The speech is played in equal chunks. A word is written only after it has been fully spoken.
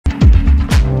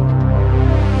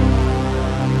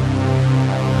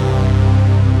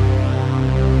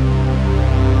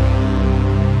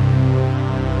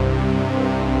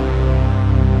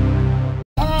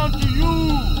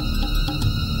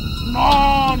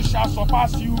none shall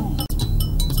surpass you.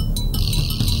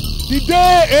 The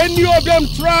day any of them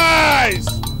tries,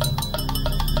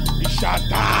 he shall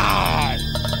die.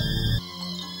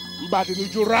 But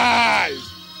if you rise,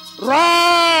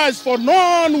 rise, for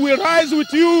none will rise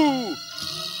with you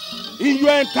in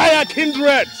your entire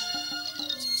kindred.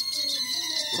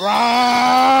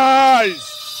 Rise!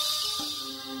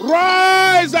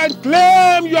 Rise and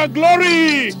claim your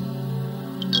glory!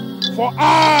 For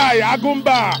I,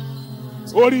 Agumba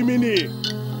Orimini,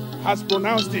 has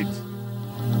pronounced it.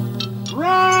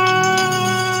 Rise!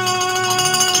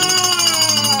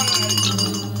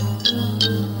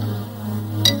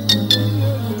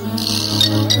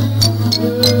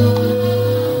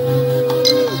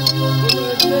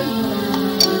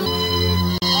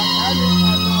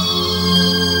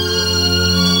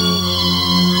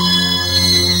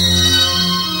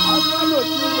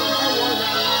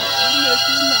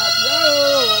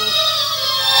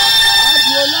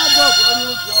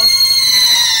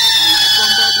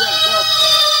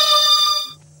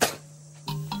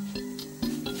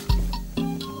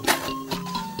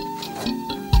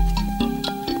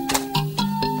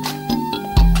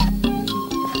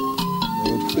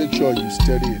 Make sure you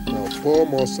steady it now. Pour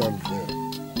more sand there.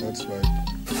 That's right.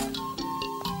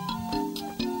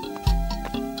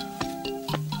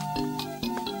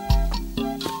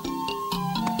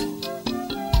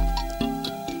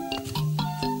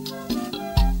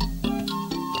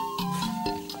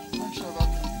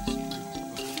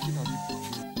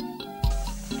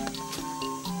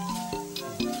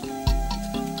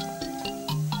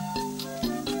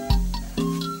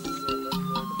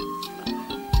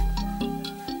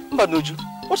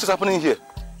 What is happening here?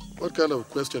 What kind of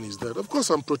question is that? Of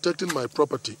course, I'm protecting my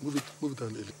property. Move it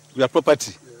down, Eli. Your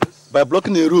property? Yes. By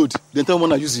blocking a road, the entire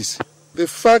one uses. The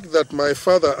fact that my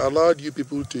father allowed you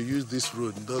people to use this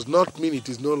road does not mean it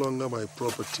is no longer my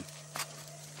property.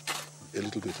 A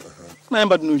little bit.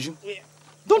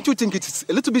 Don't you think it is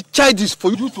a little bit childish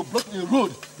for you to block a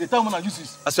road the entire one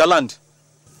uses as your land?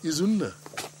 Izunna,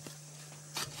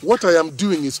 what I am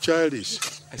doing is childish.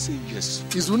 I say yes.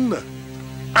 Izunna,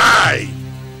 I,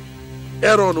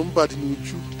 Aaron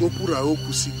Umbadinuju, Opura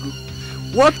Okusigo.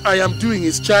 What I am doing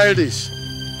is childish.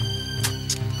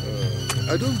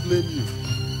 I don't blame you.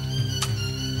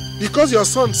 Because your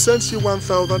son sends you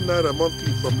 1,000 naira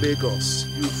monthly from Lagos,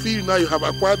 you feel now you have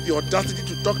acquired the audacity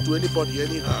to talk to anybody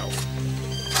anyhow.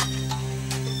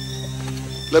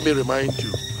 Let me remind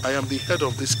you, I am the head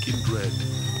of this kindred.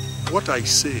 What I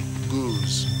say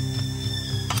goes.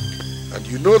 And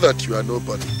you know that you are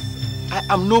nobody. I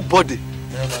am nobody.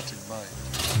 Bear that in mind.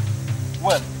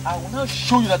 Well, I will now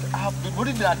show you that I have been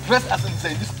already been addressed as in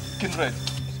this kindred.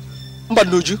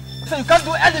 Mbanoju. So you can't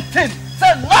do anything.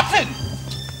 Say nothing.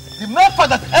 The mere fact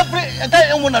that every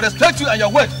entire woman respects you and your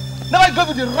word never gave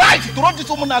you the right to run this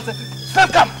woman as a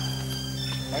slave camp.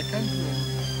 I can't do anything.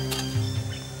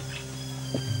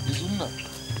 Izunna,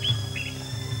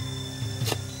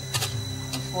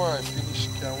 before I finish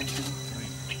counting 3,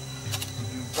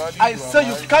 I say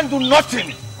you can't do nothing.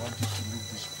 I want you to leave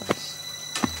this place.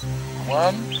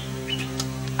 1.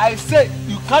 I say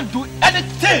you can't do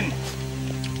anything.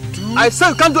 2. I say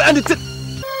you can't do anything.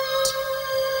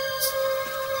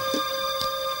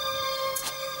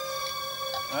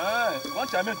 You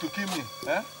want your men to kill me,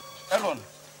 eh? Aaron,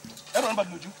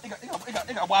 Badnuju,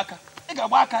 Iga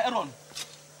waka, Aaron.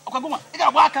 Okaguma,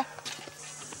 Iga waka.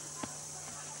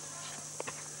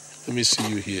 Let me see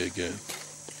you here again.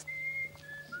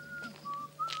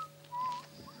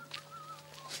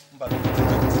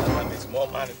 More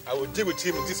man, I will deal with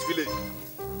him in this village.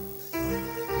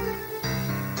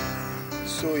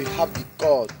 So you have the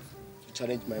God to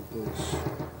challenge my boss.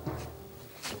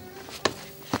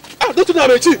 Ah, don't you know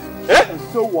I'm a chief? Eh? And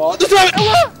so what? Don't you know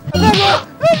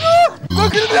go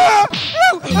kill me!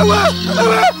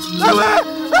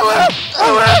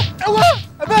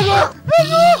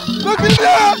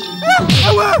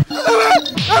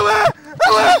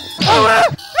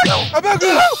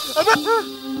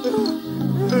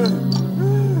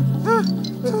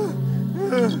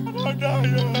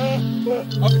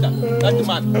 That's the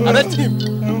man. Arrest him.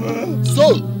 So,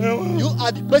 you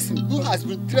are the person who has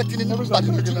been threatening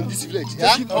Badnuju in this village,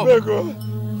 yeah? I beg you.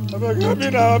 I beg you. I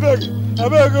beg you. I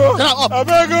beg you. Get up. I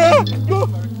beg you. No.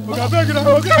 Okay, I beg you.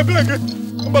 Okay, I beg you.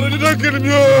 But you don't kill me.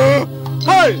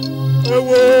 Hi.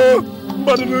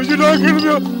 But you don't kill me.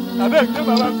 I beg you.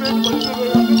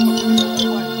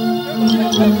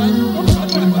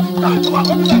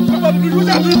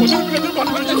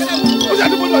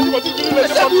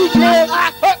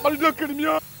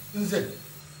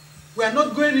 We are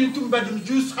not going into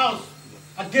Badnuju's house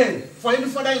again for any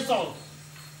further insult.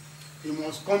 he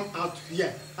must come out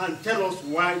here and tell us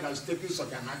why he has taken such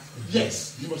an action.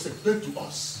 Yes, he must explain to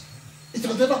us. It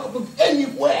has never happened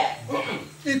anywhere.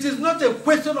 It is not a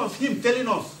question of him telling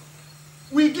us.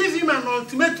 We give him an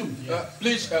ultimatum.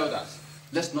 Please, elders,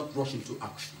 let's not rush into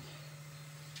action.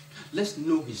 Let's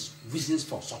know his reasons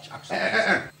for such action.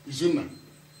 Izuna,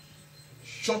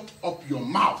 shut up your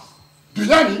mouth. Do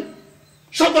you hear me?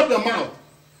 Shut up your mouth.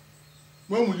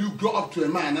 When will you grow up to a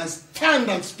man and stand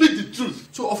and speak the truth?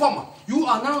 So, Ofama, you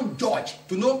are now judged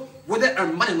to know whether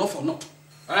I'm man enough or not.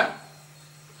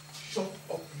 Shut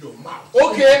up your mouth.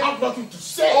 Okay. You have nothing to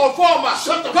say. Ofama,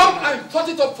 shut up. Come and cut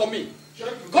it up for me.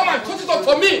 Come and cut it up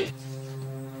for me.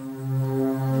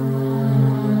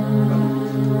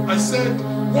 I said,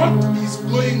 what is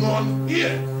going on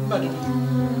here?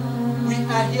 We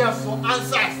are here for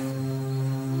answers.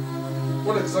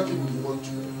 What exactly would you want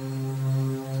to know?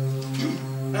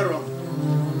 Aaron,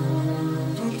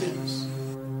 two things.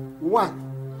 One,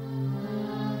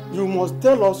 you must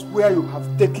tell us where you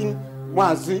have taken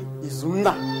Mazi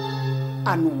Izuna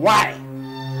and why.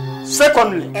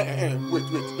 Secondly, wait,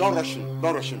 don't rush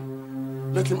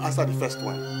him, Let him answer the first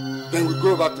one. Then we'll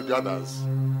go back to the others.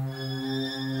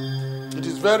 It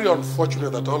is very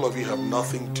unfortunate that all of you have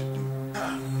nothing to do.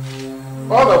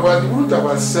 Otherwise, you wouldn't have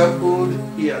assembled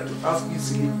here to ask me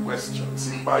silly questions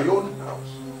in my own house.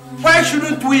 Why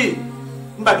shouldn't we?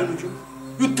 Mbadunuju,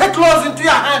 you take laws into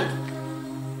your hand.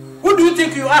 Who do you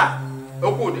think you are?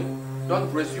 Okudi,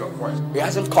 don't raise your voice. It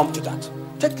hasn't come to that.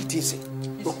 Take it easy.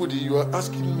 Okudi, you are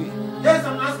asking me. Yes,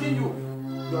 I'm asking you.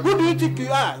 Who do you think you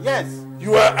are? Yes.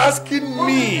 You are asking Who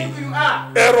me. do you think you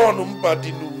are? Aaron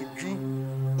Mbadinuju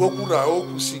Okura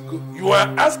Okusiko. You are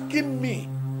asking me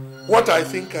what I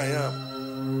think I am.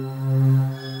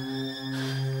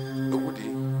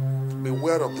 Okudi,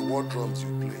 beware of the war drums you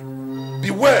play.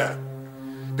 Beware.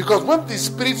 Because when the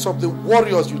spirits of the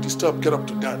warriors you disturb get up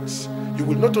to dance, you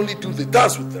will not only do the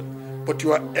dance with them, but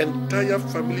your entire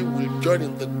family will join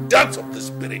in the dance of the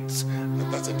spirits. And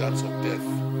that's a dance of death.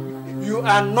 You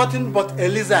are nothing but a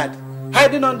lizard,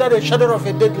 hiding under the shadow of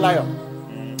a dead lion.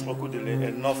 Okudele,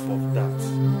 enough of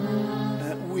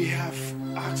that. We have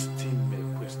asked him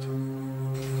a question.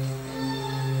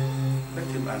 Let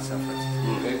him answer first.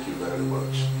 Thank you very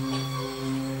much.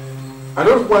 I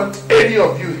don't want any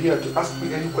of you here to ask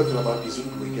me any question about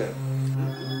Izuna again.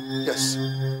 Yes.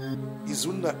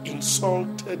 Izuna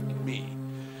insulted me.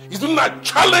 Izuna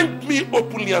challenged me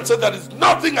openly and said there is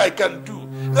nothing I can do.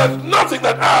 There's nothing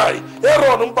that I,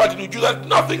 Aaron Mbadinuju, there's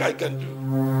nothing I can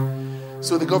do.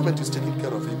 So the government is taking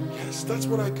care of him. Yes, that's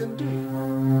what I can do.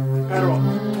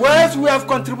 Aaron, twice we have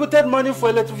contributed money for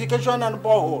electrification and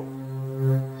borehole.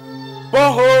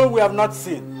 Borehole we have not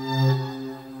seen.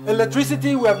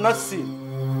 Electricity we have not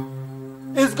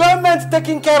seen. Is government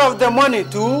taking care of the money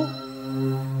too?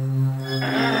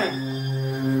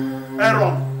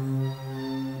 Aaron,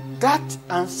 that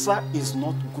answer is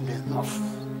not good enough.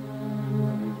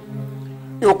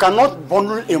 You cannot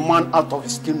bundle a man out of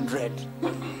his kindred.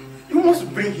 You must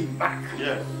bring him back.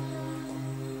 Yes.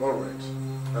 All right.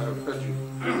 I have heard you.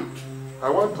 I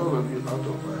want all of you out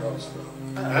of my house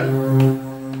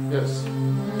now. Yes.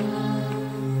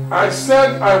 I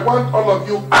said I want all of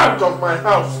you out of my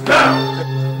house now.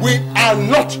 We are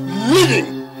not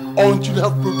leaving until you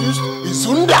have produced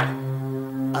Izuna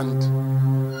and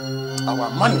our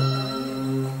money.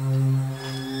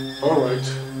 All right.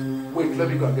 Wait, let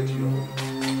me go and get you your money.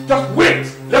 Just wait.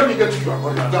 Let me get you your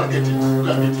money. Go and get it. Go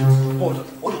and get it. Hold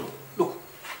on. Look,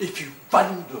 if you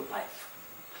value your life,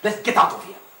 let's get out of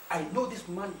here. I know this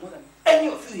man more than any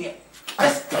of you here.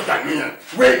 Let's get out of here.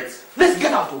 Wait. Let's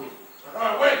get out of here.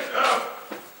 Wait.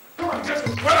 Come on, get it.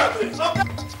 Where are they?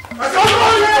 I don't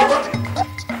know your money.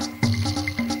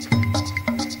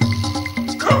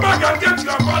 Come back and get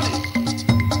your money.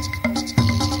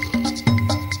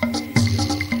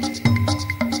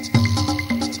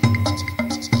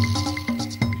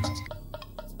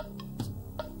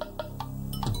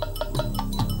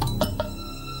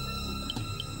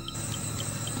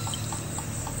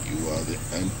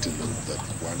 antelope that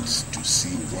wants to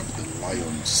see what the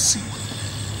lions see,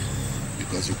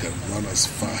 because you can run as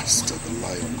fast as the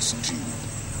lions do.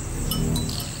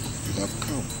 You have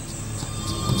come.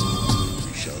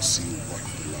 We shall see what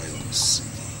the lions see.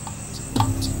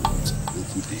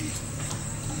 Okude,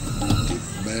 it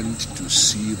meant to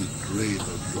see the grave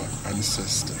of your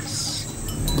ancestors.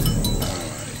 I,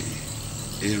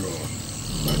 Aaron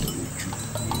Mbadinuju,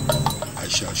 I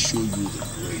shall show you the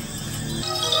grave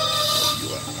of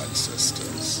your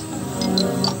ancestors.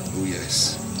 Oh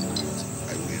yes,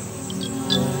 I will.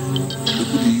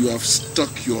 Okude, you have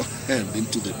stuck your hand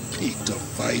into the pit of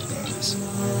vipers.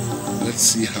 Let's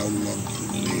see how long you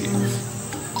live.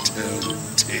 Tell the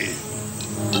tale.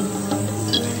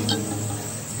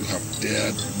 You have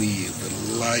dared me, the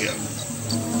lion,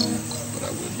 but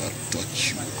I will not touch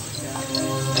you.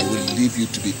 I will leave you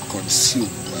to be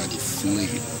consumed by the flame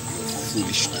of your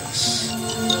foolishness.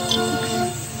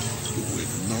 You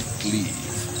will not live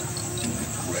to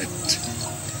regret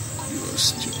your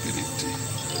stupidity.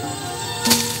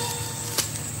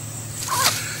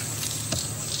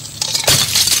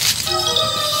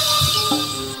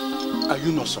 Are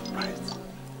you not surprised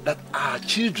that our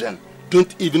children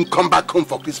don't even come back home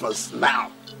for Christmas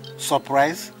now?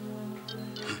 Surprise?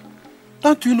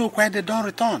 Don't you know why they don't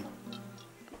return?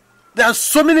 There are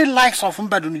so many likes of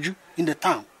Mbaduniju in the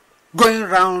town, going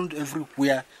around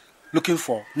everywhere looking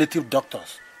for native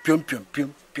doctors. Pium, pium,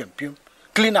 pium, pium, pium.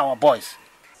 Clean our boys.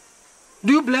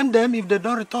 Do you blame them if they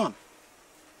don't return?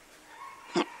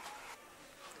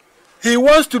 He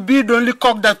wants to be the only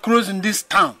cock that crows in this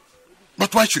town.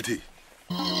 But why should he?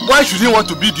 Why should he want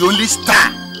to be the only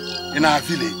star in our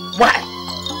village? Why?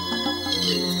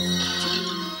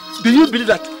 Do you believe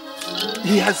that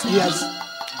he has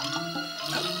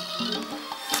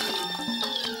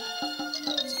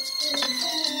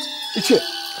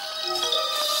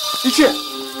Ichie,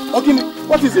 okay,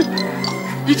 what is it?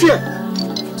 Ichie.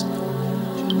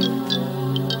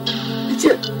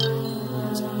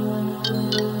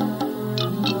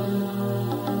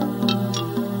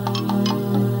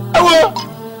 Hello.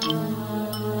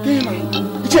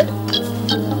 Ichie.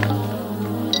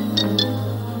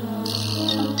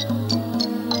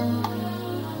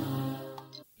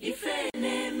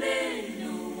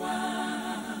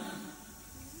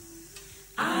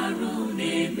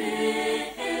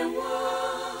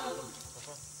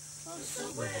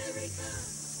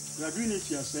 You are doing it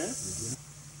yourself?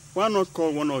 Why not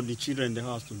call one of the children in the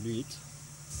house to do it?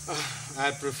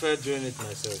 I prefer doing it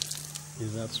myself.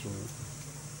 Is that so?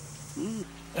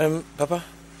 Papa?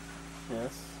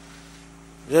 Yes?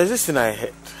 There's this thing I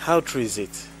heard. How true is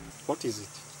it? What is it?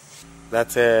 That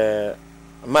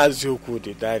Mazuku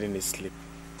died in his sleep.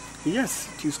 Yes,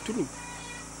 it is true.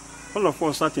 All of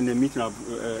us sat in a meeting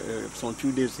some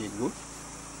 2 days ago,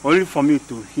 only for me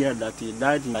to hear that he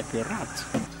died like a rat.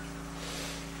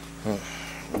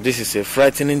 This is a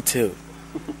frightening tale.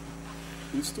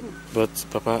 It's true. But,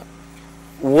 Papa,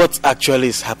 what actually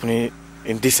is happening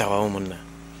in this our home now?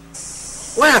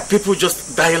 Why are people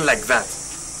just dying like that?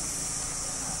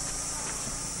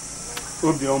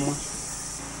 Obioma,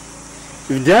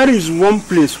 if there is one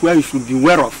place where you should be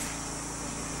aware of,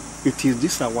 it is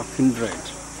this our kindred.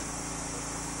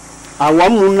 Our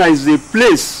Muna is a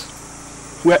place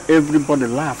where everybody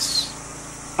laughs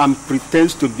and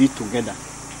pretends to be together,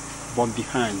 but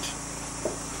behind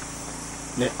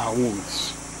there are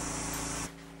wounds.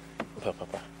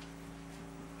 Papa,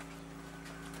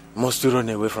 must we run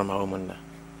away from our Muna?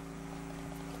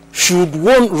 Should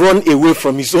one run away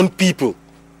from his own people?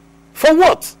 For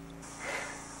what?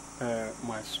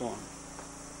 My son,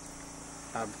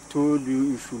 I've told you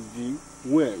you should be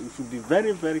aware, you should be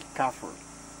very, very careful.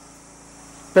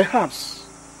 Perhaps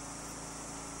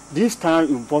this time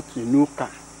you bought a new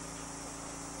car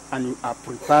and you are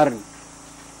preparing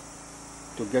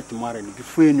to get married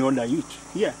before any other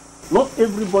youth. Yeah, not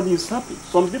everybody is happy.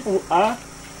 Some people are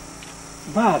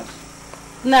bad.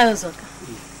 No, it's okay.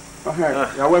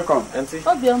 Okay, you're welcome. Auntie?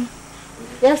 Obiom,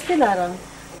 you're still around?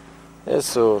 Yes,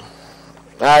 so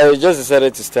I just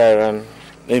decided to stay around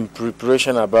in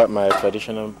preparation about my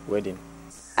traditional wedding.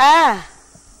 Ah,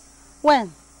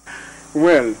 when?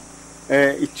 Well,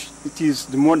 it is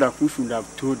the mother who should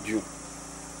have told you,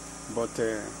 but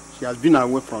she has been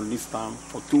away from this town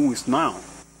for 2 weeks now.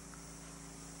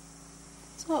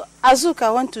 So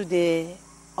Azuka went to the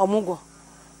Omugo.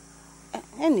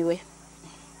 Anyway,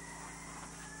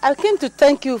 I came to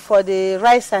thank you for the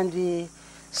rice and the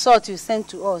salt you sent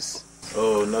to us.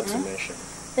 Oh, not to mention.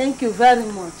 Thank you very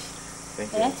much.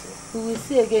 Thank you, Auntie. We will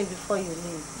see again before you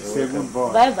leave. Say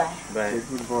goodbye. Bye-bye. Bye. Say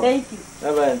goodbye. Thank you.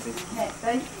 Bye-bye, Auntie.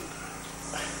 Thank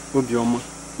you. Obioma,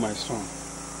 my son,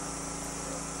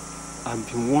 I've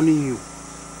been warning you.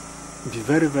 Be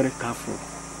very, very careful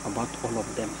about all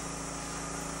of them.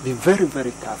 Be very,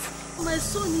 very careful. My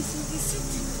son is in the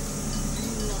city,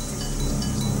 doing nothing,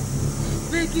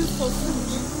 begging for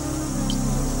food.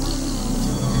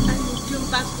 And he came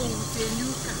back home with a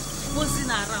new car, buzzing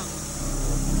around.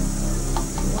 I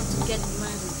want to get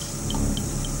married.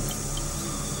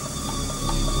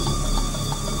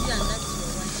 Yeah, that's your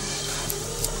wife.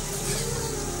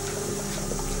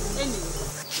 Anyway.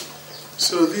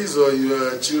 So these are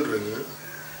your children, eh?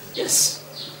 Yes.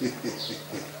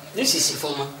 This is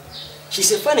Ifoma.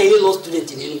 She's a final year law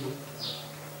student in Enugu.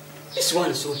 This one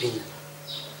is Obina.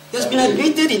 He has been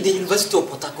admitted in the University of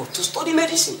Port Harcourt to study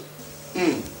medicine.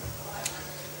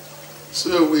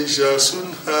 So we shall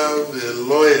soon have a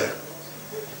lawyer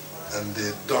and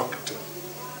a doctor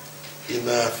in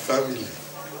our family.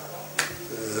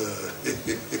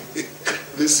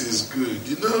 This is good.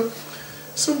 You know,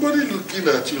 somebody looking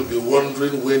at you will be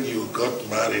wondering when you got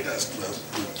married as to have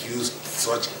produced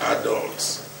such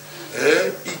adults.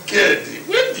 Ikedi,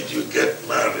 when did you get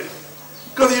married?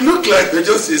 Because you look like you're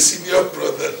just a senior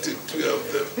brother to two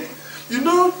of them. You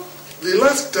know, the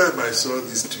last time I saw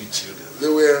these two children, they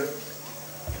were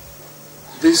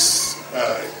this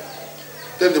high.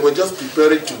 Then they were just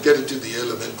preparing to get into the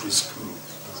elementary school.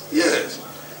 Yes.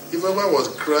 Mama was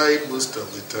crying most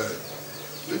of the time.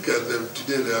 Look at them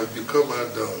today, they have become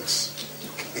adults.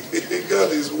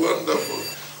 God is wonderful.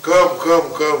 Come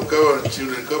on,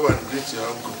 children, come and greet your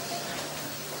uncle.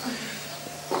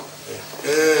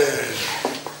 Come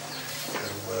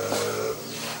on,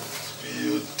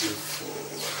 beautiful.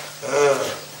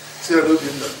 See, I don't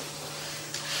know.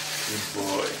 Good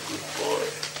boy.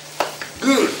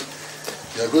 Good.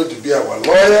 You're going to be our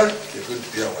lawyer, you're going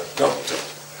to be our doctor.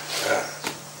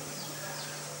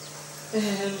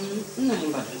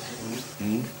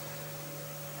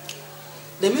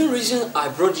 The main reason I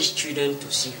brought these children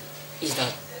to see you is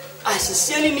that I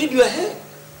sincerely need your help.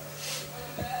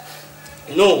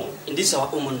 You know, in this our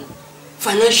home,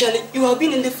 financially, you have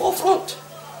been in the forefront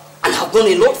and have done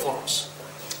a lot for us.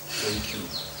 Thank you.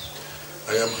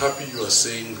 I am happy you are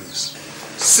saying this.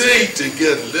 Say it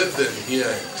again, let them hear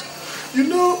it. You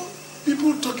know,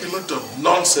 people talk a lot of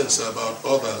nonsense about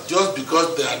others just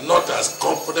because they are not as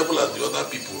comfortable as the other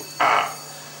people are.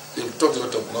 They've talked a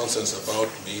lot of nonsense about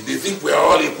me. They think we are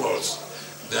all equals.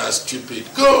 They are stupid.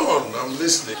 Go on, I'm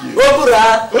listening.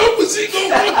 Gobura!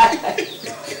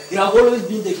 You have always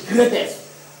been the greatest.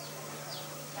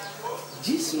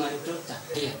 This is my daughter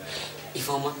here,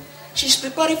 Ifoma. She's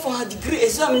preparing for her degree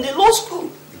exam in the law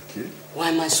school. Okay.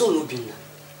 While my son Obina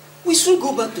will soon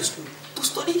go back to school to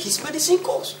study his medicine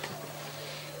course.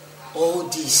 All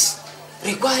this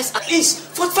requires at least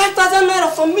 45,000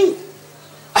 naira from me.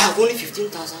 I have only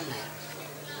 15,000 naira.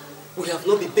 We have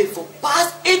not been paid for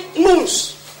past 8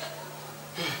 months.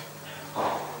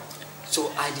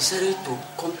 So I decided to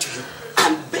come to you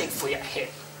and beg for your help.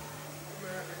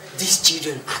 These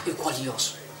children are equally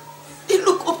yours. They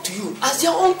look up to you as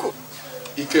their uncle.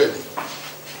 Ikedi,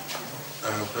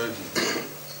 I have heard you.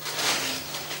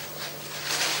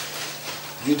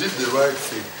 You did the right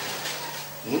thing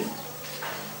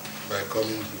by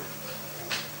coming here.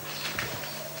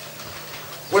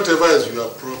 Whatever is your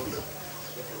problem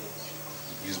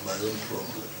is my own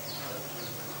problem.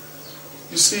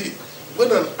 You see,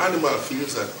 when an animal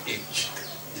feels an itch,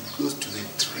 it goes to the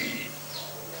tree,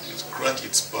 it scratches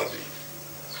its body.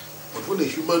 But when a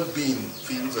human being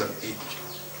feels an itch,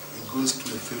 it goes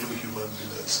to a fellow human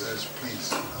being and says,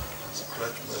 please,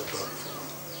 scratch my back for me.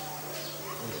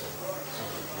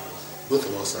 Both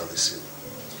of us are the same.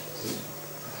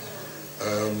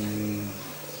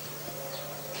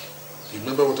 You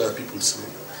remember what our people say?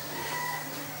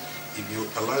 If you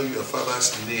allow your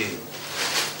father's name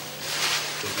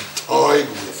to be toyed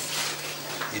with,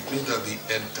 it means that the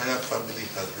entire family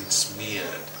has been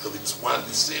smeared because it's one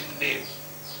the same name.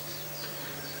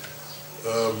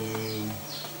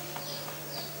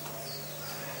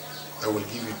 I will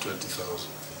give you 20,000.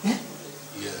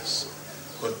 Yes.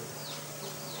 But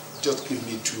just give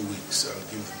me 2 weeks, I'll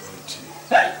give the money to you.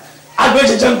 I'm going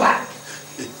to jump back.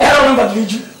 I don't remember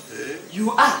you.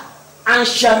 You are and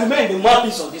shall remain the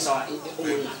mouthpiece of this our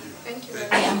Omonia. Thank you.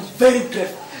 I am very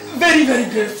grateful. Very, very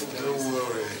grateful. Don't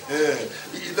worry.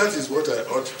 That is what I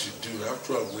ought to do.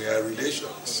 After all, we are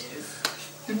relations.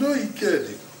 You know,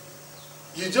 Ikedi,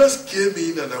 you just came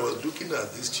in and I was looking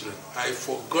at these children. I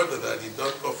forgot that I did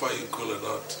not offer you cola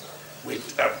nut. Wait,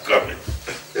 I'm coming.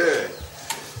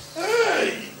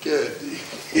 Ikedi.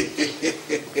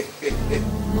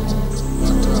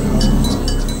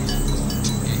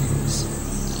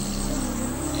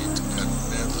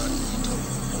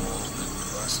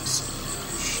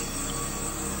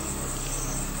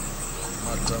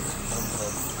 The number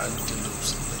of antelopes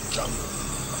in the jungle.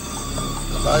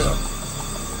 The lion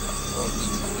always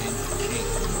remains king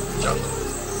of the jungle.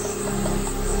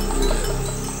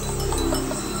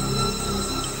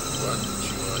 You want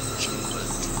your children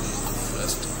to be the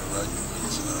first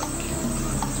graduates in our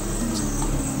children.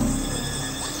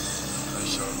 I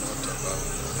shall not allow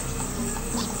them.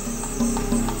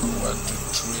 You want to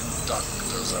train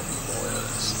doctors and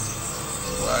lawyers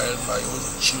while my own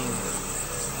children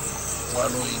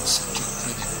wallow in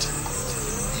stupidity,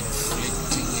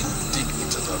 inflicting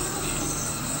indignity on me.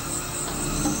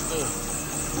 No.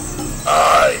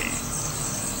 I,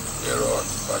 Aaron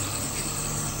Baduju,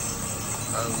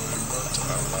 I will not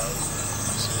allow it.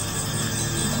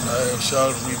 I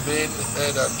shall remain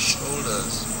head and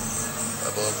shoulders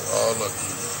above all of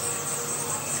you,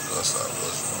 because I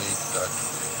was made that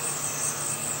way.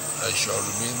 I shall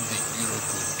remain the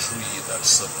Iroko tree that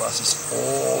surpasses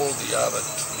all the other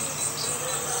trees.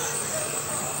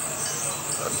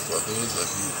 And for those of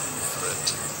you who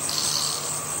threaten,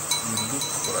 you look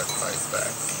at my back,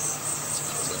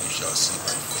 and when you shall see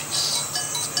my face,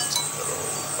 you're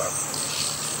all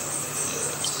vanquished.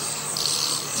 Yes.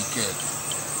 Again,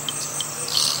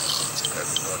 you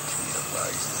cannot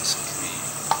realize this dream,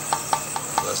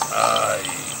 because I,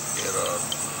 Aaron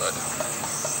Baduju,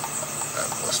 I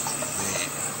must remain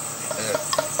head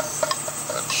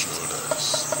and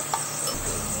shoulders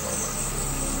above all of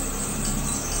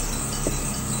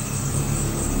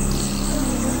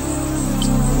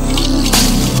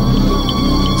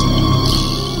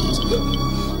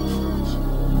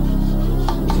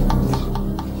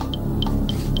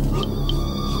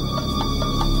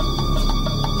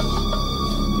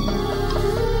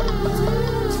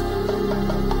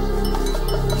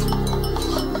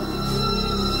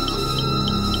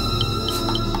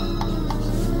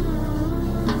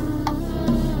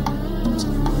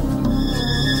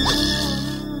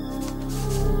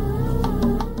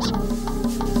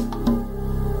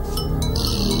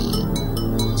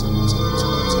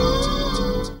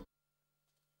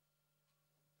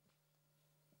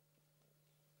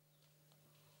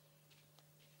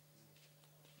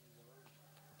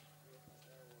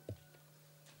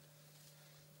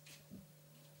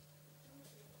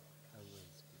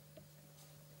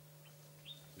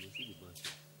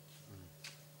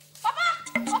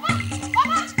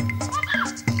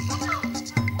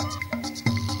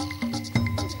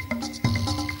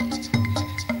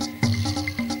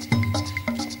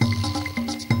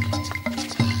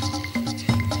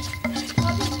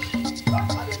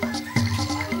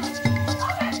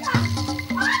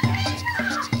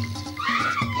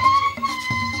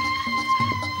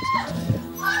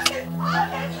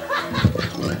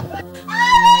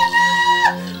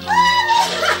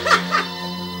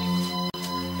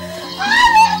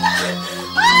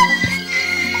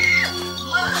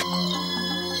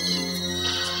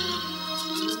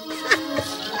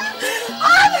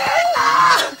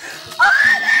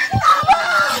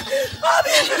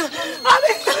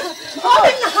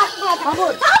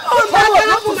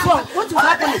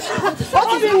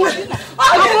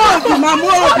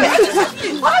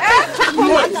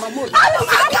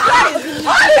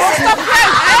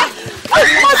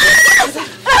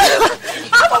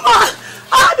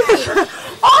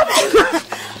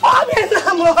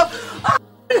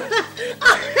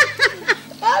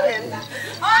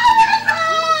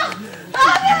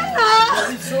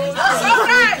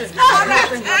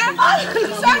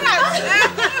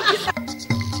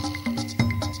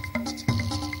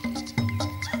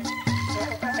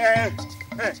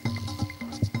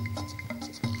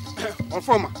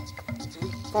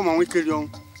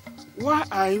Why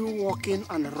are you walking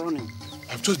and running?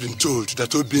 I've just been told that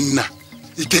Obinna,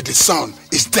 Ike the son,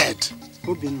 is dead.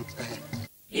 Obinna.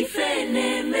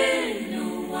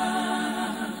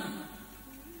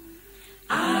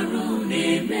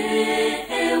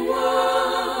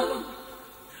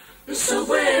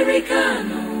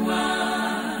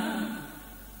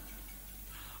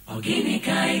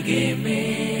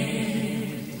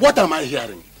 What am I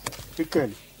hearing?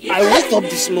 I woke up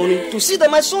this morning to see that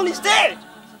my son is dead.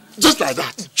 Just like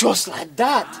that? Just like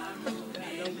that.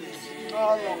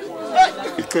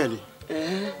 Kelly,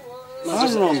 how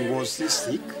long was he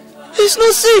sick? He's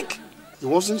not sick. He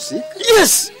wasn't sick?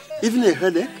 Yes. Even a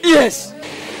headache? Yes.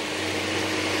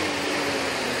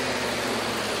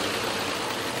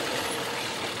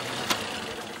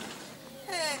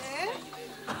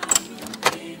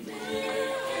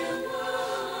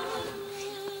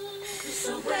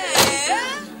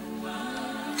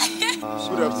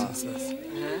 Good afternoon, sirs.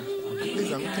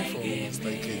 Please, I'm looking for Mr.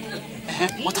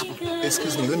 Ike. What happened?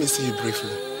 Excuse me, let me see you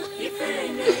briefly.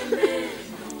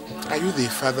 Are you the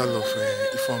father of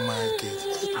Ifeoma Ike?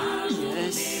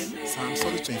 Yes. So I'm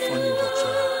sorry to inform you that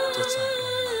your daughter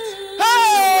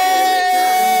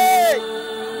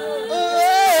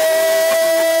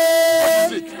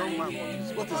gone mad.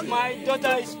 What is it? My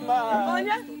daughter is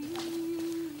mad.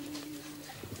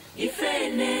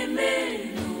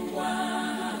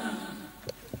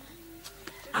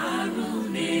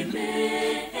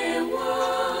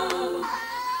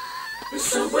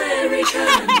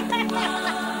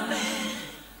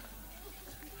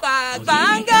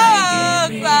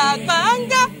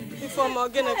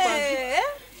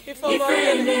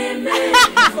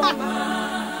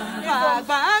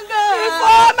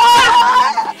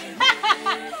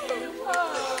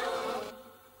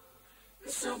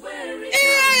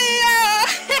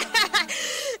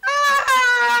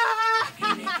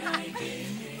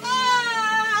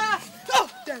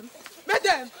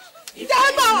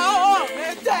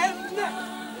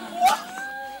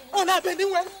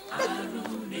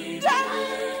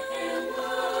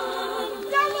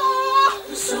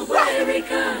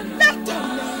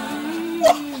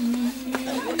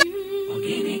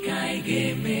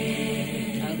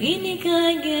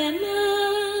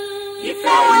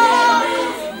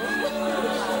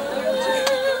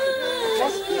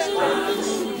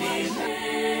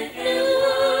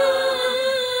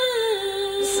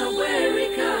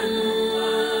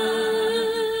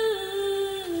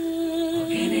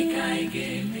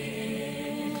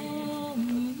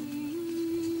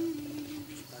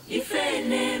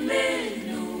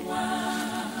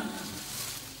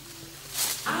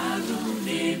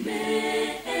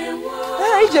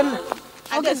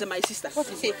 My sister,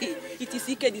 it is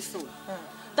Ike this son.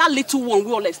 That little one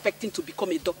we all expecting to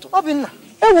become a doctor.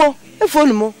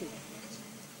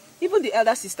 Even the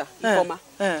elder sister, Ifoma,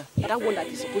 that one that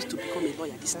is supposed to become a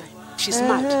lawyer this time, she's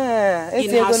mad.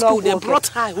 In her school, they brought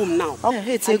her home now.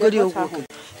 It's a good okay.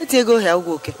 It's a good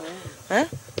okay.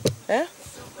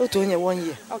 What only 1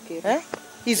 year? Okay.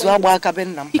 He's one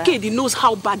Ike knows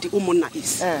how bad the Umona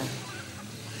is.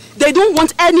 They don't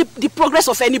want the progress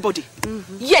of anybody.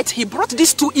 Yet he brought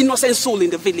these two innocent souls in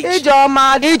the village.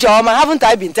 Ijoma, haven't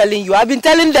I been telling you? I've been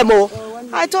telling them all.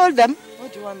 I told them.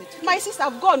 What do you want me to do? My sister,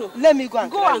 I've gone. Let me go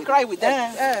and cry with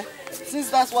them. Since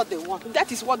that's what they want.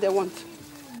 That is what they want.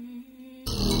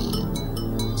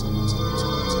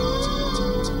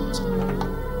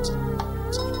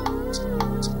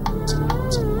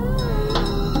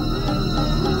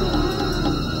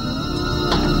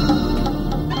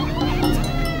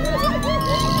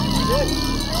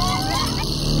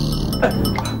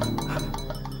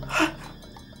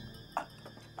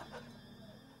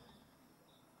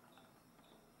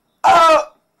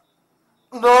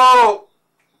 No!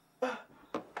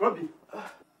 Robbie.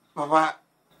 Papa.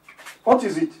 What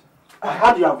is it? I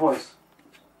heard your voice.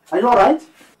 Are you alright?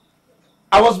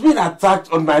 I was being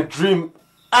attacked on my dream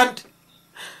and...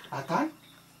 Attacked?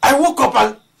 I woke up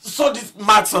and saw these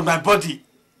marks on my body.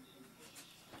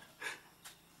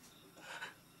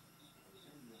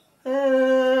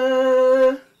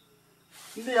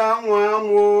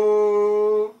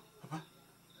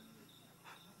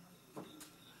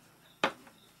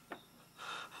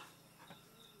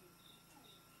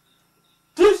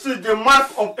 This is the mark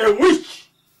of a witch.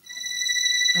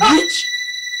 Witch?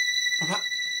 Papa,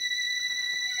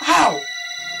 how?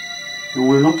 You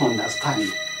will not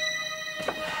understand.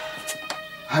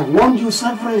 I warned you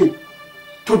severally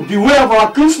to beware of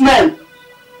our kinsmen.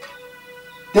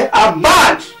 They are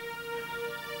bad.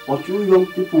 But you young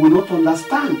people will not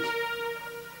understand.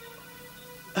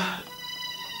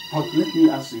 But let me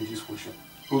ask you this question.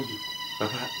 Obi,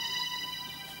 Papa,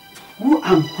 who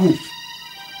and who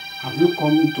have you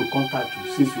come into contact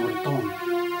with since you returned?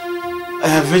 I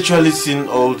have virtually seen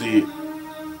all the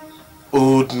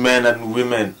old men and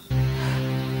women.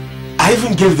 I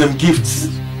even gave them gifts.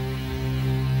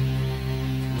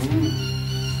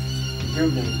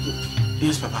 Gave them gifts?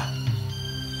 Yes, Papa.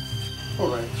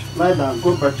 Alright, lie down,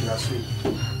 go back to your sleep.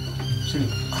 Sleep.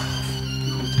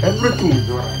 Everything will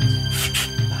be alright.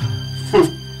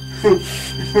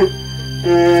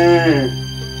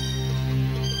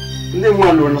 Ndị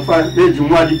mmadụ na-eji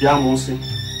nwa dibịa amụsị.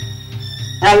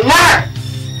 Allah!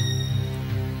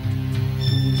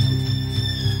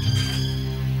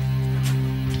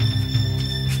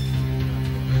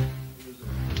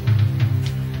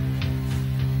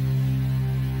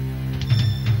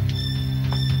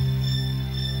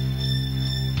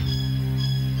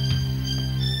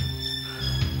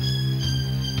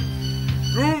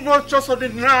 You vultures of the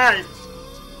night,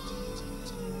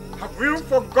 have you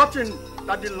forgotten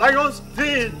that the lion's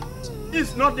den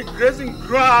is not the grazing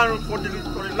ground for the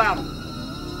lamb?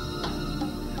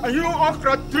 And you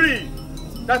okra tree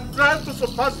that tries to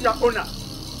surpass your owner,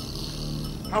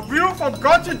 have you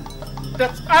forgotten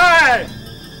that I,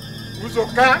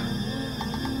 Uzoka,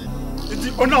 is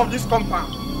the owner of this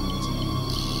compound?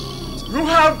 You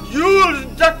have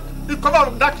used the cover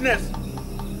of darkness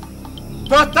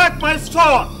to attack my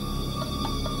son,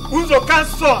 Uzoka's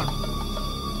son.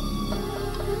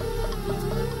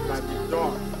 Like the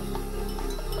dawn,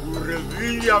 you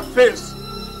reveal your face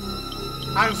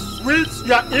and sweep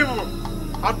your evil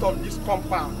out of this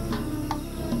compound.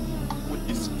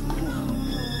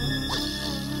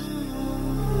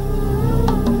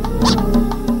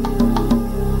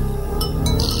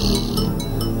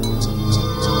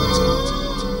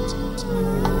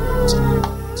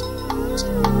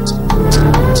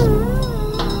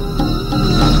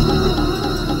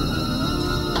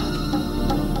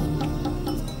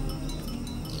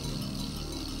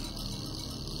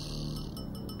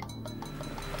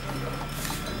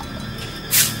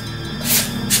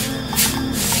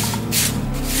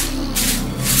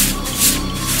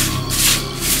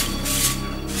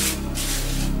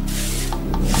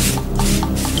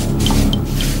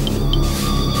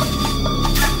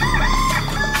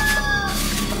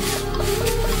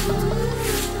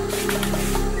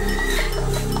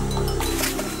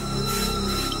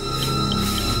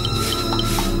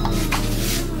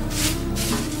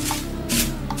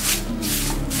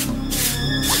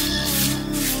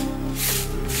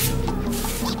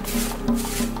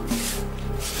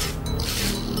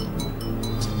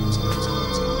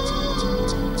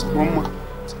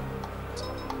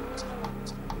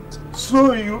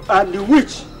 So you are the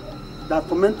witch that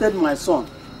tormented my son.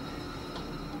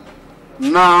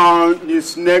 Now the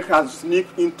snake has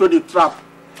sneaked into the trap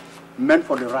meant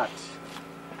for the rat.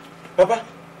 Papa.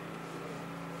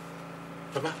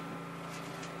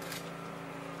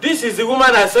 This is the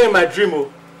woman I saw in my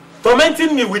dream,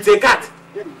 tormenting me with a cat.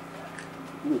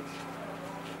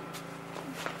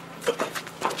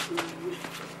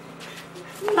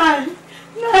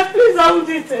 No, please don't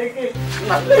do it again.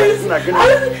 Please.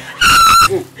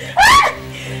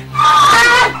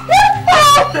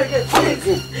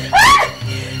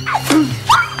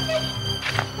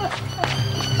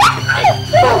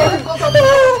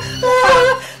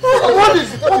 What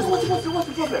is it? What's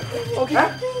the problem? Okay. Huh?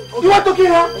 You want to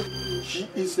kill her? She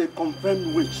is a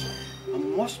confirmed witch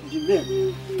and must be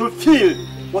made to feel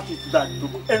what is that to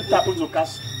enter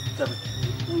Uzoka's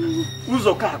territory.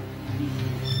 Uzoka.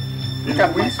 Look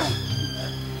at my son.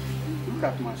 Look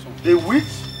at my son. A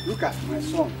witch? Look at my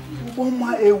son.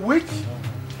 Oma, a witch?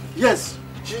 Yes,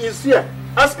 she is here.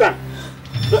 Ask her.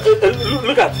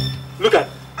 Look at.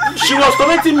 She was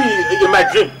tormenting me in my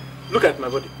dream. Look at my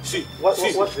body. See. What's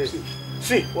this?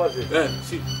 See. What's this?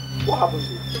 See. What happened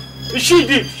to you? She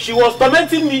did. She was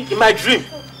tormenting me in my dream.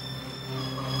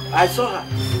 I saw her.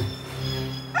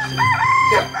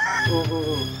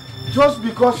 Just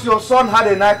because your son had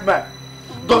a nightmare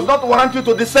does not warrant you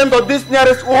to descend on this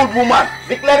nearest old woman,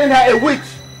 declaring her a witch.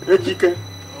 Ejike,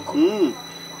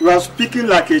 you are speaking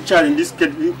like a child in this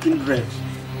kindred.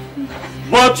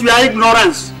 But your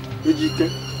ignorance, Ejike,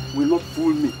 will not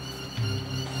fool me.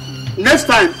 Next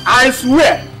time, I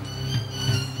swear,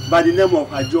 by the name of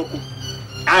Ajoko,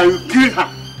 I will kill her.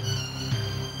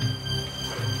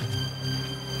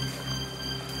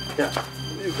 Yeah,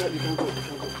 you can go.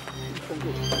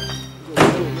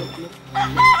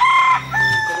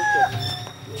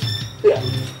 Yeah.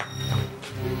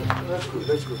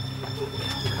 Let's go.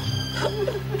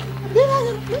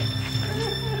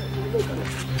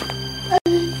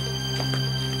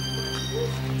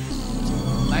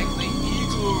 Like the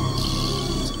eagle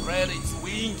spread its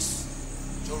wings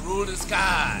to rule the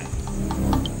sky,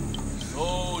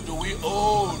 so do we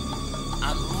own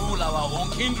and rule our own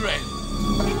kindred.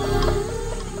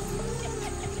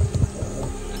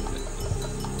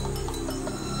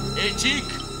 A chick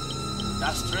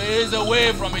that strays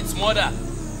away from its mother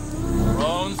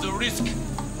runs the risk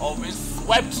of being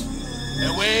swept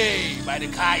away by the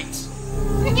kite.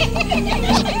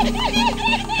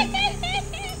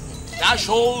 That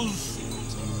shows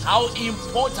how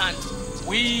important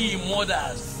we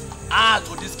mothers are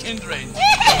to this kindred.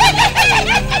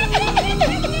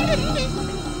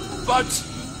 But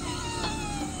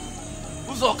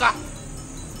Uzoka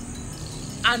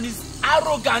and his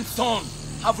arrogant son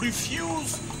have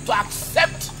refused to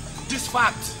accept this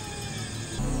fact.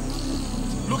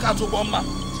 Look at Obama,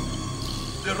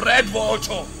 the red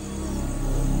vulture.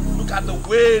 Look at the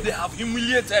way they have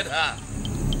humiliated her.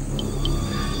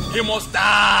 He must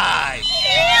die.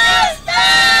 He must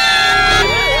die.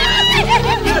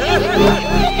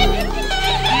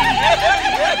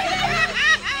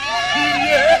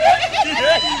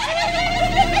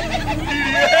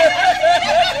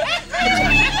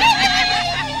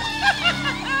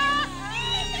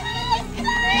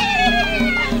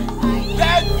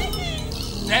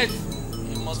 Death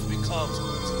he must become.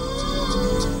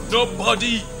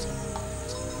 Nobody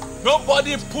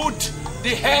put the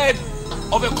head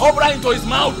of a cobra into his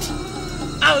mouth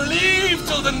and live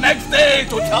till the next day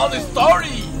to tell the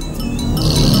story.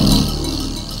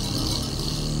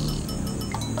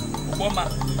 Obama,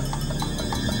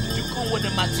 did you come with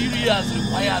the materials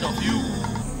required of you?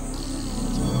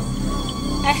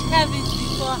 I have it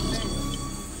before.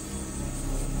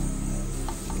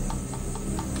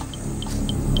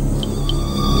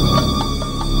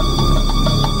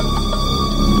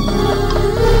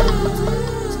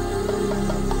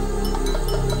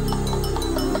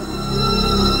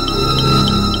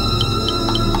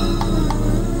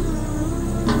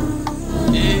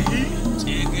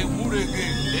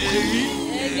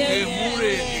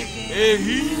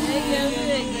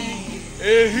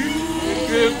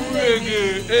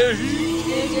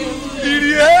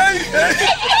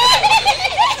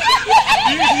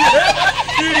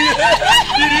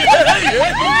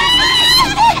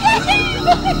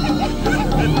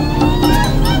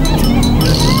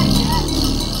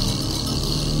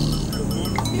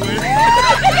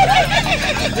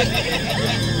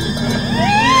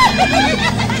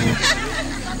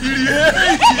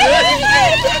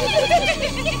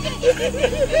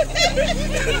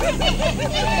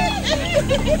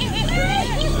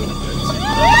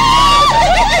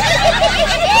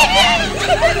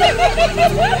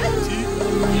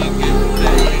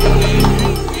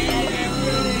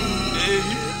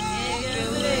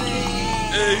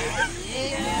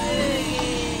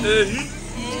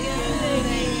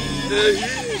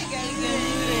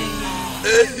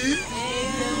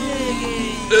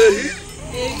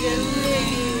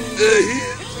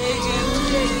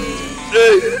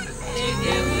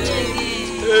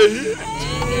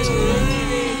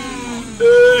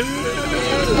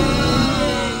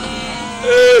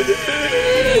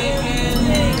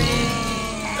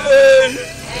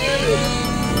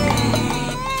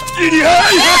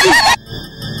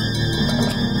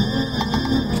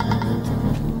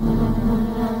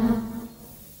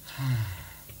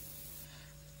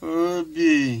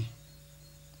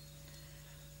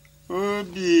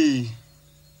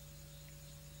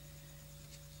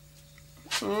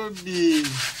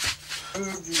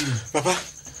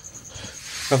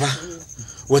 Papa,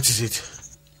 what is it?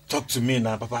 Talk to me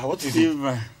now, Papa. What is it?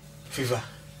 Fever.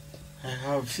 I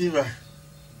have fever.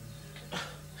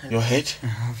 Your head? I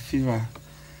have fever.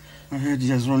 My head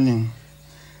is running.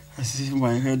 I see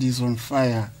my head is on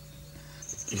fire.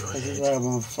 Your head? I'm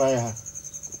on fire.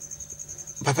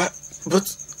 Papa,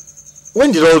 but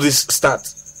when did all this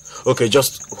start? Okay,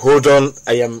 just hold on.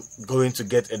 I am going to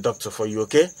get a doctor for you,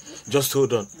 okay? Just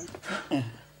hold on.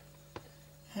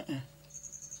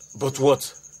 But what?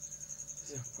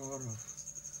 The power of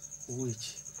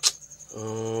witch.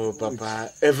 Oh,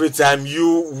 Papa, every time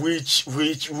you witch.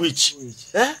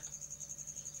 Eh?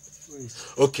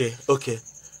 Okay.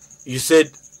 You said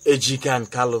Ejike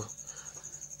and Carlo.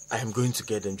 I am going to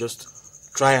get them. Just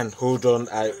try and hold on.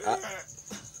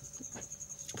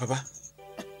 Papa.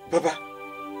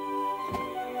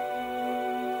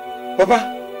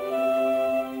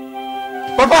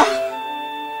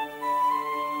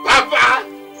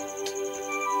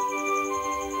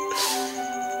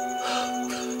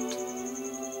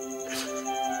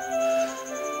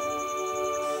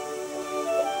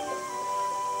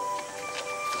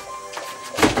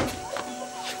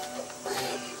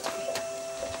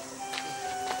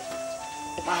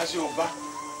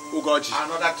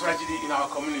 Another tragedy in our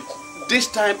community. This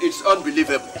time it's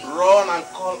unbelievable. Run and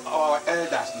call our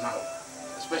elders now,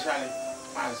 especially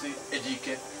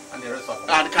Ejike and the rest of them.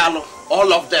 And Carlo,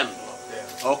 all of them.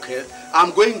 Okay,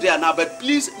 I'm going there now, but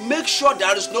please make sure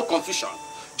there is no confusion.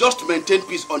 Just maintain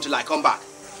peace until I come back.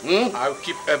 I'll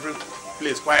keep every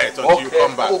place quiet until you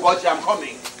come back. Oh God, I'm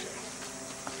coming.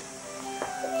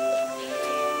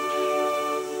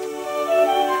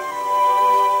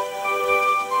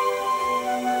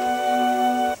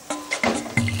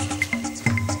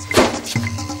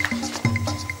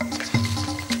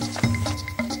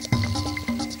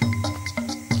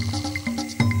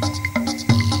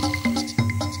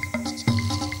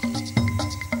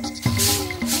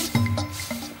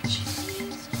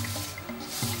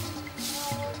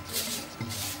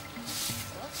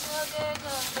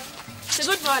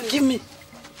 Give me.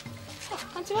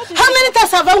 Auntie, what how many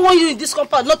times have I warned you in this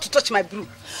compound not to touch my broom?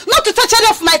 Not to touch any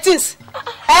of my things?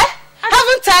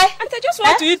 Haven't I? Auntie, I just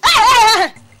want to eat.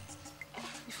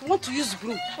 If you want to use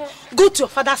broom, go to your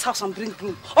father's house and bring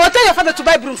broom. Or tell your father to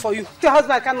buy broom for you. Your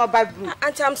husband cannot buy broom.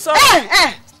 Auntie, I'm sorry.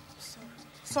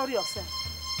 Sorry yourself.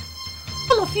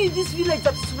 All of you in this village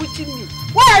that is witching me.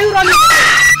 Why are you running?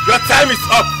 Your time is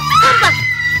up. Come back.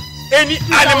 Any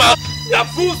animal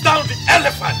that pulls down the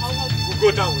elephant will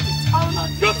go down with it.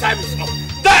 Your time is up.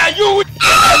 Die, you!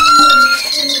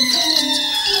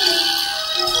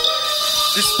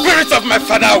 The spirit of my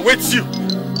father awaits you.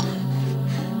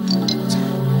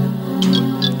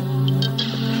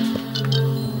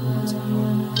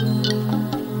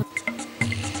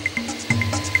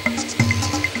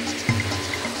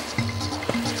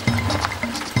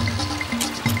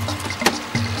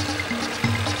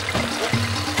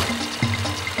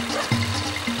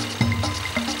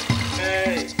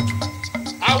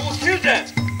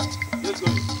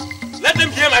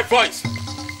 Voice.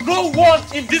 No one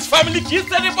in this family kills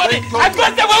anybody. I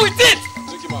got them away with it.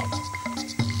 Take him out.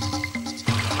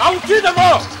 I will kill them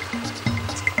all.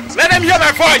 Let them hear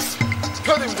my voice.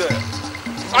 Put him there.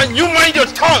 And you mind your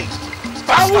tongue.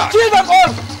 Bastard. I will kill them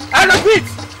all. I repeat.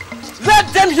 Let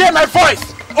them hear my voice.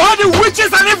 All the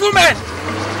witches and evil men.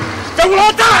 They will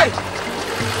all die.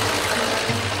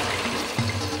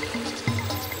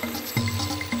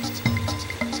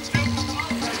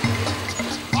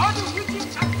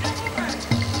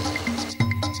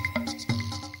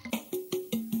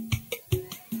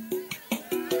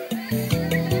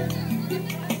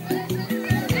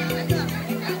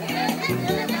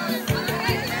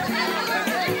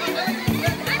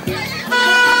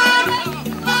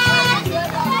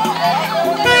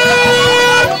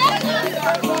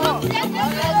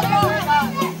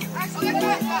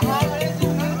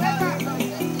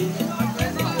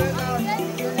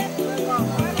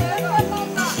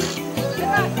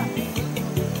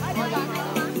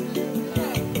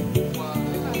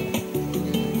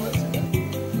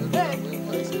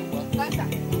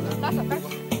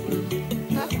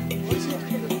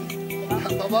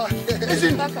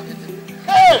 Ezin!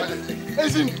 Hey!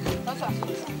 Ezin!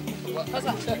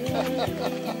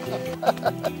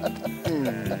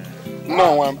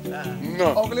 No, one. No.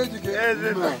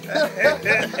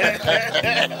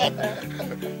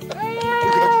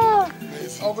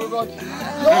 Uncle God,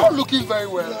 you're looking very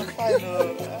well.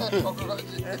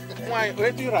 Why?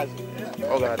 Where do you rise?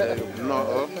 Oh, God,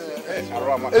 no.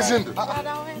 Ezin!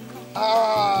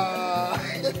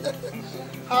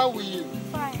 How are you?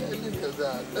 Fine. Look at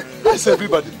that. Yes,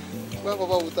 everybody. Well,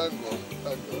 Papa, we thank God.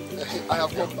 Thank God. I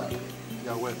have come back.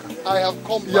 You're welcome. I have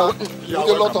come back with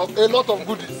a lot of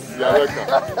goodies. You're welcome.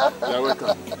 You're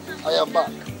welcome. I am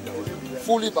back.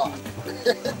 Fully back.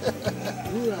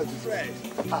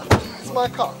 It's my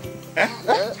car.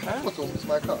 It's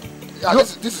my car. Yeah,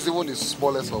 this is even the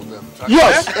smallest of them.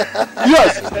 Yes!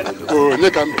 Yes! Oh,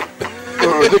 Nekam.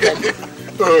 Oh, Nekam.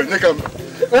 Oh, Nekam.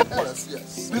 Yes,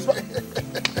 yes. This one.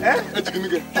 Let's go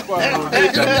inside.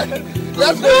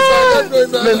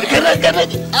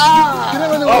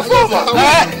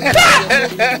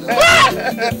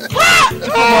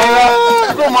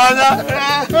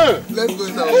 Let's go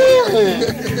inside.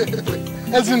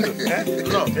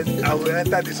 No, I will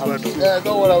enter this one.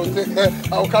 Don't worry,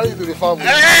 I will carry you to the farm.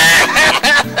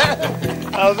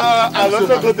 I'll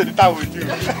also go to the town with you.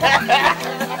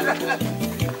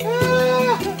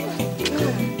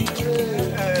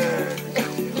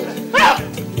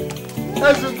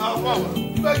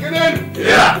 Get in!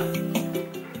 Yeah!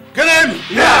 Get in!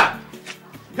 Yeah!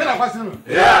 Get up,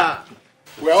 Yeah!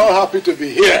 We're all happy to be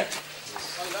here.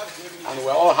 And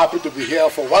we're all happy to be here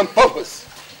for one purpose.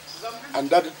 And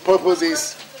that purpose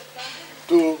is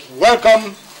to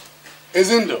welcome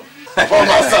Ezindo for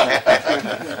my son.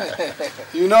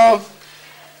 You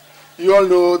all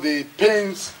know the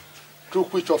pains through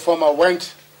which Ohamaeze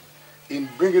went in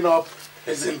bringing up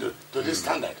Ezindo to this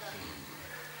standard.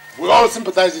 We all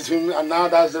sympathize with him, and now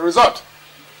that's the result.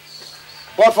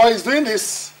 But for his doing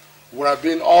this, would have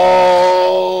been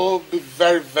all be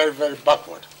very, very, very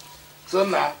backward. So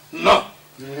now, no.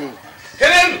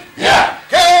 Get in! Yeah!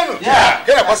 Get in! Yeah!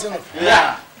 Get in!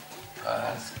 Yeah!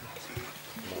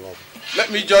 Let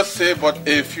me just say but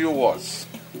a few words.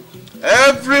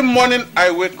 Every morning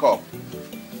I wake up,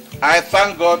 I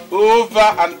thank God over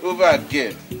and over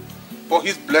again for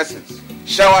his blessings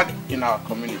showered in our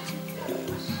community.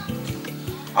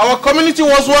 Our community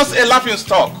was once a laughing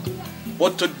stock,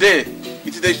 but today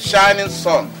it is the shining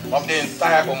sun of the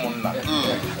entire Omunna.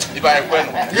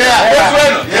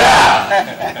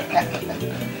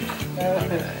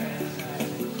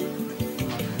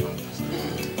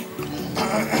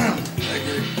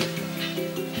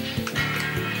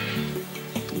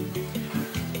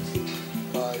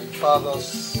 My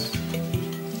fathers,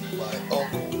 my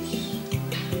uncles,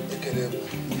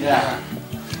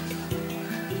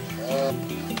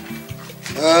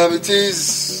 it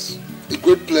is a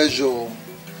great pleasure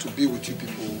to be with you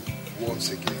people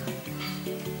once again.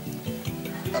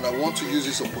 And I want to use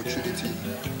this opportunity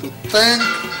to thank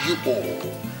you all,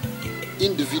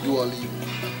 individually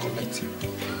and collectively,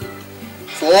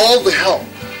 for all the help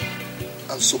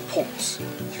and support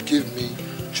you gave me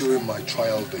during my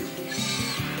trial days.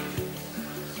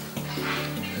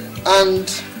 And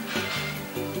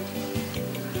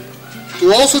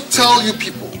to also tell you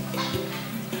people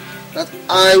that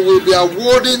I will be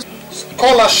awarding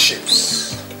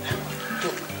scholarships to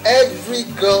every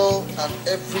girl and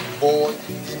every boy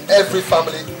in every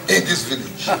family in this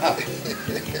village.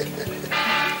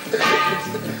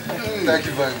 Thank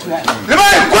you very much.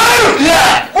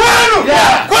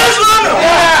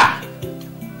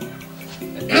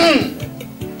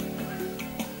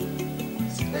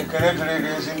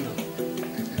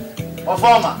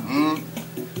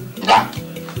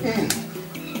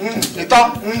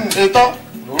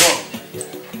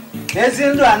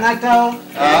 Ezindo anatao.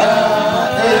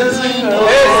 Ezindo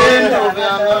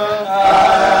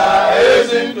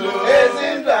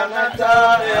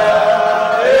anatao.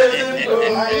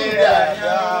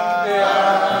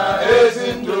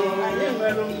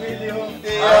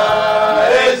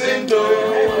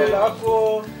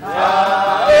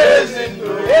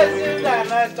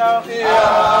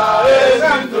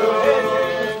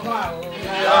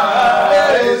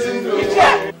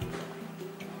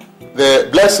 The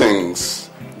blessings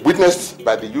witnessed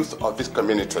by the youth of this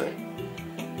community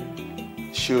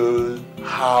show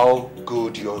how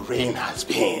good your reign has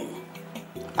been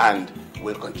and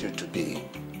will continue to be.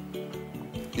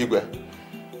 Igwe,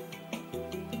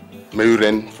 may you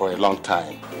reign for a long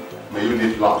time. May you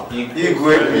live long.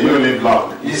 Igwe, may you live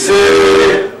long.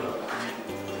 Igwe,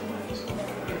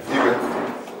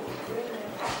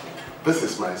 this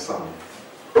is my son.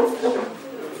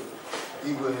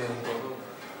 Igwe.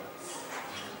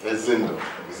 Ezindo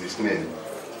is his name.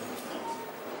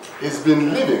 He's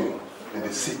been living in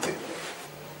the city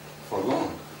for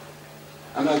long.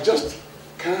 And I just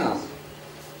come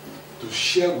to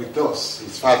share with us,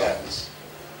 his fathers,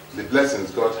 the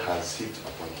blessings God has heaped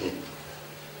upon him.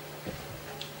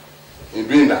 In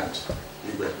doing that,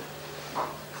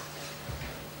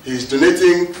 he is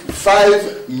donating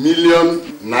 5 million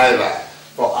naira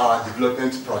for our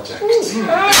development project.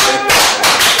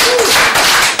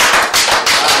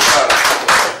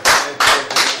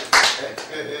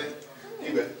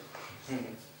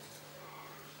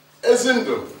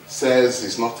 Ezindo says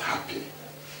he's not happy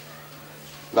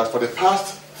that for the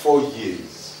past 4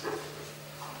 years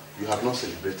you have not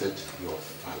celebrated your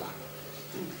father,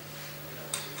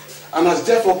 and has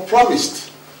therefore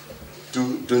promised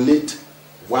to donate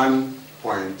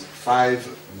 1.5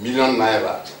 million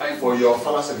naira for your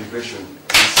father celebration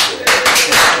this year.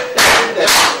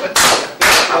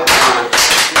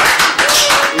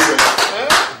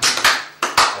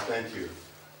 Thank you.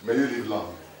 May you live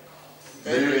long.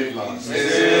 May you live long. May you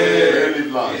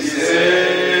live long.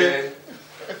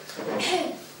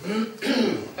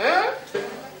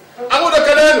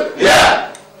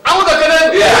 Yeah.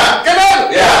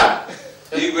 Yeah.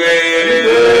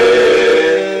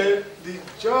 The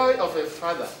joy of a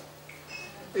father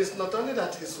is not only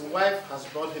that his wife has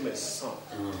born him a son,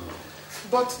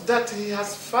 but that he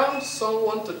has found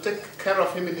someone to take care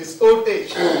of him in his old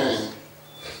age.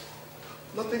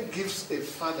 Nothing gives a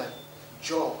father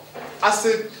joy as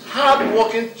a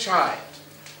hard-working child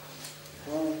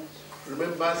who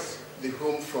remembers the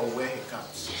home from where he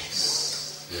comes.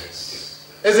 Yes.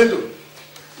 Ezindo,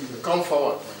 come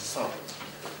forward, my son.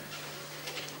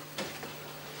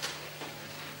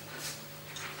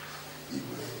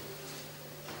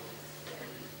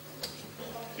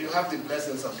 You have the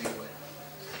blessings of the way.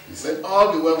 He said,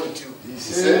 all the way with you. He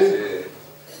said,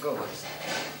 go, my son.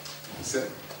 He said,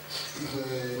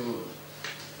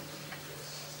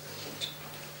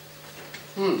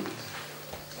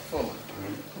 Former,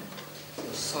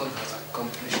 your son has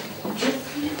accomplished much.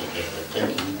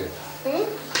 Thank you.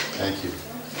 Thank you.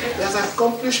 He has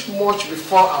accomplished much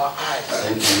before our eyes.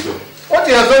 Thank you. What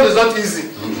he has done is not easy.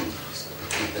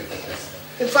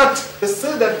 In fact, they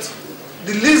say that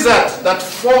the lizard that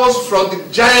falls from the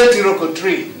giant Iroko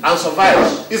tree and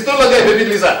survives is no longer a baby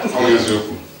lizard.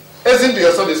 Ezindo,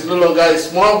 your son is no longer a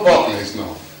small boy. Yes,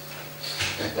 no.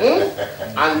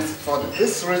 And for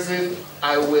this reason,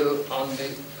 I will on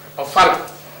the Ofala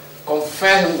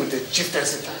confer him with the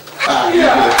chieftaincy title.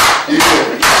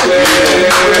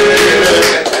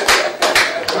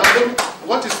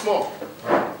 What is more,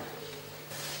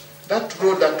 that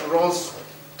road that runs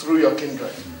through your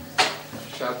kindred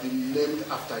shall be named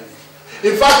after you.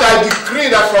 In fact, I decree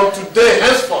that from today,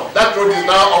 henceforth, that road is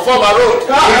now Ohamaeze Road.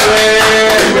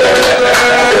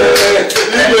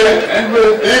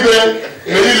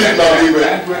 May you live long, Igwe.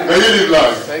 May you live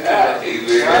long. Thank you.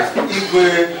 Igwe.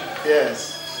 Yes.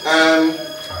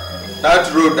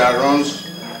 That road that runs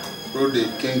through the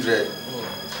kindred,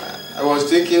 I was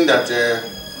thinking that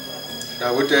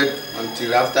I waited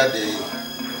until after the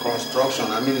construction,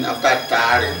 after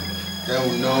tarring, then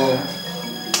we know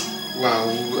who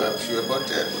and who are sure about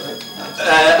it.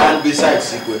 And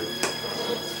besides, Igwe,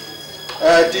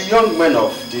 the young men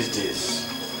of these days,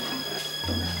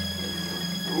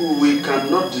 we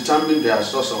cannot determine their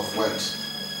source of wealth.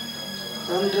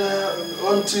 And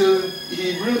until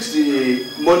he brings the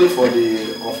money for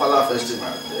the Ofala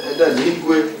festival, then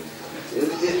Igwe.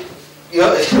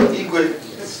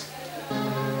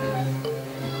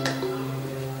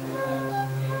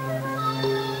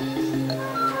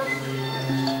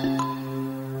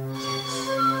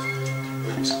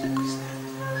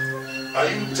 Are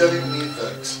you telling me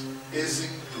that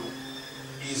Ezindo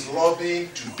is lobbying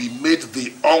to be made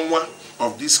the Onwa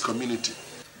of this community?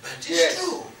 But it's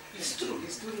true. It's true.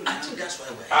 It's true. I think that's why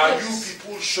we're Are you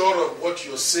people sure of what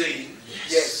you're saying?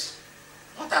 Yes.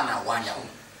 What an awanya.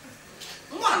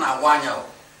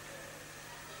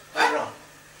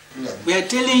 We are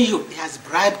telling you, he has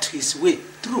bribed his way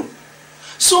through.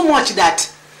 So much that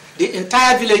the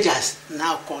entire villagers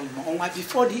now call him Onwa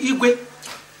before the Igwe.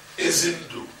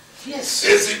 Ezindo. Yes.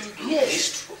 Ezindo. Yes.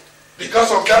 It's true.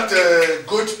 Because of that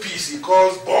goat piece he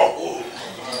calls borehole.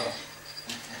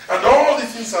 And all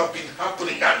these things have been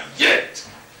happening, and yet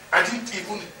I didn't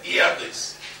even hear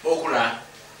this. Okura,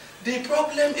 the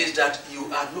problem is that you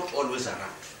are not always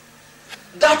around.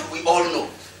 That we all know.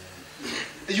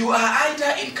 You are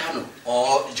either in Kano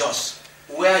or Jos,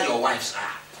 where your wives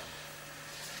are.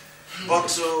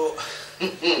 But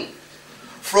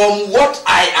from what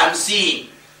I am seeing,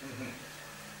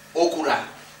 Okura,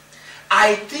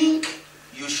 I think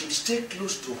you should stay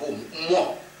close to home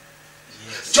more.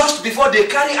 Yes. Just before they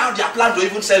carry out their plan to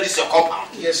even sell this your compound.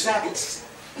 Yes, sir.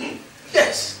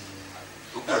 Yes.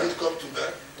 Has it come to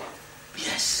that?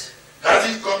 Yes.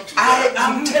 Has it come to I that?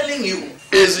 am telling you.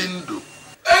 Ezindo.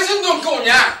 Ezindo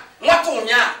nkonya.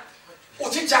 Mwatonya.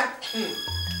 Uchicha.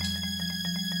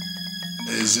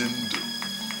 Ezindo.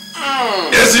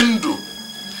 Ezindo.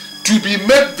 To be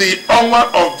made the honor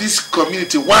of this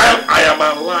community while I am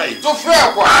alive. To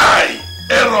fair kwa. I,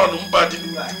 Aaron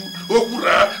Mbadinuju,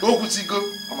 Okura, Okusigo.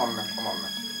 Come on, man.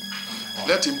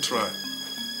 Let him try.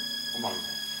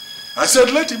 I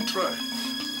said, let him try.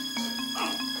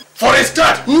 For a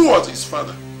start, who was his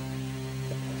father?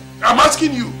 I'm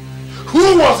asking you,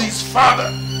 who was his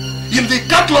father? In the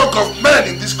catalogue of men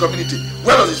in this community,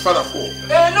 where does his father fall?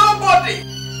 Nobody.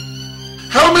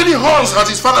 How many horns has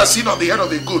his father seen on the head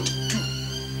of a goat? 2.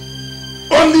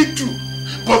 Only 2.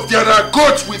 But there are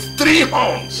goats with 3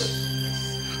 horns.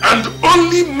 And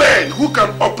only men who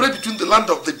can operate between the land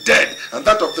of the dead and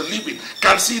that of the living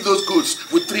can see those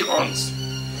goats with 3 horns.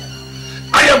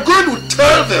 I am going to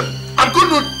tell them, I'm going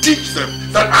to teach them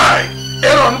that I,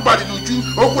 Aaron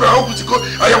Mbadinuju, Okura Okusiko,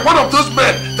 I am one of those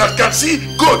men that can see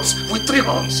goats with 3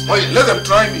 horns. Let them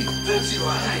try me. Yes, you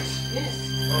are right. Yes.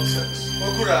 Nonsense.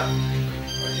 Okura,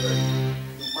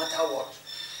 no matter what,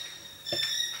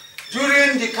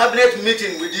 during the cabinet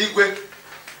meeting with Igwe,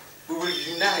 we will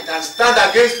unite and stand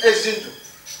against Ezindo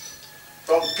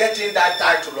from getting that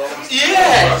title.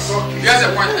 Yes! That's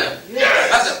a point there.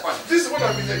 Yes. That's a point. This is what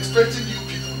I've been expecting you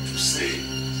people to say.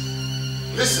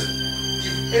 Listen,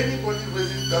 if anybody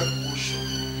raises that motion,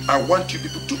 I want you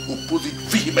people to oppose it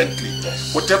vehemently.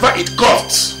 Yes. Whatever it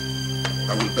costs,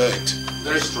 I will bear it.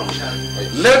 Very strong.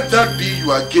 Let that be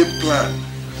your game plan.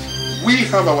 We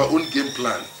have our own game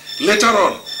plan. Later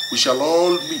on, we shall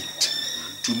all meet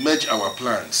to merge our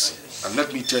plans. And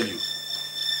let me tell you,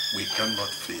 we cannot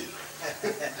fail.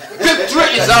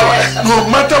 Victory is ours. No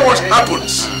matter what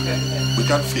happens, we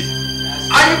can't fail.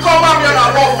 And you come back here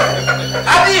and walk.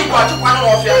 I think you want to one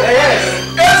off here.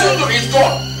 Ezindo is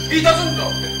gone. He doesn't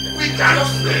know. We can't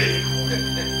fail.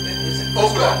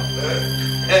 Okura.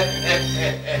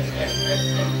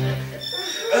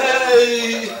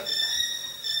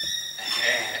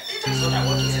 That's what I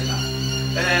want to say now.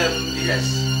 Yes.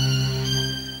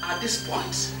 At this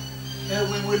point,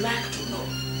 we would like to know,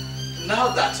 now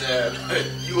that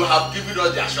you have given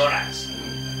us the assurance,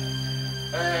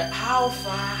 how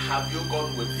far have you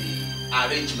gone with the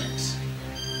arrangements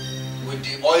with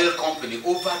the oil company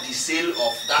over the sale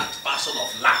of that parcel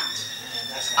of land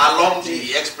along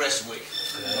the expressway?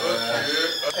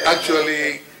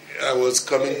 Actually, I was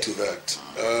coming to that.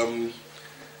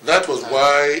 That was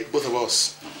why both of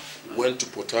us went to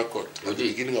Port Harcourt at the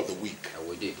beginning of the week.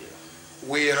 We did,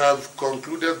 We have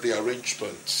concluded the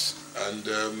arrangements, and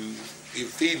if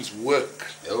things work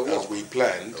as we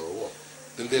planned,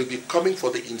 then they'll be coming for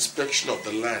the inspection of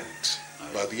the land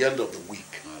by the end of the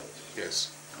week. Yes.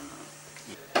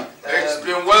 It's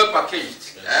been well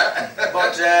packaged.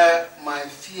 But my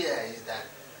fear is that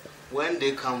when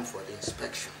they come for the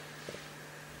inspection,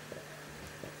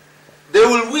 they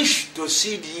will wish to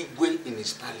see the Igwe in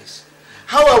his palace.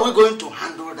 How are we going to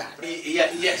handle that?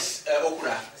 Yes,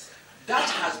 Okura. That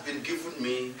has been giving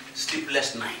me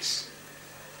sleepless nights.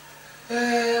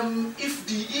 If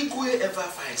the Igwe ever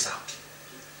finds out,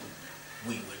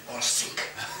 we will all sink.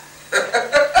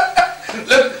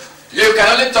 Look, you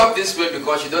can only talk this way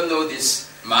because you don't know this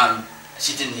man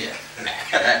sitting here.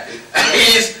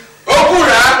 He is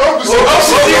Okura.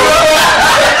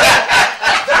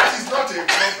 That is not a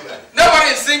problem. Nobody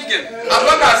is sinking. As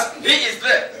long as he is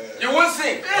there, you won't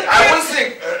sink. I won't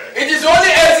sink. It is only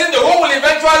Ezindo who will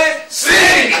eventually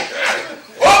sink.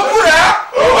 Okura!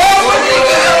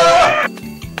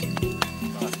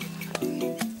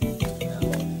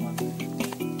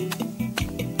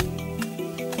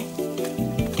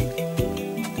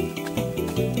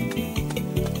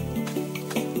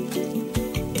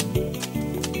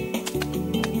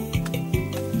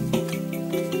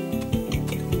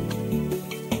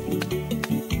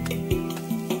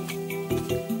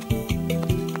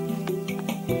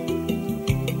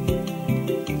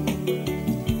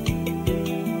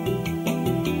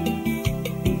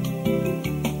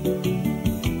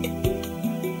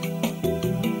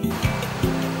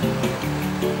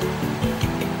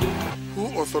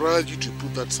 Authorized you to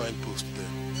put that signpost there?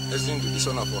 Ezindo, the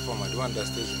son of our farmer, the one that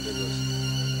stays in Lagos.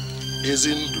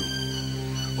 Ezindo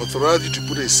authorized you to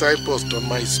put a signpost on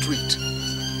my street.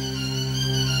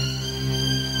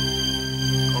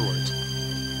 All right,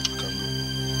 you can go.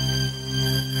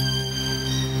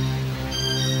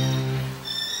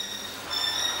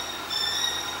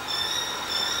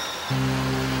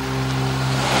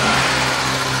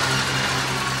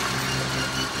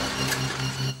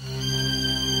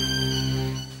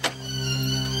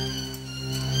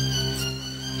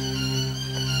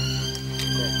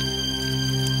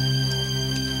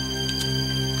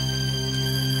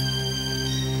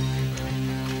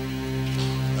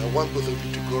 want both of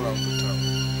you to go around the town.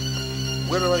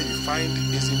 Wherever you find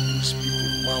Ezindu's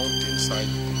people mounting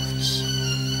signposts,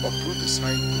 uproot the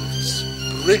signposts,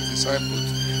 break the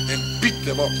signposts, and beat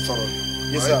them up thoroughly.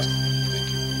 Yes, right? sir.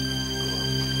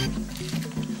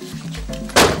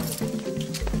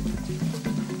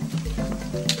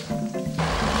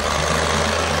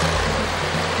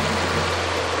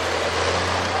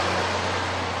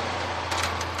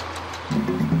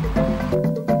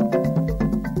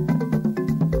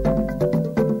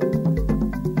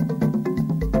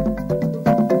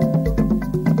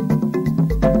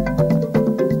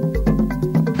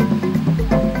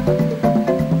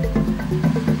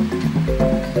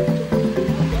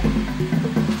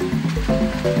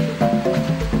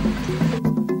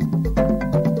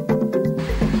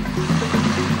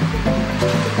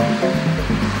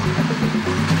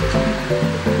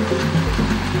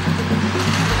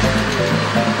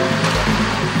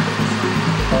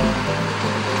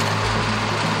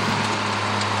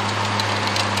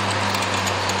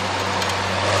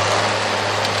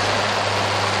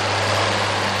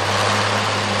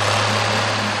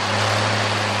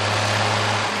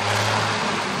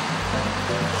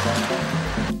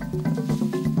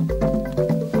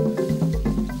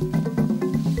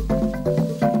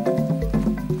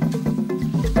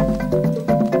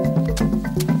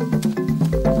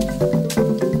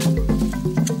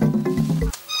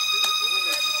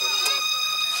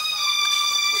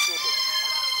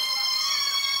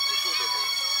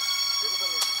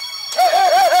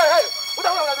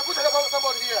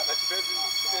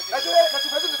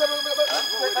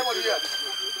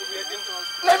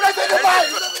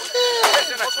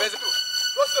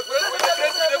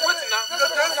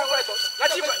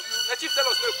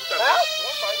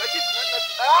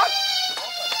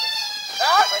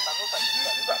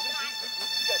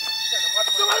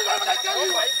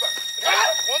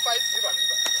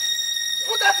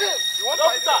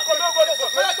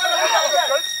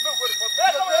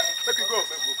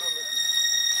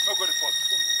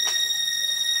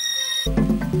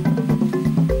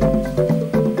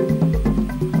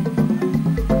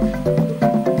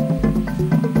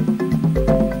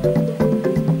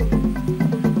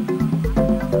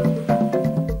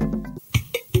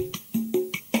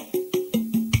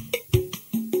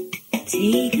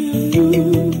 Take a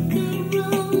look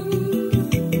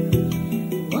around.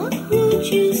 What would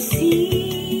you see?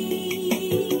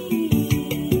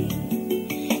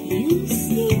 You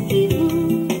see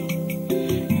evil,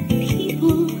 and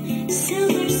people sell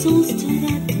their souls to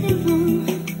the devil.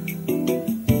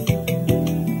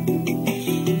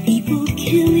 People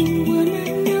killing one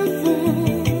another,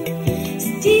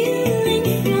 stealing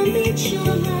from each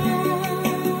other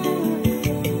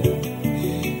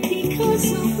because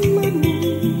of money,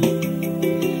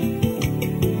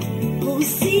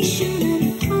 position and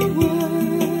power,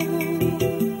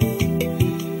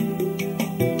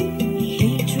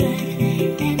 hatred,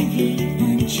 envy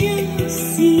and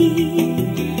jealousy,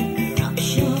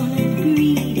 corruption and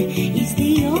greed is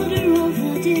the order of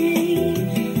the day.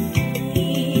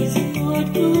 Please, Lord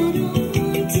God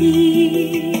Almighty,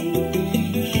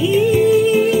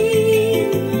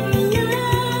 heal our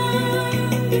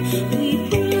land, we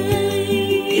pray.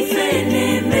 If any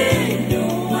man know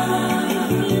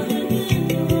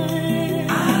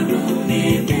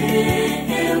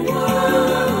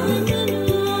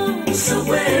so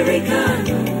where we can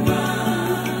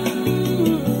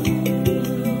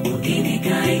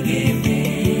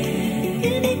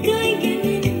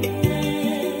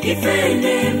if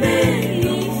any man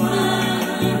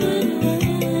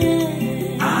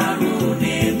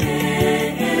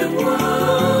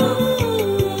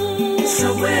so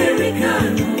where we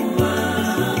can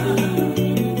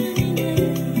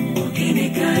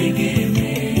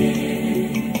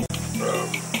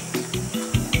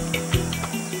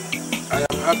I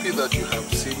am happy that you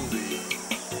have seen the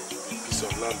piece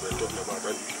of land we're talking about,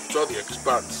 and you saw the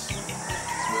expanse.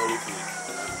 It's very big.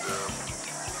 And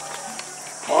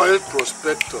oil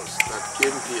prospectors that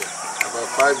came here about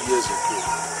 5 years ago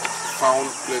found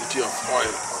plenty of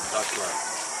oil on that land.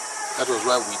 That was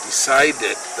why we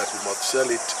decided that we must sell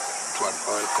it to an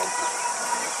oil company.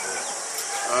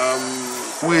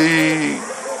 We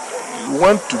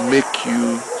want to make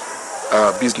you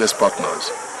business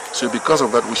partners. So because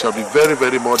of that, we shall be very,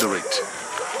 very moderate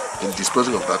in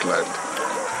disposing of that land.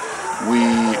 We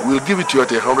will give it to you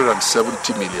at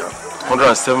 170 million.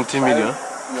 170 million?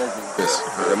 Yes.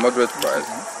 A moderate price.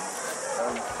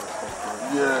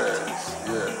 Yes,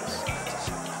 yes.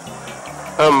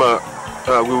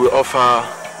 We will offer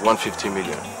 150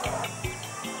 million.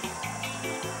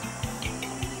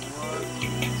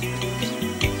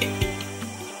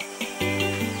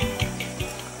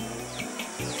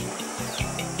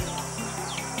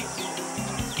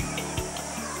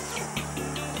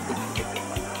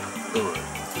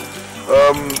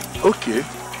 Okay,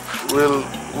 we'll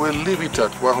leave it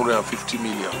at 150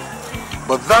 million.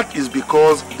 But that is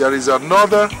because there is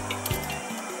another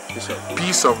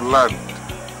piece of land,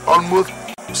 almost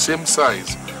same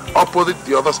size, opposite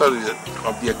the other side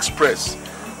of the express,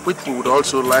 which we would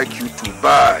also like you to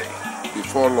buy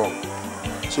before long.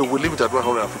 So we'll leave it at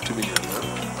 150 million.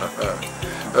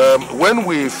 When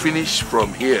we finish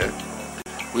from here,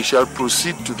 we shall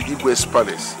proceed to the Igwe's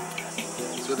palace.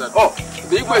 So that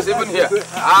the Igwe is even here.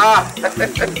 Ah!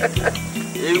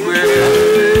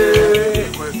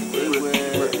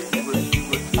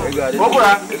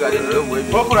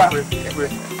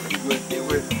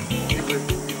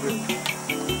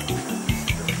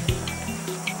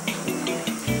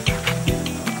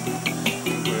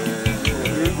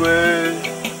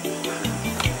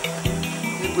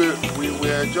 We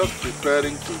were just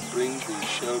preparing to bring the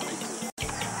Shell people to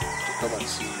come and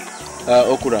see you.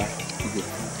 Okura,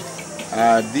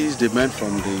 are these the men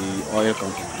from the oil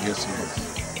company? Yes, yes.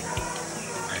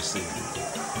 I see.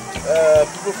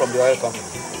 People from the oil company.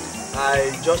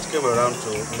 I just came around to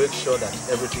make sure that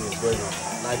everything is going on.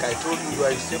 Like I told you, you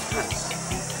are in safe hands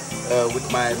with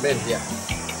my men here.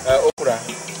 Okura,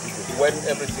 when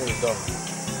everything is done,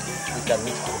 we can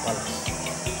meet at the palace.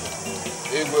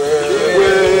 Igwe!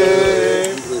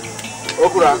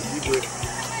 Okura! Igwe!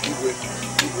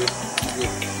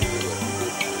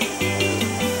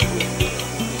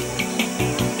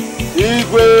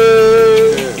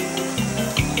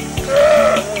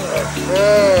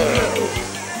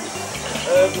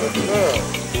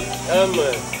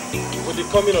 With the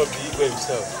coming of the Igwe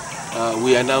himself,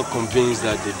 we are now convinced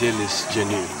that the deal is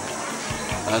genuine.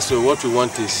 So what we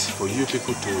want is for you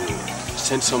people to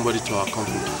send somebody to our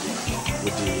company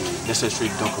with the necessary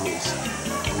documents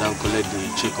and now collect the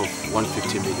check of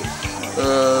 150 million.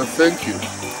 Thank you.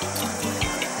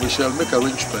 We shall make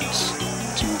arrangements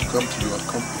to come to your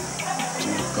company to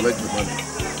collect the money.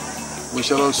 We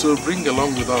shall also bring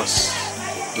along with us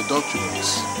the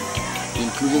documents,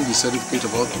 including the certificate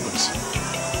of occupancy.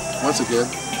 Once again,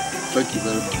 thank you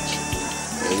very much.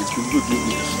 It's been good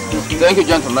meeting you. Thank you,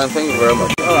 gentlemen. Thank you very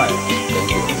much. All right.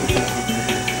 Thank you.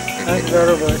 Thank you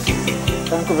very much.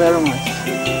 Thank you very much.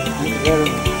 Thank you very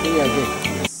much. See you again.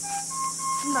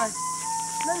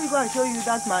 Let me go and show you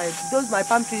that those my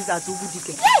palm trees at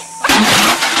Ubudike.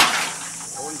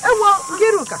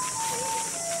 Nkiruka.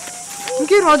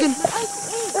 Nkiru again.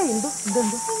 Hey, Ndo.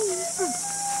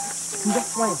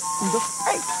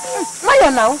 Hey, Maya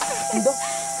now. Ndo.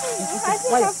 I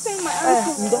think I've seen my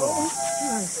uncle. Ndo.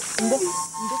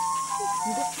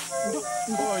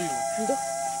 How are you?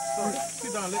 Sorry,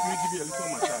 sit down, let me give you a little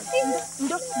massage.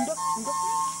 Ndo.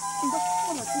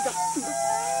 Come on, sit down.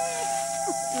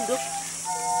 Ndo.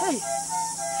 Hey.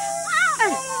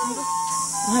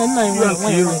 Ndo.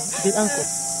 The uncle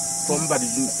from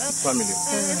Badiju family.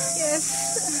 Yes.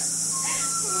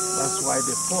 That's why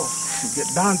they force to get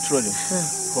downtrodden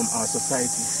from our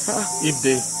society. If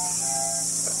the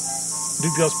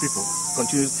dubious people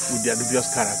continue with their dubious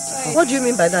character. What do you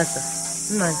mean by that, sir?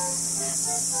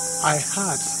 I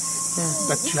heard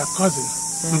that your cousin,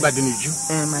 Mbadiniju,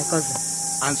 my cousin,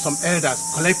 and some elders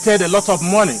collected a lot of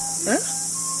money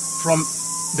from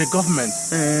the government.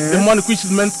 The money which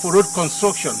is meant for road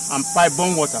construction and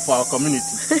pipe-borne water for our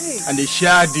community. And they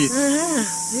shared it.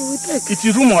 It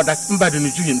is rumored that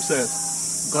Mbadiniju himself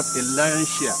got a lion's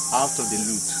share out of the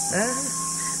loot.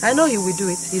 I know he will do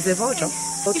it. He's a vulture.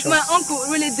 If my uncle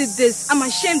really did this, I'm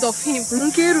ashamed of him.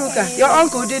 Nkiruka, your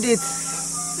uncle did it.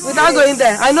 Without going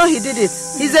there, I know he did it.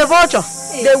 He's a vulture.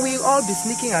 They will all be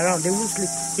sneaking around. They won't sleep.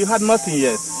 You had nothing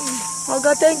yet. Oh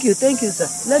God, thank you, sir.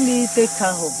 Let me take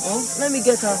her home. Oh, let me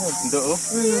get her home.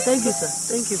 Thank you, sir.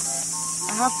 Thank you.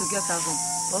 I have to get her home.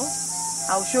 Oh,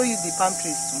 I'll show you the palm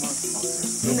trees tomorrow.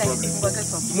 No problem.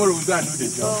 Tomorrow we'll go and do the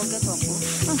job. Oh, get up.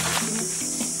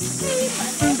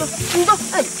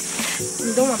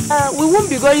 We won't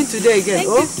be going today again.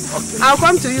 Okay. I'll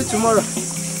come to you tomorrow.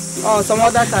 Or some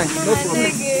other time. No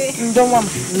problem. Don't want.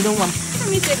 Let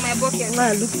me take my bucket.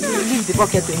 No, leave the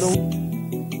bucket alone.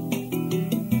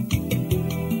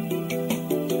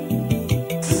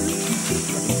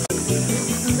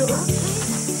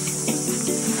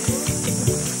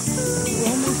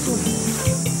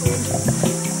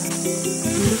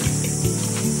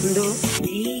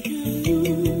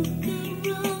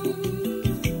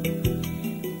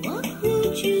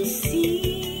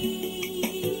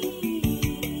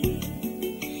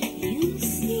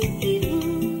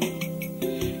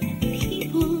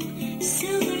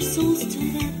 Sell their soul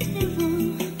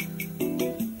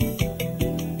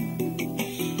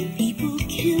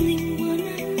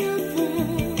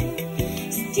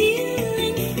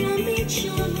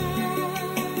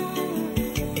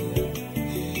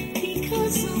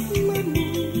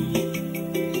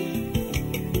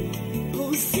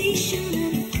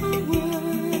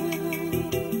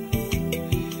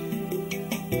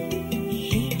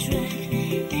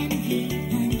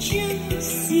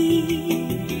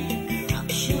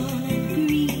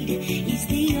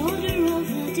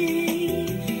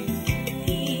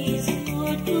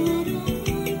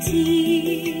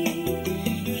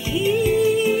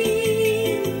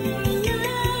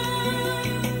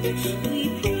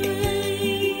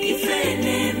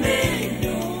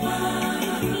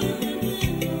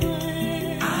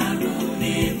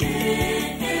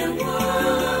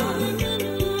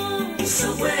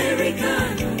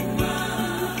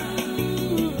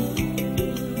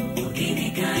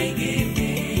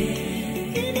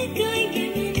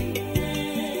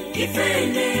You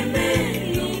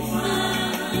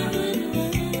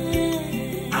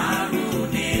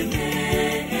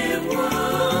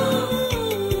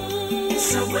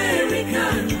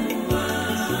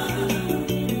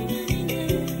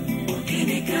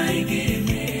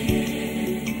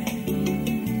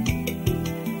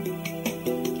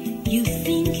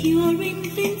think you're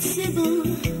invincible.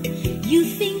 You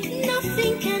think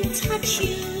nothing can touch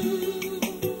you.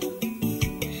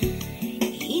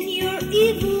 In your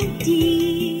evil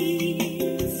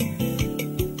deeds,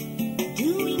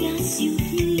 doing as you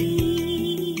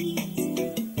please.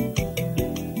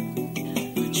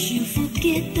 But you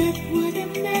forget that what a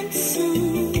man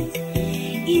sows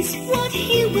is what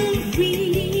he will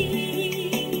reap.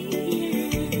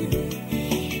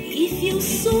 If you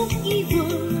sow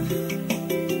evil,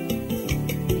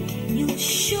 you'll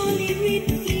surely reap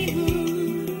evil.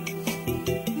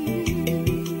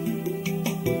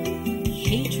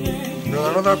 Hatred. There's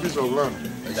another piece of land.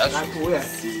 That's where?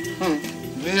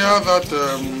 Near that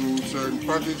St.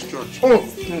 Patrick's Church. Oh,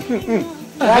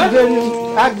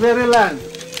 that very land.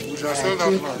 We shall sell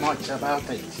that land. Much about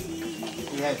it.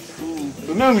 Yes.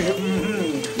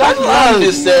 That land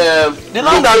is the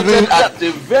land has been at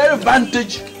a very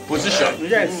vantage position.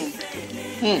 Yes.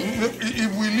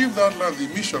 If we leave that land, the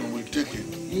mission will take it.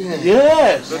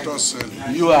 Yes. Let us sell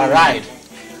it. You are right.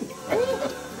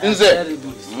 Nze,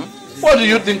 what do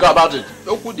you think about it?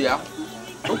 Okudia.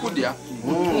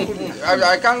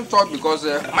 I can't talk because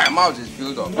my mouth is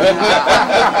filled up.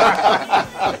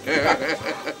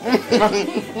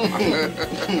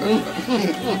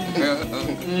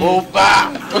 Opa!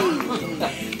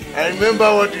 I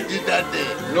remember what you did that day.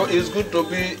 No, it's good to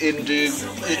be in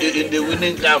the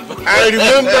winning camp. I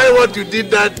remember what you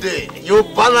did that day. You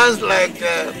balanced like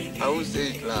I would say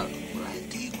it loud.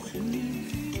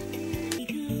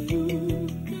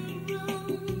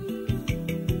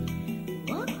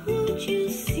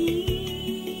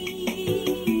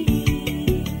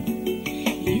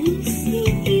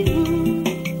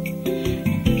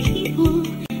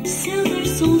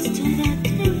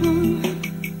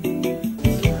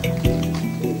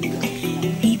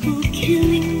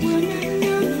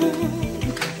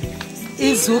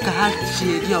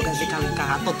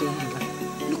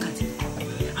 Look at it.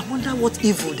 I wonder what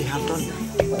evil they have done.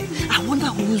 I wonder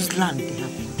whose land they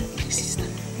have been.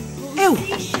 Ew!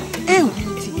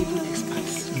 Evil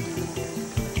experts.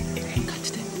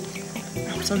 Catch them.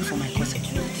 I'm sorry for my cousin.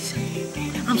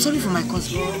 I'm sorry for my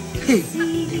cousin. Hey,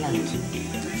 the land.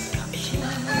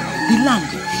 The land.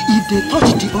 If they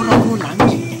touch the Oracle land,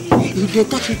 if they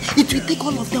touch it, it will take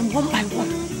all of them one by one.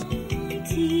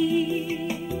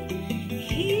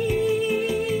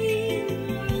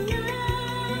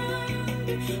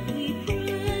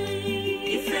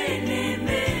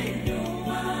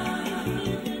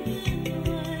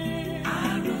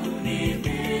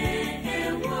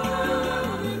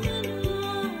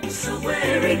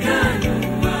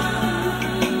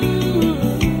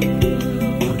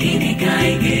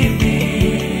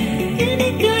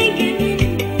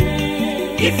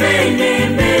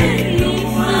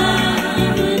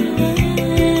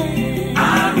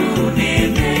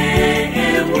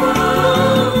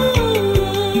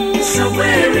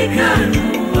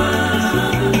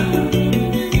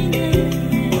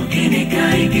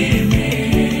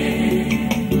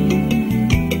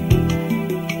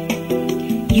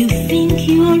 You think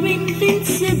you are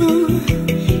invincible.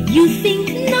 You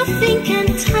think nothing can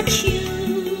touch you.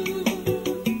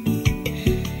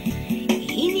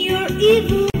 In your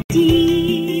evil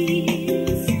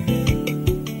deeds,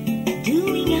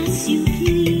 doing as you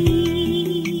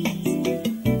please.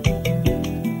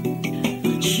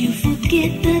 But you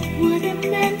forget that what a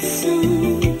man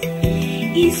sows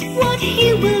is what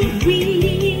he will reap.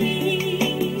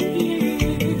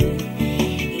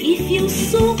 If you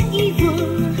sow evil,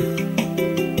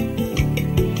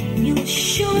 you'll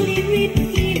surely reap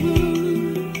evil.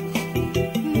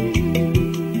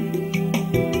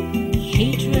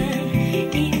 Hatred,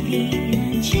 envy,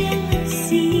 and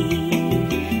jealousy,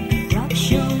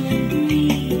 corruption and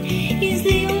greed is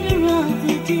the order of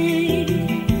the day.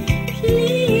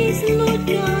 Please, Lord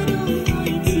God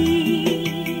Almighty,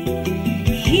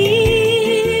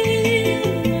 hear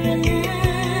our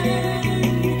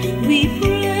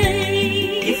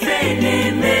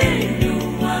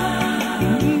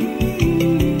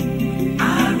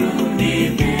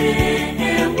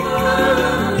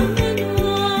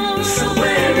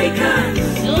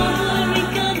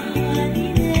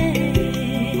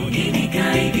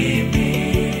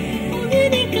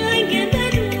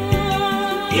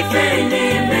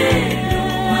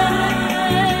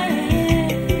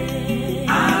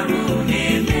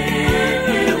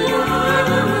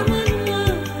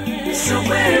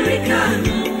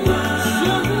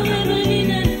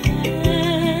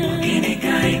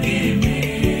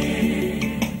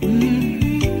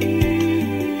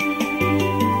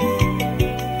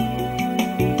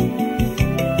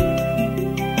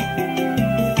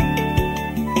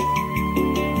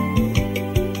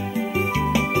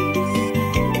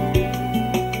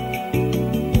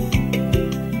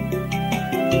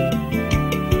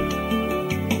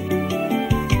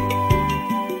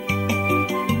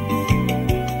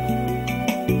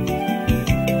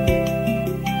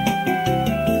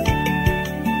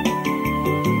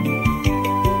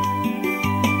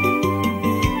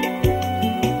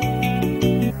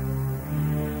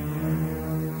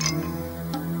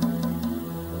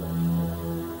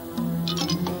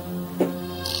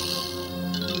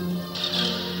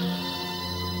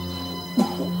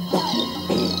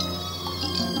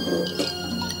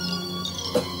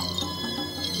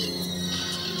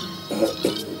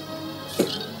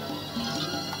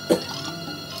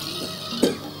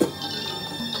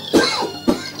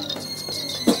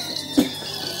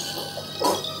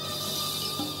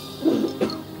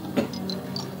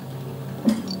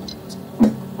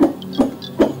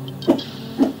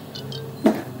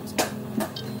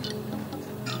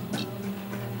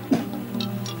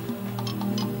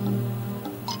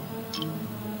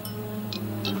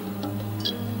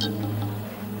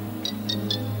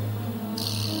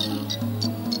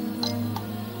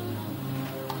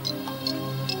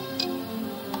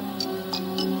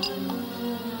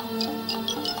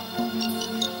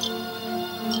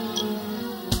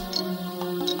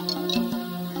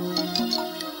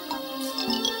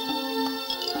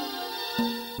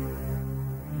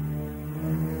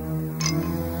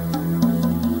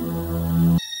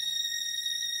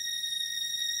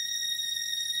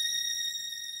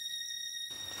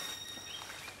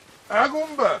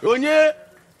Agumba. Onye.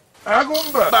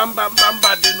 Agumba.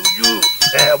 Bamba denuju.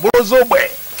 Brozogbe.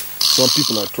 Some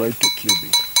people are trying to kill me.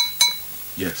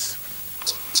 Yes.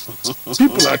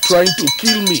 People are trying to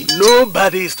kill me.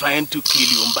 Nobody is trying to kill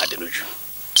you, Mbadenuju.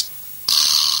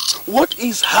 What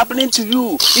is happening to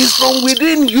you is from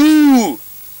within you.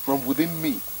 From within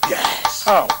me? Yes.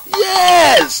 How?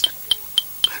 Yes.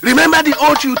 Remember the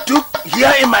oath you took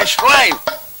here in my shrine?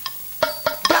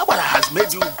 That one has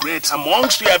made you great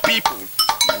amongst your people.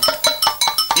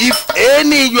 If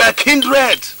any your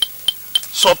kindred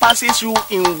surpasses you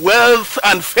in wealth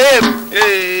and fame,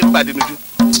 Mbadenuju,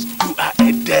 you are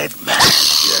a dead man.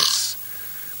 Yes.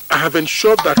 I have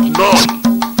ensured that none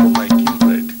of my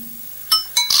kindred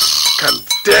can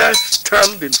dare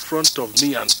stand in front of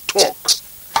me and talk.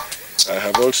 I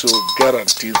have also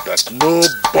guaranteed that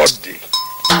nobody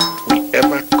will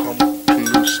ever come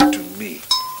close to me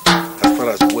as far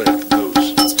as wealth goes.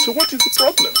 So what is the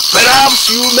problem? Perhaps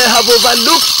you may have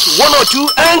overlooked one or two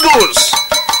angles.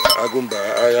 Agumba,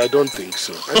 I don't think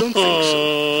so. I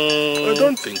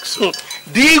don't think so.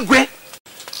 The Igwe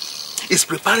is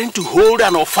preparing to hold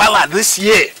an Ofala this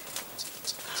year,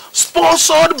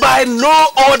 sponsored by no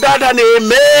other than a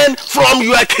man from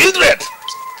your kindred.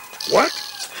 What?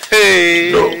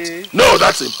 Hey. No,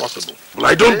 that's impossible. Well,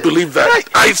 I don't believe that. Right.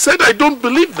 I said I don't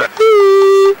believe that.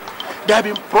 There have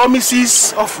been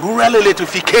promises of rural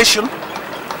electrification,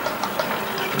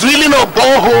 drilling of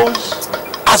boreholes,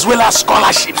 as well as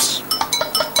scholarships.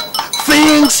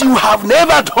 Things you have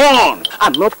never done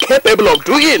and not capable of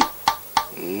doing.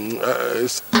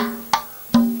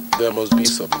 There must be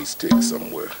some mistake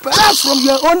somewhere. Perhaps from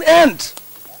your own end.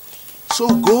 So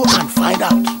go and find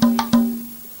out.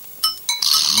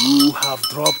 You have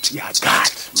dropped your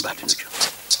guard, Mbadenuju.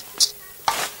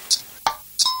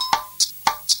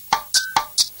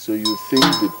 So you think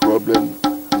the problem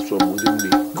is from within me?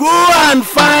 Go and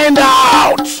find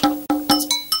out!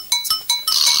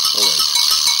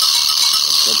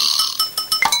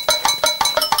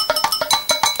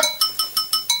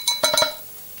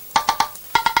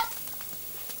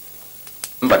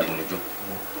 Mbadenuju,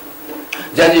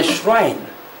 there is a shrine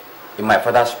in my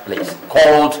father's place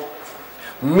called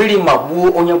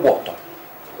Mirimabu Onyewater.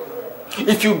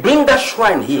 If you bring that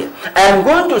shrine here, I am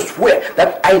going to swear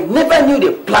that I never knew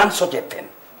they planned such a thing.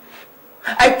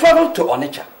 I traveled to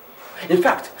Onitsha. In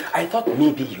fact, I thought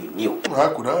maybe you knew.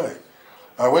 How could I?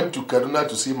 I went to Kaduna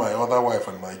to see my other wife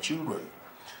and my children.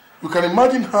 You can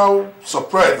imagine how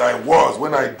surprised I was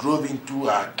when I drove into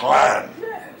our clan.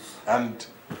 Yes. And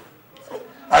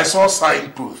I saw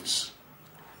signposts,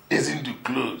 Ezindu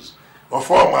Close,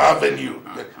 Ohamaeze Avenue,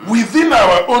 within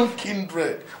our own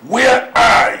kindred, where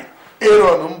I,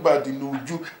 Aaron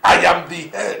Mbadenuju, I am the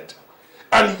head.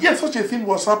 And yet such a thing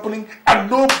was happening and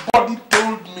nobody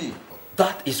told me.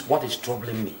 That is what is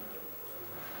troubling me.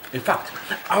 In fact,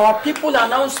 our people are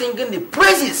now singing the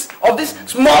praises of these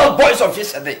small boys of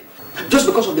yesterday, just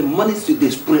because of the money they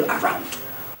spray around.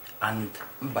 And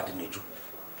Mbadenuju,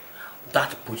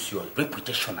 that puts your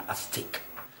reputation at stake.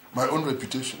 My own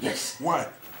reputation? Yes. Why?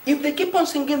 If they keep on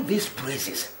singing these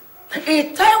praises,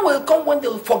 a time will come when they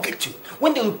will forget you,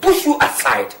 when they will push you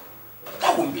aside.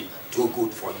 That won't be too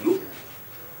good for you.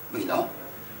 You know?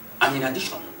 And in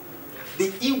addition, the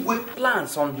Igwe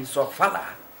plans on his father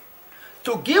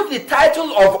to give the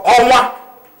title of Onwa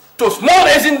to small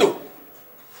Ezindo.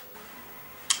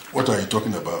 What are you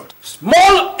talking about?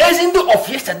 Small Ezindo of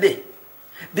yesterday.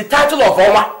 The title of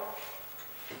Onwa.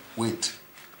 Wait.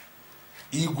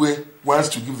 Igwe wants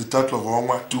to give the title of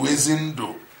Onwa to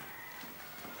Ezindo.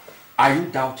 Are you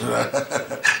doubting?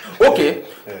 Okay.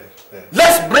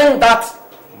 Let's bring that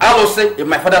Alose in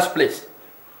my father's place.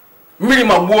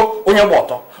 Mirimabu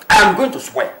Onyewater. I am going to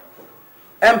swear.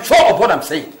 I am sure of what I'm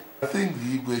saying. I think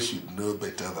the Igwe should know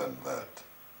better than that.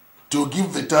 To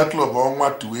give the title of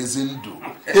Onwa to Ezindo.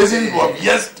 Ezindo of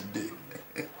yesterday.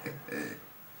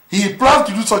 He plans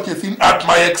to do such a thing at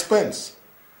my expense.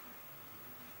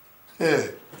 Yeah.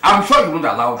 I'm sure you won't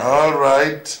allow that. All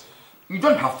right. You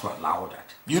don't have to allow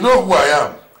that. You know who I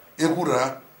am?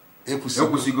 Ekura,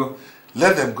 Ekusigo.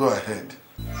 Let them go ahead.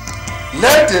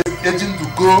 Let the agent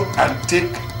go and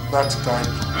take that time.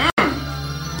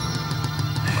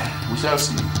 We shall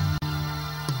see.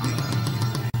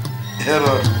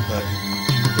 Herod, let me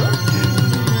go and take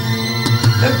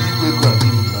that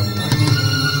time.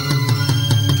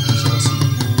 We shall see.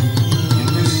 In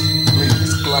this place,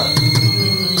 this clan.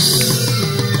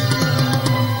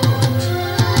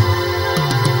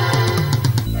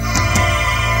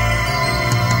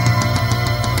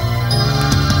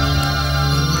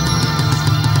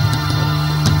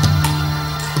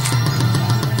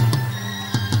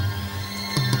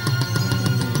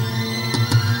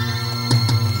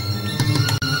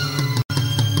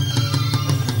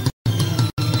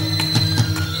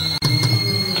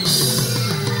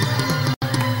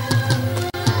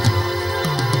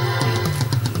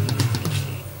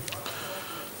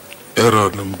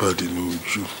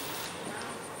 Nuju.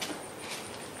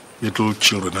 Little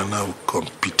children are now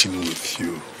competing with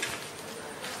you.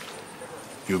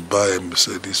 You buy a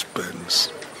Mercedes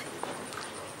Benz.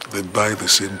 They buy the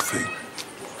same thing.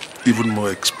 Even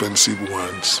more expensive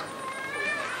ones.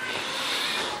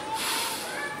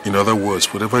 In other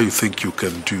words, whatever you think you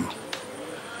can do,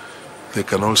 they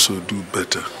can also do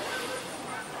better.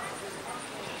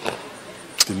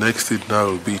 The next thing now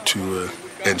will be to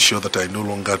ensure that I no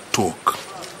longer talk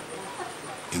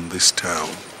in this town.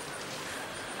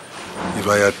 If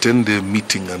I attend a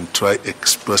meeting and try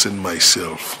expressing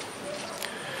myself,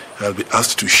 I'll be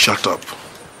asked to shut up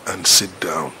and sit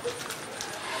down.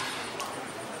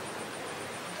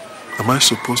 Am I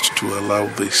supposed to allow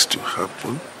this to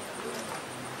happen?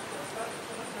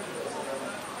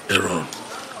 Aaron.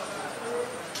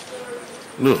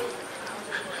 No.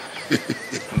 No,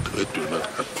 it will not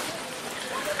happen.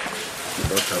 It will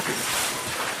not happen.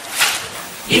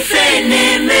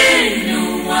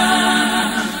 Ifenemenuwa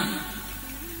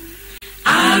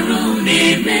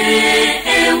Aruneme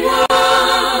ewo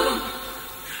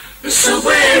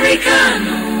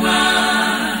Nsogwerikanuwa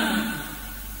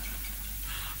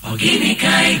Ogini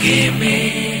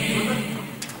kaigeme.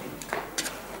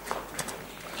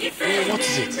 What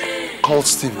is it? Call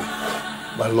Stevie,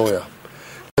 my lawyer.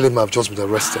 Tell him I've just been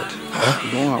arrested. Huh?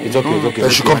 No, it's okay, it's okay. They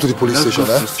should come to the police station,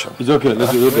 eh? It's okay,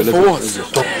 let's do it. For what?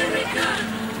 Stop.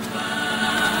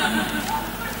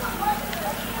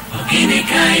 Ogini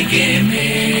kaigeme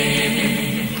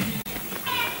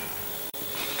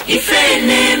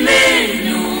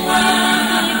Ifenemenuwa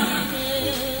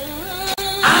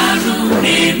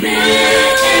Aruneme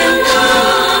ewo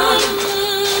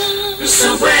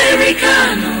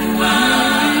Nsogwerikanuwa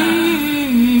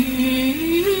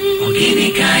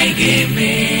Ogini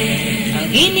kaigeme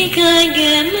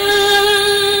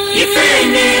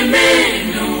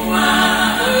Ifenemenuwa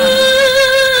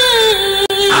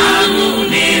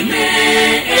Aruneme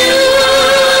ewo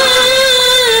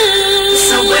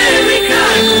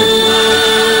Nsogwerikanuwa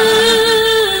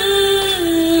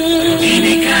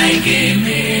Ogini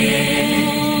kaigeme.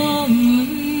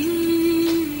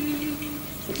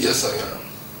 Yes, I am.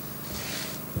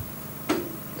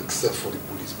 Except for the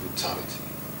police brutality.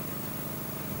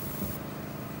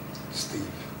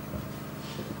 Steve,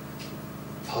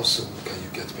 how soon can you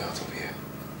get me out of here?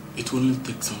 It will only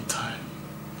take some time.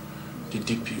 The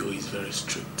DPO is very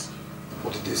strict.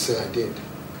 What did they say I did?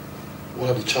 What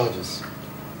are the charges?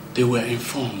 They were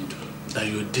informed that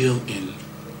you deal in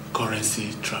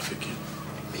currency trafficking.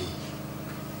 Me?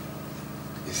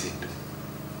 Is it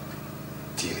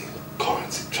dealing in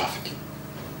currency trafficking?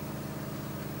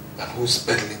 And who's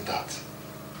peddling that?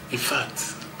 In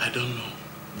fact, I don't know.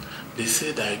 They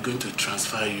say they are going to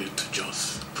transfer you to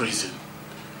Jos prison,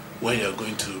 where you are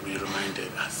going to be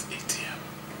remanded as ATM.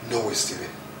 No way, Stevie.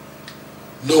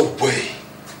 No way.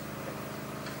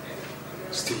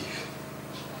 Steve,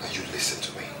 now you listen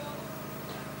to me.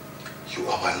 You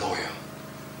are my lawyer.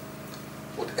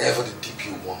 Whatever the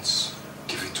DPO wants,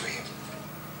 give it to him.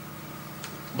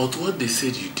 But what they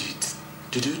said you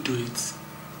did you do it?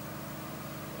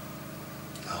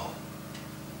 No.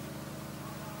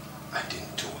 I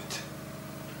didn't do it.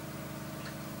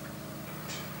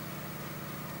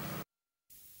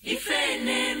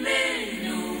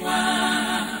 Ifenemenuwa I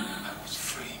was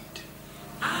framed.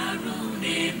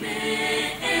 Aruneme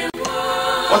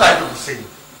ewo. What are you saying?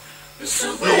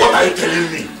 No, what are you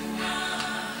telling me?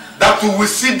 That we will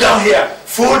sit down here,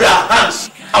 fold our hands,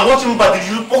 and watch him but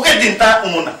you pocket the entire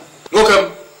Umuna.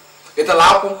 Look, it's a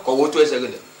lap or 2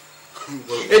 seconds.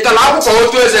 It's a lap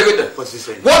or 2 seconds. What's he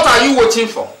saying? What are you waiting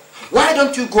for? Why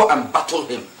don't you go and battle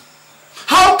him?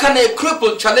 How can a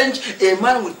cripple challenge a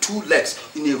man with 2 legs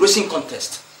in a racing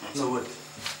contest? No, wait.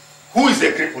 Who is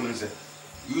a cripple?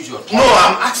 Use your tongue. No,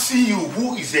 I'm asking you,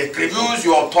 who is a cripple? Use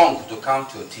your tongue to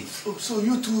count your teeth. Oh, so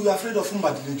you two are afraid of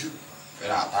Mbadineju?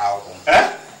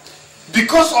 Eh?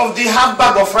 Because of the half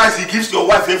bag of rice he gives your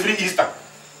wife every Easter,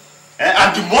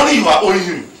 and the money you are owing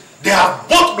him, they have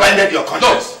both blinded your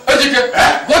conscience. No, Edochie,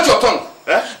 watch your tongue.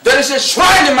 There is a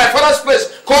shrine in my father's place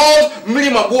called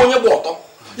Mirimabonye Boto.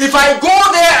 If I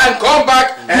go there and come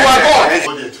back, you are gone.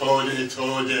 Hold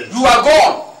it. You are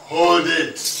gone. Hold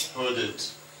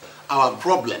it. Our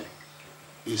problem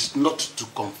is not to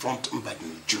confront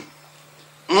Mbadineju.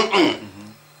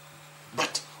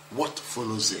 But what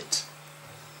follows it?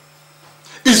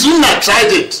 Izuna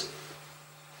tried it.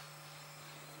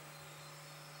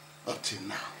 Up till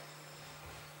now,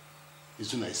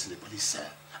 Izuna is in the police cell.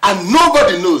 And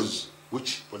nobody knows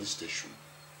which police station.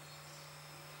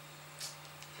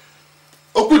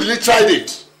 Okudili tried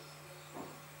it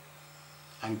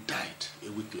and died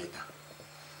a week week later.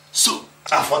 So,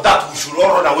 and for that, we should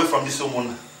all run away from this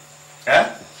woman. Eh?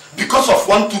 Because of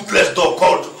one toothless dog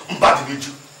called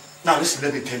Mbadibiju. Now listen,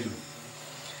 let me tell you.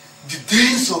 The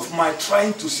days of my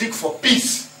trying to seek for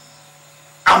peace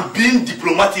and being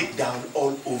diplomatic, they are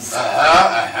all over.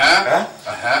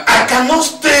 I cannot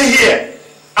stay here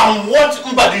and watch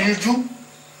Mbadibiju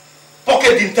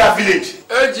pocket the entire village.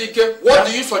 Edochie, what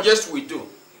do you suggest we do?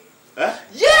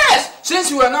 Yes!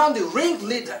 Since you are now the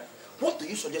ringleader, what do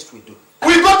you suggest we do?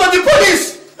 We go to the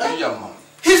police! Yeah, mom.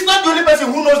 He's not the only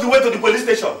person who knows the way to the police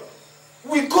station.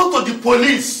 We go to the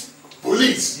police.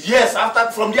 Police? Yes,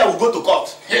 after from there we go to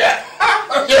court. Yeah.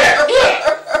 Yeah.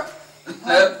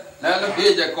 Now, look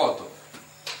here, the court.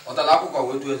 What the lack of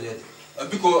way to it?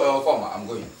 Because, former, I'm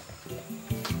going.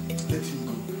 Let him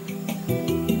go.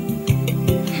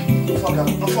 No,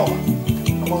 former.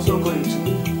 I'm also going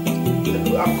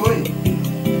too. I'm going.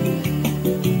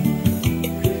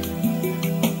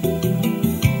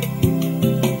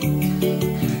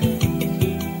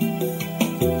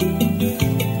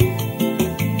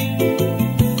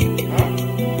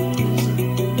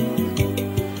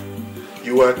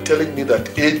 You are telling me that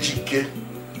Edochie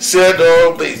said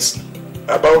all this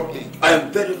about me? I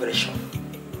am very, very sure.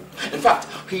 In fact,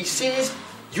 he says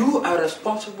you are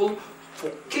responsible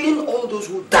for killing all those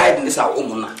who died in this our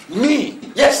Omona. Me?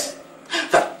 Yes.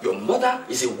 That your mother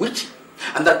is a witch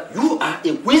and that you are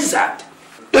a wizard.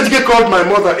 Edochie called my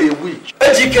mother a witch.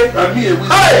 Edochie? And me a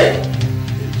wizard.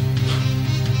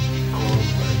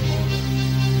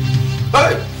 Hey!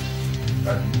 Hey!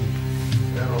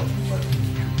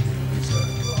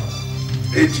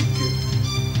 Edochie.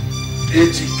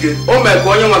 Oh my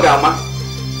God,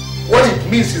 what it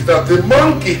means is that the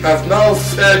monkey has now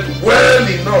said well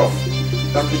enough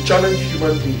that we challenge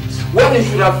human beings. When he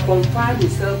should have confined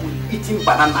himself with eating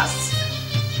bananas.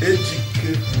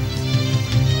 Edochie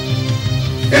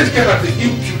had the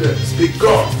impudence, the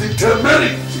guts, the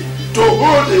temerity to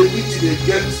hold a meeting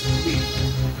against me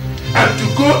and to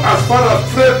go as far as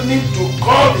threatening to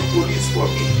call the police for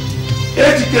me.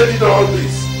 Edochie did all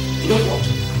this. You know what?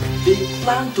 They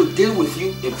plan to deal with you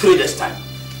in 3 days' time.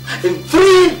 In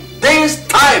 3 days'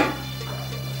 time!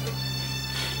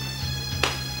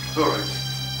 Alright.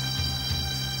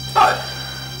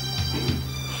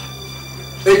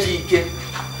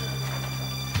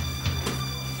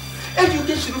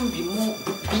 Edochie shouldn't be more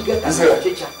bigger than our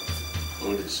teacher.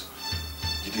 All this.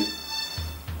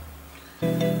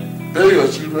 Pay your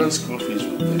children's school fees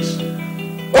with this.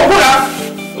 Opura!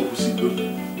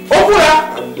 Opura!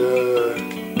 And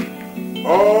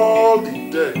all the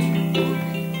debt you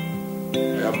owe me, I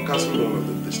have cancelled all of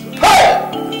them this time. Hey!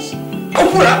 Yes.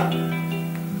 Opura!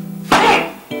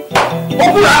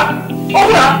 Opura!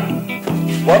 Opura!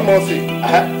 One more thing.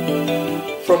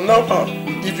 From now on,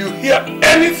 if you hear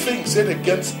anything said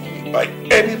against me by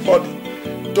anybody,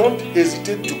 don't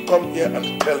hesitate to come here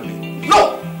and tell me.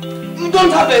 No! You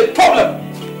don't have a problem.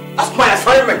 That's my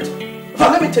assignment.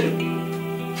 Now let me tell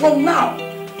you. From now,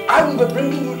 I will be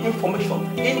bringing you information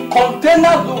in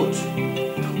container loads.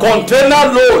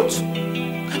 Container loads!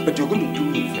 But you're going to do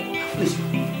me a favor. Please,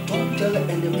 don't tell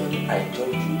anybody I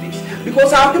told you this.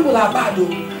 Because our people are bad,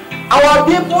 though. Our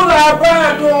people are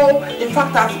bad, though. In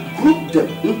fact, I've grouped them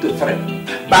into 3.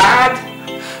 Bad,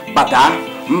 bada,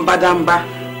 mbadamba.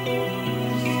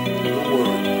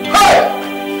 Hey!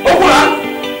 Okura!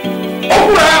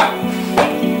 Okura!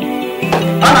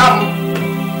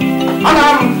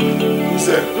 Anam! Who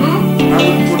said? I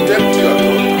will protect you at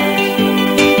all times.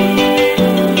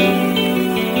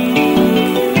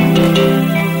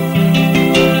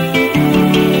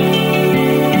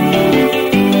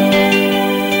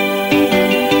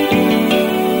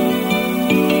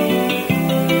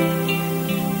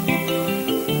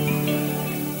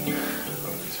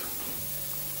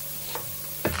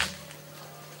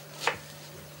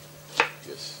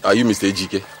 Are you Mr.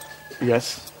 Edochie?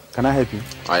 Yes. Can I help you?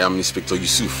 I am Inspector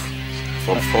Yusuf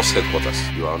from Force Headquarters.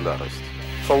 You are under arrest.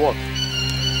 For what?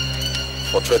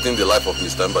 For threatening the life of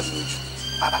Mr. Mbadinuju.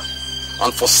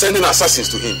 And for sending assassins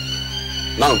to him.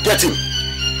 Now get him.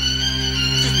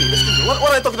 Excuse me. What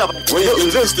are you talking about? When you're in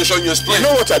the station, you explain. You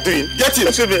know what you're doing? Get him.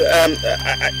 Excuse me.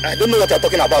 I don't know what you're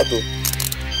talking about, though.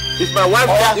 If my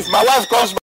wife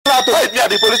comes back to help me at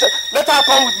the police station, let her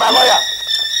come with my lawyer.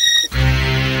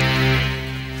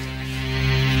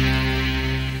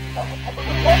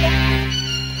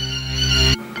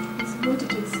 What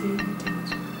did you say you did?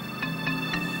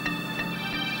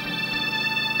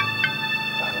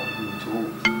 I have been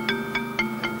told.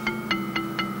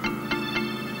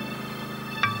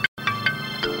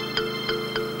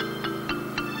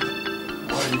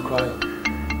 Why are you crying?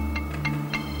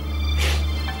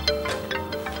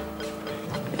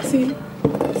 See,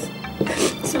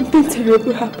 something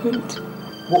terrible happened.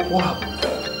 What happened?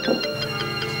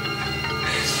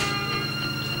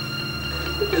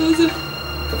 There was a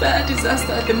fire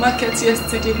disaster at the market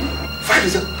yesterday. Fire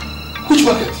disaster? Which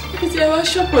market? Because our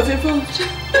shop was involved.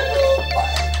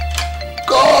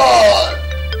 God!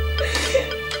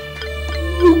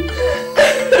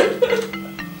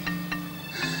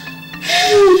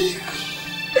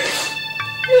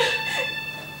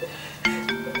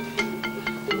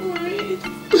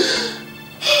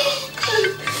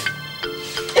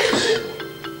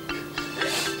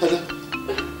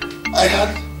 I had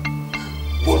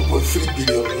 1.3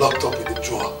 billion locked up in the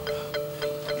drawer.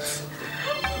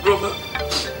 Brother,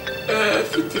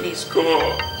 everything is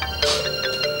gone.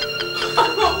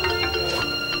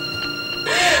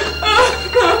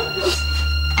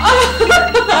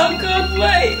 God,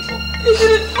 wait.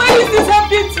 Why is this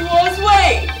happening to us?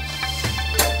 Wait.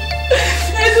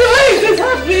 Why is this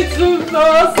happening to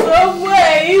us? Oh,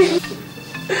 wait.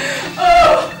 Oh.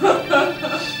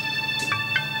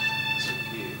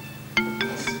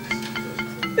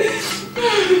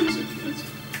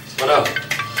 Madam,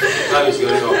 time is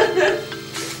going on.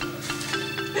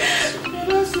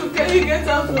 Can you get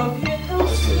out from here?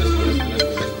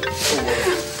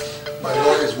 My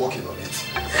lawyer is working on it.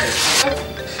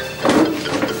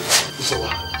 Usawa,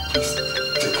 please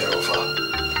take care of her.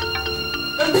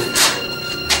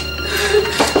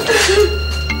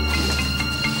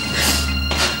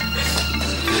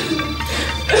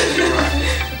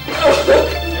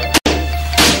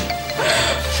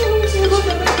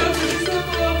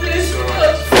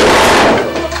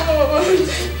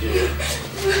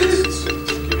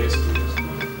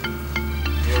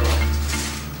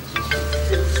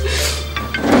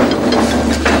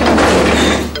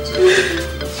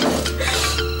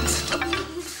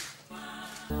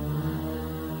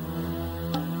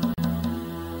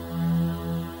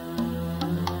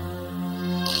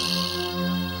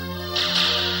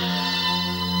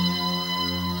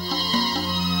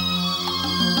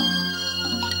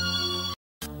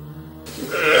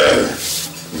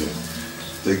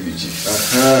 Thank you, Chief.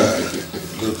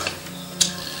 Look,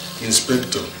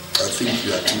 Inspector, I think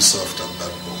you are too soft on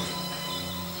that boy.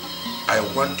 I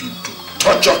want you to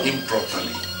torture him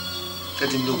properly.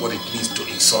 Let him know what it means to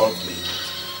insult me.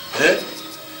 Eh?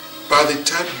 By the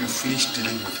time you finish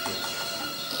dealing with him,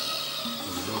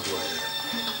 you know who I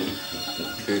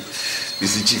am. You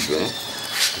see, Chief, you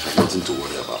have nothing to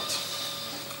worry about.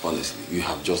 Honestly, you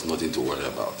have just nothing to worry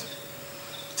about.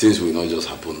 Things will not just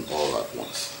happen all at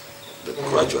once, but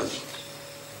gradually.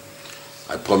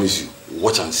 I promise you,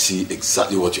 watch and see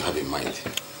exactly what you have in mind.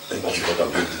 Thank you.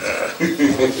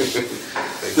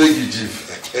 Thank you, Chief.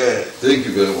 Thank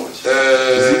you very much.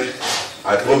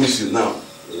 I promise you now,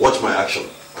 watch my action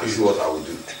and see what I will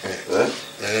do.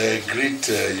 Greet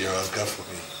your uncle for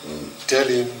me. Tell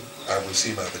him I will see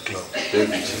him at the club. Thank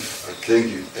you, Chief. Thank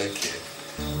you. Thank you.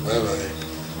 Bye-bye.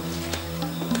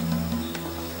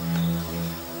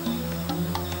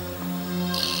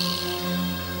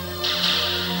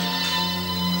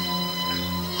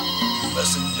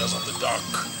 Messengers of the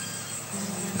dark,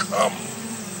 come,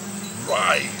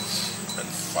 rise, and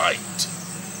fight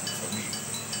for me.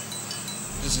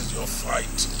 This is your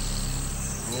fight.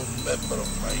 No member of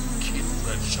my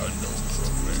kindred shall know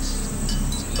progress,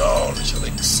 nor shall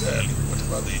excel in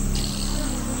whatever they do.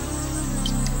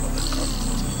 On the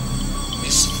contrary,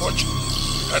 misfortune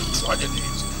and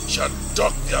tragedies shall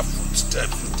dog their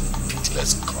footsteps with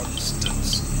pitiless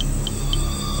constancy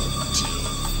until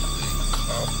they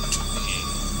come to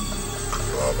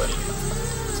grovelling,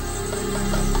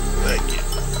 begging.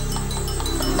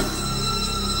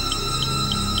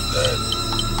 Then,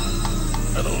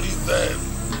 and only then,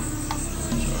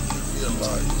 shall they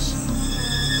realize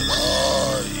that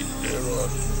I,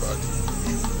 Aaron Badi,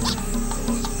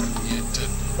 was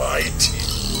created mighty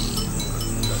and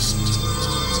blessed,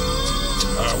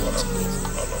 tower above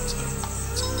all of them.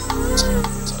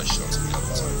 I shall be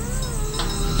alive.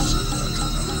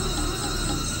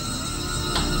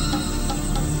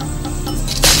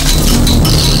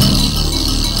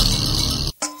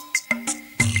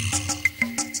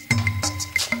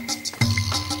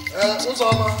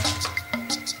 Uzoma.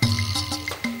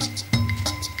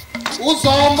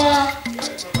 Uzoma.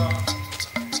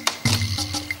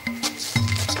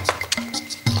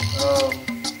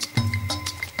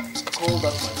 Call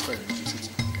that my friend.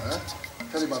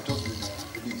 Tell him I've just been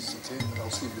released, okay? And I'll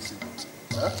see him this evening.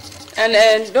 And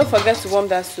don't forget to warm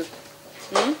that soup.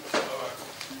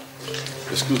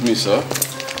 Excuse me, sir.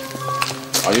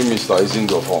 Are you Mr.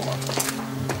 Izindo Former?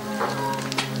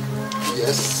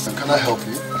 Yes. And can I help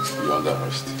you? You're under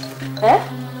arrest.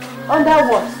 Under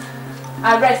what?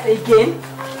 Arrest again?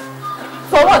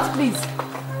 For what, please?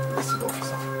 Listen,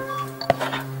 officer.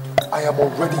 I am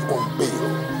already on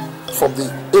bail from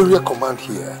the area command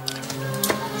here.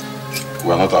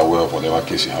 We are not aware of whatever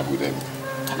case you have with them.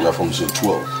 We are from Zone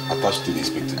 12, attached to the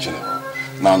Inspector General.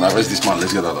 Now arrest this man,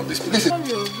 let's get out of this place. Listen, I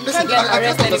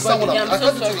can't understand what I'm saying.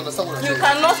 You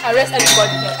cannot arrest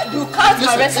anybody. You can't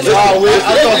arrest anybody.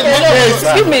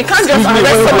 Excuse me, you can't just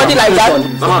arrest somebody like that.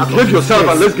 Behave yourself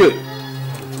and let's go.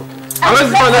 Arrest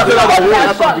this man, let's get out of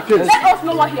the case. Let us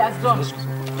know what he has done.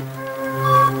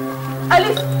 At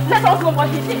least, let us know what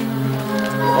he did.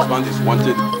 Your husband is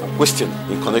wanted for question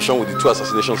in connection with the 2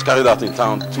 assassinations carried out in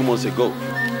town 2 months ago.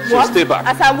 So what? Stay back.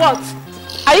 As I what?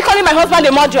 Are you calling my husband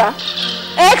a murderer?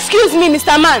 Excuse me,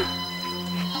 Mr. Man.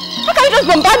 How can you just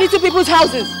bombard into people's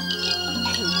houses?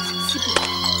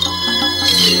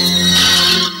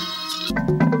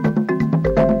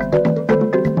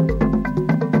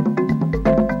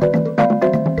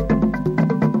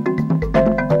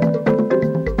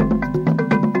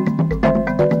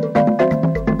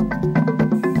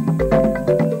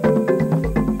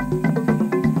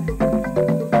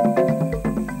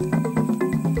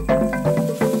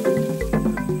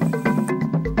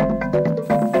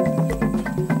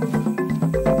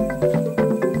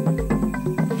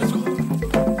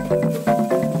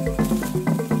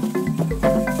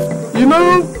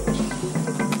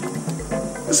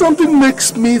 Something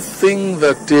makes me think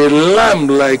that a lamb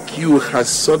like you has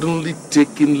suddenly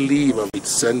taken leave of its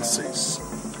senses.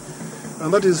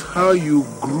 And that is how you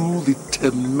grew the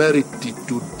temerity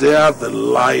to dare the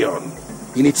lion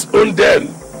in its own den.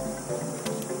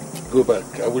 Go back.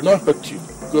 I will not hurt you.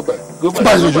 Go back. Go back.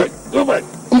 Go back. Go back.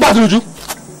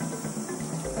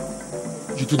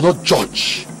 You do not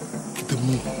judge the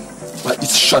moon by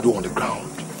its shadow on the ground.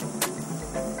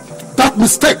 That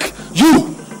mistake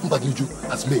you Mbadinuju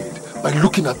has made by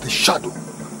looking at the shadow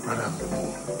rather than the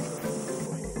moon.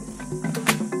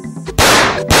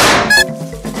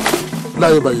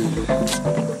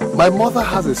 My mother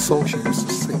has a song she used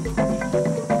to sing,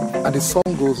 and the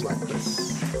song goes like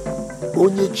this: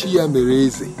 Onye Chiya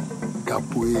Mereze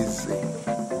Gapueze.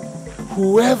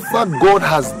 Whoever God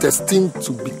has destined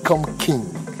to become king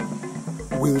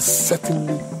will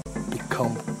certainly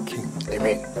become king.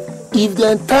 Amen. If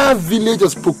the entire village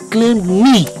has proclaimed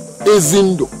me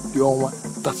Ezindo, the one,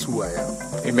 that's who I am.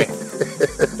 Amen.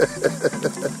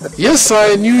 Yes,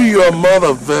 I knew your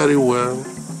mother very well.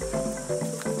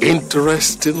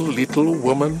 Interesting little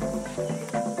woman.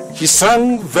 She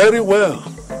sang very well,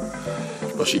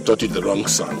 but she taught you the wrong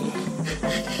song.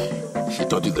 She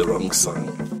taught you the wrong song.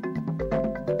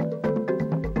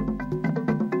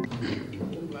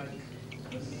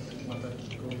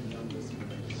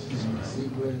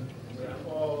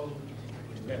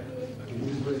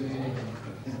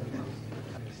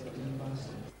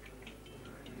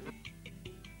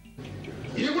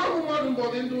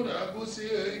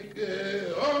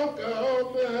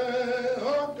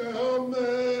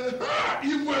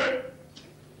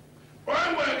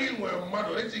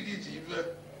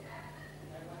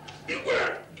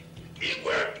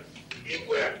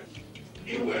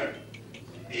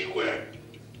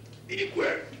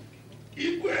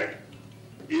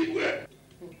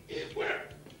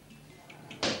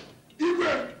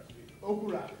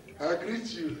 I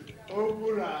greet you.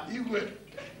 Okura. Igwe.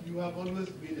 You have always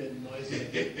been a noisy.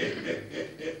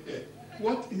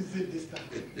 What is it this time?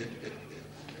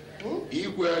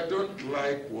 Igwe, I don't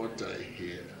like what I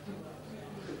hear.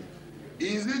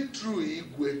 Is it true,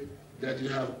 Igwe, that you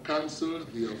have cancelled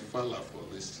the Ofala for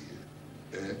this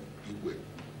year? Igwe.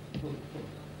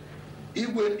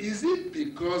 Igwe, is it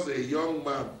because a young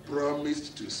man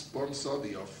promised to sponsor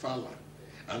the Ofala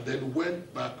and then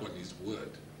went back on his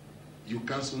word? You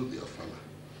cancelled the Ofala.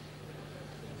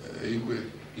 Igwe,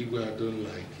 I don't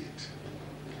like it.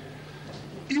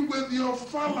 Igwe, the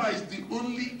Ofala is the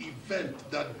only event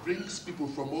that brings people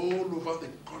from all over the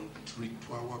country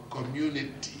to our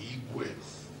community, Igwe.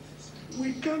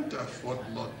 We can't afford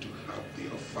not to have the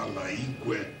Ofala,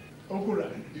 Igwe.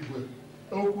 Okura, Igwe.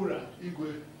 Okura,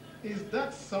 Igwe. Is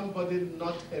that somebody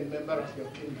not a member of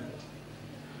your kindred?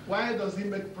 Why does he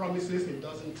make promises he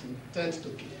doesn't intend to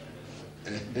keep?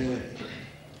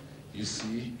 You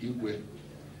see, Igwe,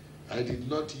 I did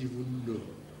not even know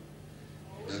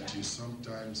that you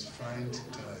sometimes find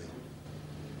time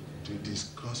to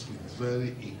discuss with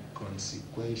very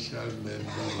inconsequential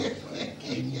members of my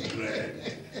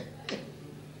kindred.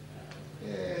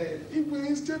 Igwe,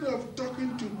 instead of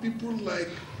talking to people like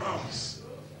us,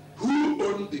 who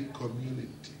own the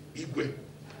community, Igwe,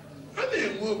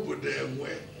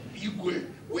 Igwe,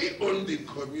 we own the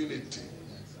community.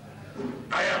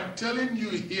 I am telling you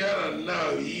here and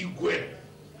now, Igwe,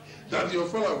 that your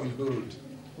father will hold.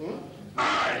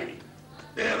 I,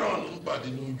 Aaron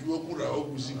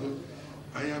Mbadinuju,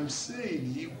 I am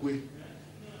saying, Igwe,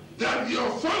 that your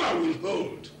father will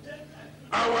hold.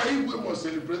 Our Igwe must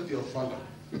celebrate your father.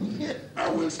 I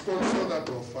will sponsor that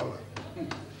your father.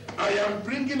 I am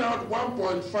bringing out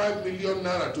 1.5 million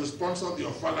naira to sponsor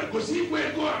your father. Go see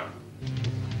Igwe, go on.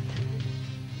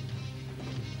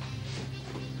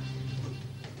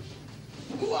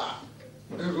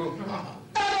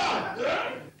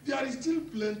 There is still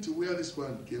plenty where this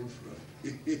one came from.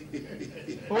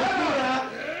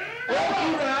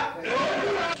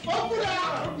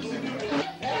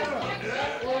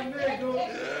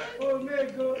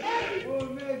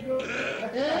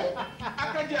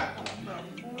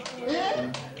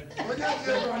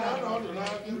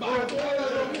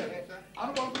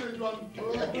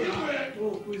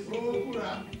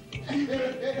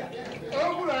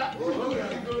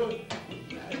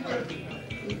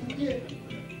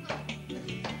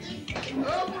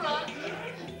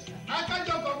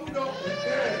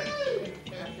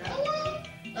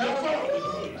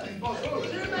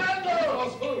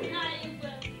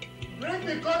 Bring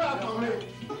the color for me.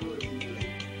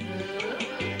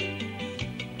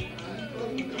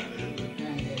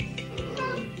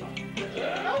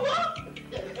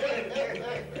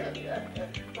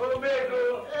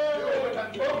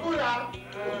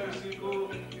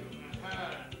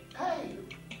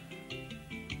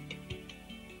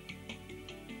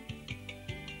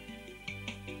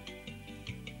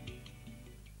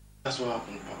 That's what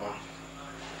happened, Papa.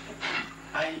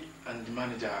 I and the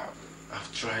manager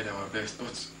have tried our best,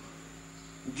 but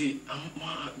the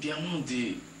amount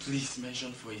the police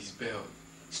mentioned for his bail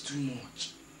is too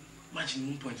much.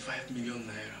 Imagine 1.5 million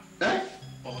naira.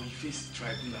 Or he faces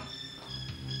tribunal.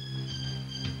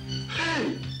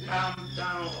 Hey! Calm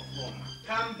down, Ohamaeze.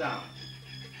 Calm down.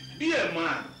 Be a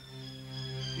man.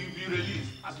 He'll be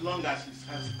released as long as his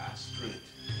hands are straight.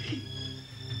 Hey,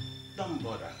 don't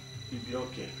bother. He'll be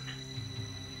okay.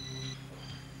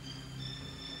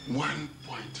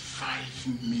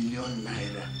 1.5 million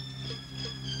naira.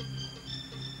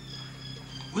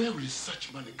 Where will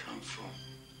such money come from?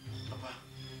 Papa,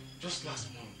 just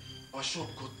last month, our shop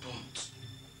got burnt.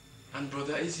 And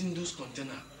Brother Ezindo's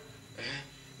container,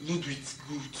 loaded with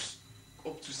goods,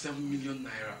 up to 7 million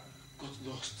naira, got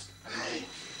lost. Hey!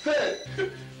 Hey!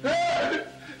 Hey!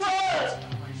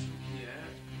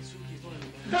 It's okay, it's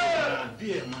not hey!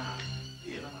 Be a man.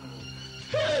 Be a man.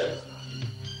 Hey!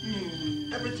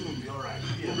 Everything will be alright.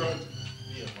 Be a man.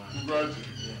 Be a man. Be a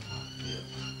man.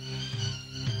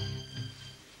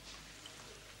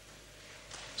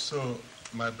 So,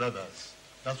 my brothers,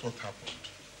 that's what happened.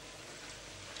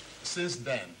 Since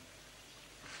then,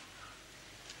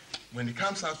 when he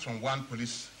comes out from one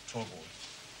police trouble,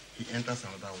 he enters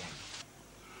another one.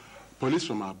 Police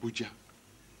from Abuja,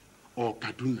 or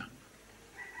Kaduna,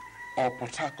 or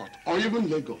Port Harcourt, or even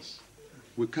Lagos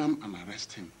will come and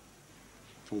arrest him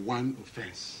for one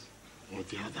offense or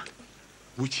the other,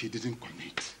 which he didn't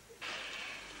commit.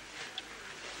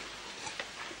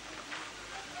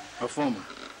 A former.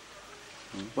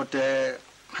 But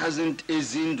hasn't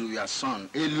Ezindu, your son,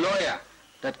 a lawyer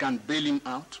that can bail him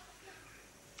out?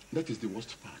 That is the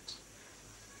worst part.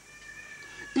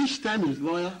 Each time his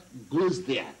lawyer goes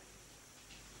there,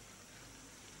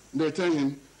 they tell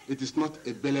him it is not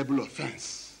a bailable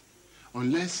offense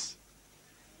unless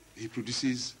he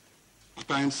produces at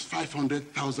times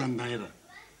 500,000 naira,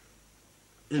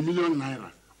 1 million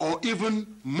naira, or even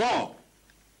more.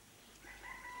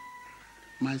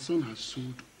 My son has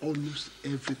sold almost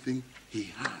everything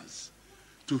he has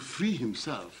to free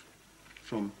himself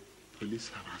from police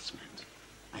harassment.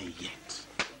 And yet,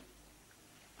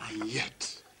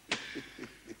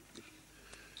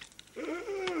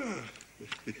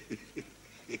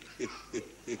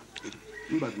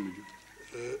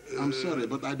 I'm sorry,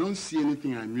 but I don't see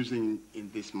anything amusing in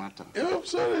this matter. I'm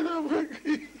sorry,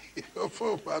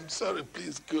 I'm sorry,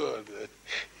 please go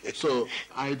on. So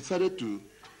I decided to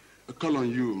call on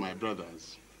you, my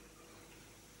brothers.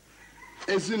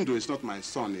 Ezindo is not my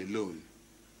son alone.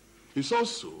 He's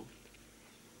also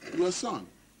your son.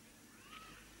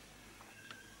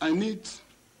 I need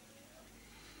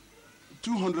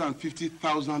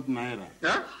 250,000 naira.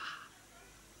 Yeah?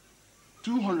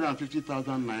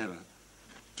 250,000 naira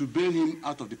to bail him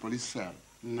out of the police cell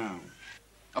now.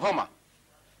 Afoma,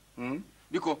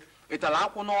 biko, itala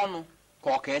akwụ n'ọnụ ka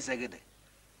ọ ka eze gị dị.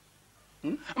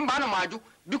 Mba ana m ajụ,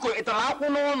 biko itala akwụ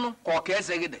n'ọnụ ka ọ ka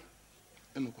eze gị dị.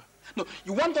 No,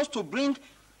 you want us to bring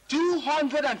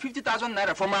 250,000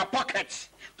 naira from our pockets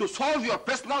to solve your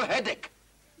personal headache.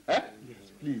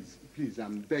 Yes, please,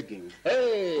 I'm begging.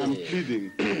 Hey. I'm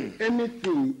pleading.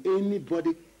 Anything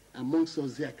anybody amongst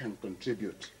us here can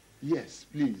contribute. Yes,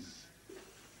 please.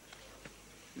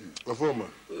 Performer.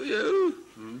 Oh, yeah.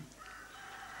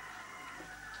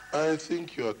 I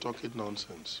think you are talking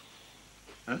nonsense.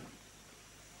 Huh?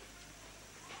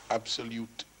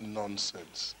 Absolute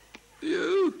nonsense.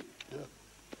 You? Yeah.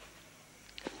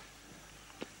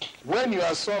 When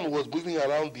your son was moving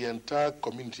around the entire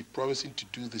community promising to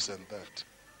do this and that,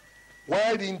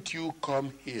 why didn't you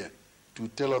come here to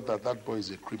tell us that that boy is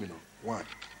a criminal? Why?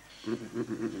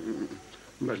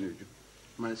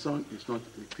 My son is not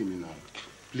a criminal.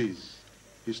 Please,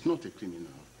 he's not a criminal.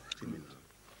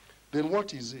 Then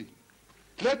what is he?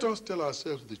 Let us tell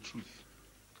ourselves the truth.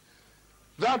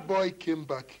 That boy came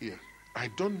back here. I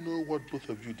don't know what both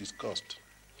of you discussed.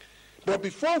 But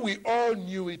before we all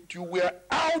knew it, you were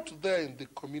out there in the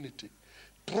community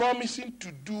promising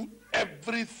to do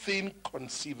everything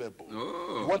conceivable.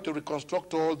 Oh. You want to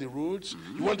reconstruct all the roads.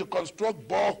 You want to construct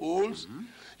boreholes.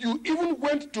 You even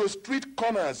went to street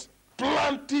corners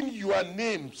planting your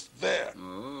names there.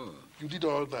 Oh. You did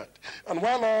all that. And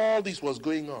while all this was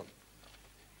going on,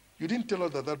 you didn't tell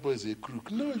us that that boy is a crook.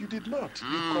 No, you did not.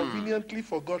 You conveniently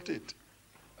forgot it.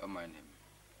 Oh, my name.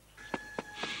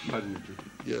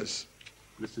 Yes.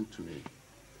 Listen to me.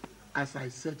 As I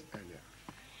said earlier,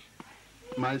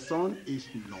 my son is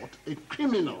not a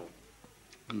criminal.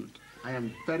 Good. I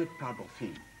am very proud of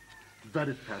him.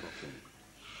 Very proud of him.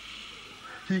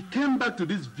 He came back to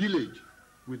this village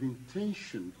with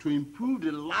intention to improve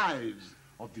the lives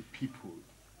of the people.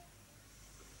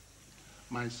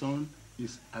 My son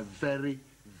is a very,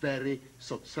 very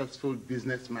successful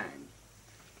businessman.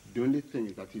 The only thing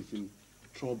is that he's in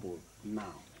trouble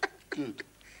now. Good.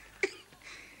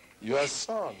 Your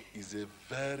son is a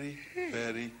very,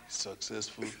 very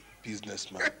successful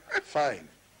businessman. Fine.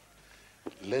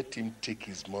 Let him take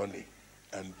his money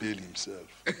and bail himself.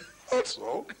 That's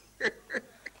all.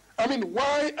 I mean,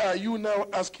 why are you now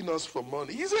asking us for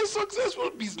money? He's a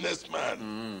successful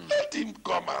businessman. Let him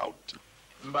come out.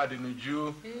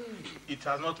 Mbadinuju, it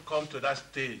has not come to that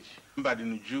stage.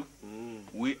 Mbadinuju,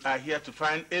 we are here to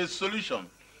find a solution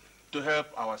to help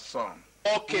our son.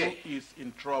 Okay. Who is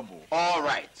in trouble. All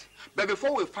right. But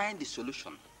before we find the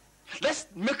solution, let's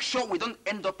make sure we don't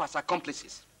end up as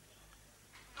accomplices.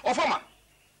 Ohamaeze,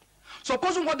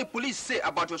 supposing what the police say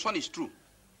about your son is true,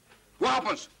 what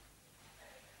happens?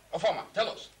 Ohamaeze, tell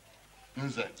us.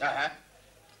 Nze.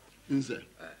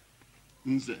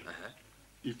 Nze.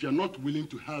 If you're not willing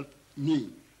to help me,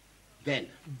 then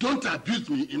don't abuse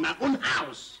me in my own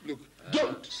house. Look,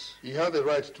 don't. He had the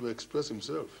right to express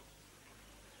himself.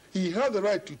 He had the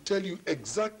right to tell you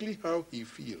exactly how he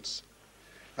feels.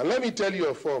 And let me tell you,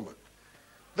 Ohamaeze,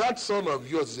 that son of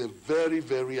yours is a very,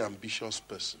 very ambitious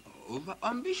person.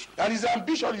 Over-ambitious? And his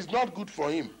ambition is not good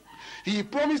for him. He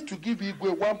promised to give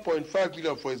Igwe 1.5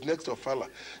 million for his next ofala,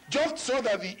 just so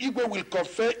that the Igwe will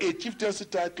confer a chieftaincy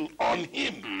title on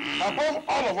him, above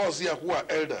all of us here who are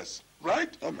elders.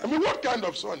 Right? I mean, what kind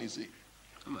of son is he?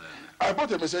 I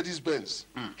bought a Mercedes-Benz.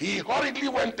 He hurriedly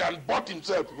went and bought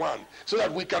himself one so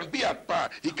that we can be at par.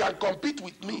 He can compete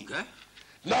with me. Okay.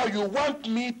 Now you want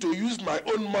me to use my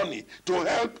own money to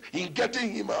help in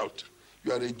getting him out.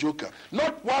 You are a joker.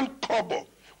 Not one kobo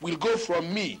will go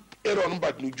from me, Aaron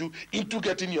Mbadinuju, into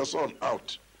getting your son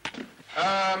out.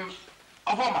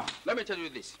 Ohamaeze, let me tell you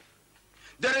this.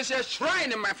 There is a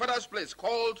shrine in my father's place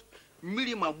called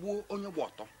Mirimabu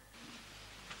Onyewato.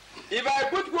 If I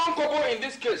put one kobo in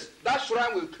this case, that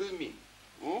shrine will kill me.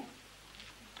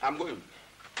 I'm going.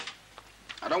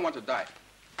 I don't want to die.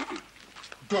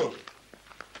 Go.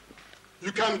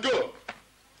 You can go.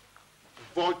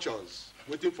 Vultures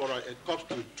waiting for a corpse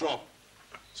to drop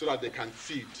so that they can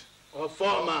feed.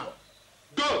 Ohamaeze.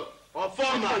 Go.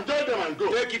 Ohamaeze. Enjoy them and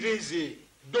go. Take it easy.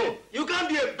 Go. You can't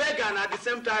be a beggar and at the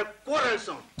same time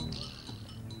quarrelsome.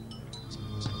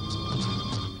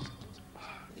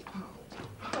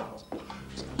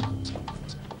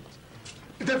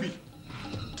 David,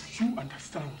 do you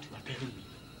understand what you are telling me?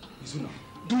 Izuna,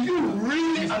 do you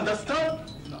really understand?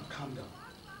 Izuna, calm down.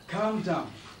 Calm down.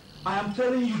 I am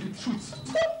telling you the truth.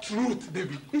 What truth,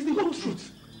 David? It's the whole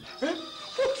truth. Eh?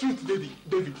 What truth,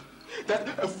 David? That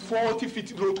a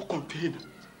 40-feet road container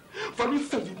valued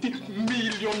 17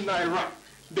 million naira,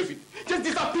 David, just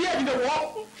disappeared in the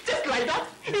wall, just like that?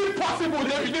 Impossible,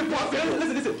 David, impossible.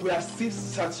 Listen. We are still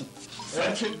searching.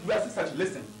 We are still searching.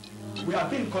 Listen. We have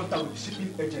been in contact with the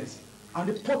shipping agency and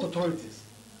the port authorities.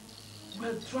 We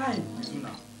are trying, Izuna. You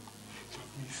have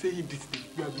been saying this thing.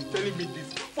 You have been telling me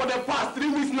this for the past 3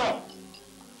 weeks now.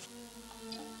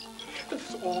 That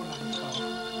is all I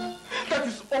have. That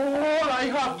is all I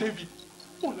have, David.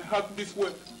 All I have this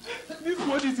word. This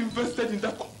word is invested in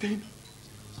that container.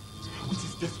 Which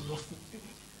is just lost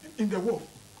in the wall.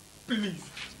 Please.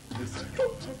 Listen.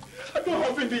 I don't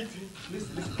have anything.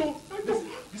 Listen.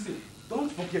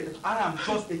 Don't forget that I am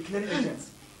just a clearing agent.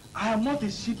 I am not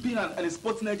a shipping and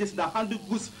exporting agent that handle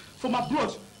goods from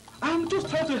abroad. I am just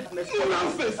trying to...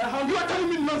 Nonsense! You are telling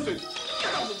me nonsense!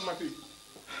 Get out of my face!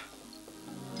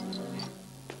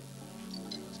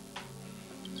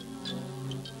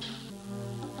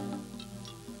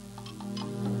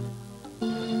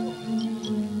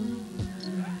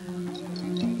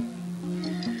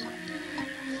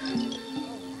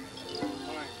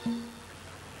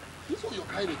 This is what you're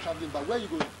kind of traveling, but where are you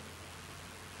going?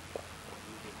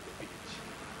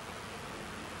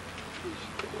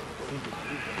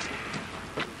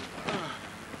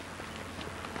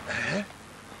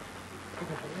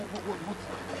 What?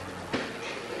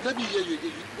 Let me hear you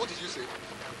again. What did you say?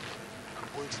 I'm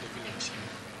going to the village.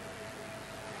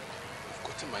 I've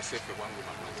gotten myself a one-room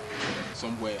apartment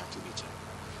somewhere at Edochie,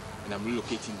 and I'm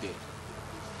relocating there.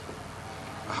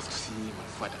 I have to see my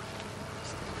father.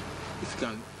 If you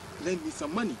can lend me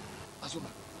some money. Azuna,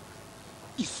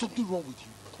 is something wrong with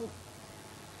you? Oh.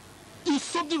 Is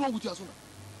something wrong with you, Azuna?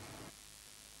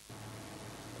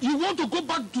 You want to go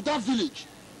back to that village?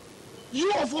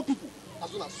 You of all people.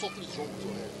 Azuna, something is wrong with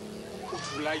your head. What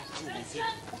will I do with it?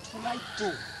 What will I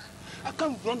do? I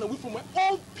can't run away from my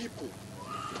own people. I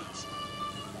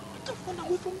can't run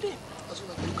away from them.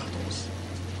 Azuna, look at us.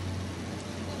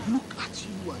 Look at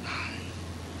you and I.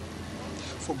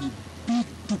 From a big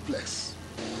duplex.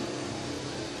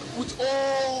 With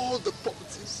all the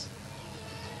properties.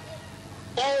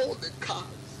 All the cars.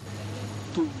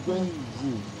 To one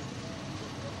room.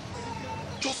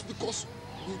 Just because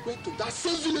we went to that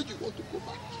same village you want to go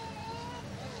back.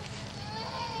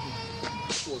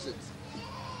 That was it.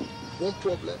 One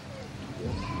problem.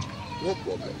 One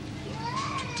problem.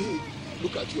 Today,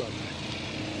 look at you and I.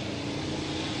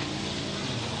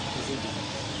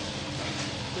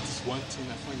 That is one thing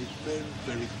I find it very,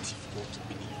 very difficult to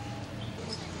believe.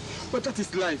 But that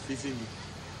is life, isn't it?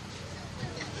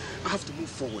 I have to move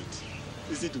forward.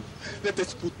 Isn't it? Let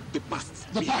us put the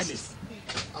past behind us.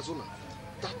 Azuna,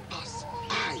 that past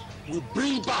I will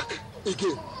bring back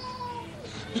again.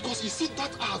 Because you see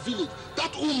that our village,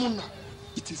 that Umuna,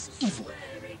 it is evil.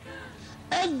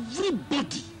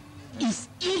 Everybody is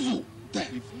evil there.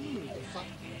 In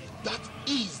fact, that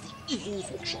is the evil's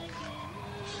workshop.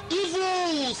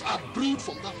 Evils are brewed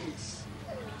from that place.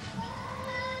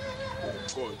 Oh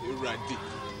God, you're right.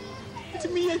 It's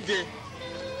me again.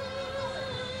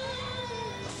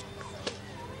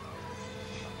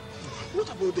 What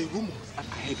about the rumors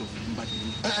ahead of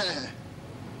Mbadi?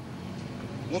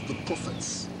 What the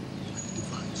prophets and the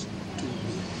divines told me,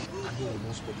 I know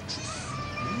almost for the truth.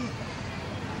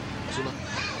 So now I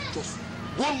have just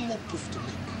one more proof to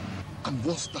make. And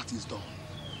once that is done,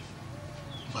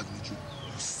 Mbadi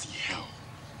will see hell.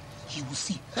 He will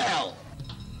see hell.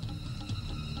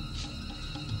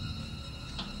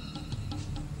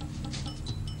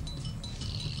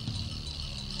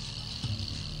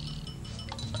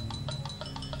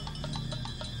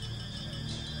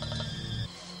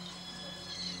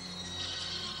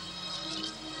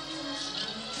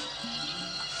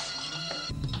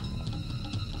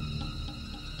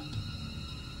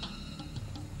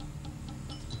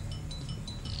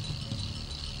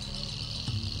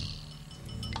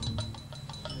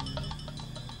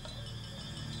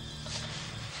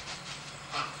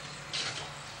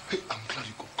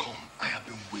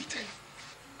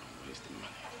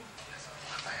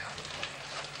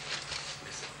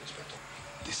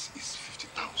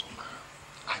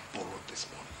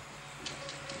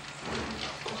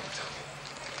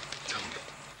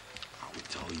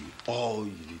 All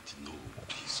you need to know.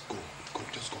 Please go. Go,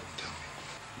 just go and tell me.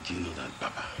 Do you know that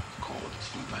Baba called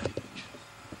Mbadi?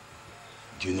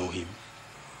 Do you know him?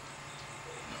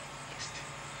 No, listen.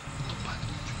 Mbadi,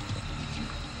 if you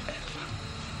ever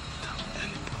tell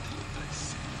anybody what I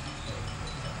say,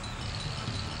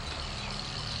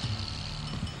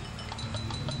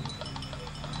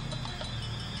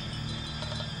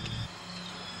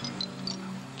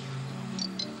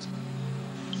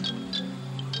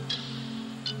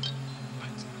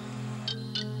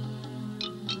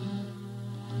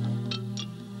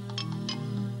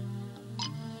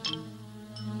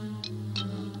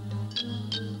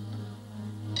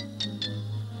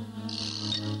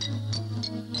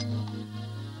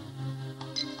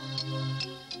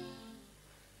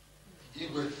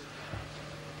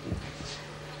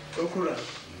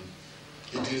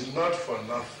 it is not for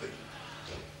nothing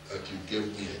that you gave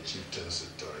me a chieftaincy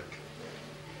title.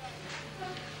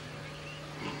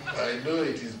 I know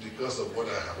it is because of what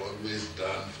I have always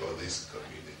done for this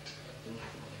community.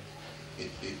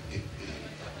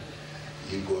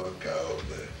 You go out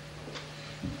there.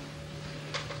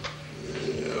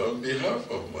 On behalf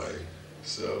of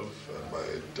myself and my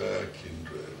entire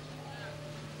kindred,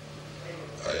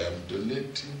 I am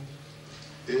donating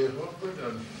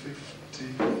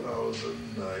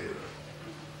 150,000 naira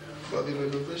for the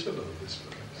renovation of this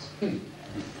place.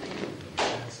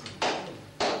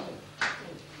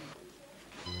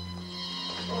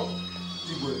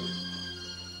 Igwe,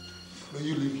 may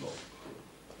you live long.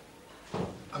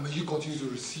 And may you continue to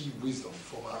receive wisdom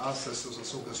from our ancestors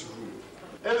as long as you rule.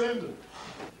 Ezindo,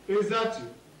 is that you?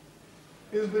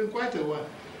 It's been quite a while.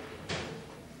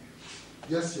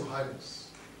 Yes, Your Highness.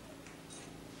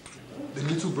 The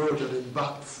little bird that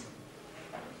embarked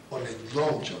on a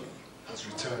long journey has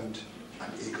returned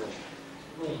an eagle.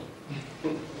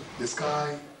 The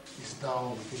sky is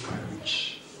now within my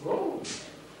reach. Oh.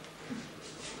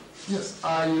 Yes,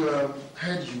 I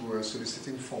heard you were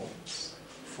soliciting funds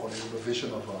for the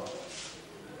renovation of our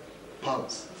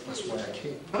palace. That's why I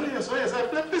came. Oh yes,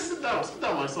 please sit down,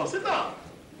 my son, sit down.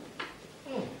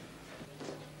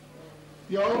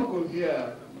 Your uncle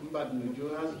here,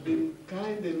 Mbadnuju, has been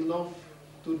kind enough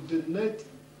to donate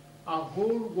a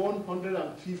whole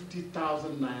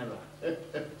 150,000 naira.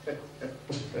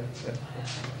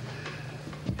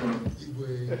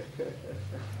 Igwe,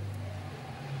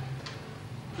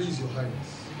 please, Your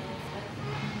Highness,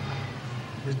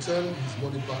 return his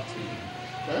money back to me.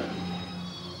 Huh?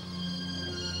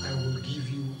 I will give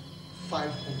you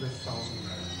 500,000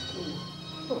 naira.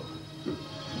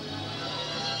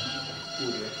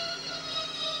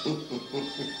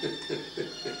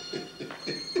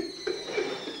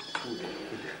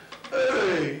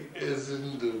 Hey,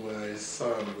 Ezindo, my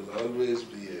son, will always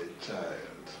be a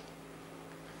child.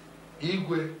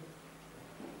 Igwe,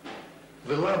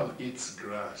 the lamb eats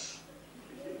grass.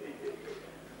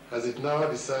 Has it now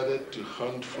decided to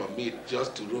hunt for meat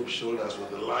just to rub shoulders with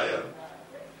the lion?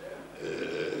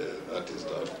 That is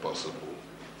not possible.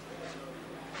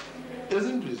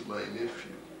 Ezindo is my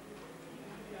nephew.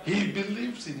 He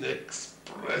believes in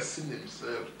expressing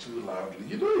himself too loudly.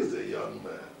 You know he's a young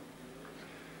man.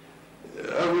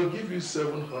 I will give you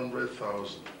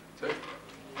 700,000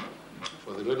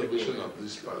 for the renovation of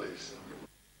this palace.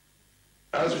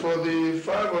 As for the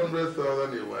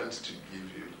 500,000 he wants to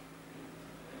give you,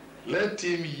 let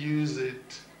him use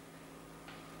it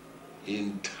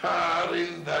in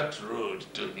tarring that road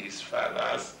to his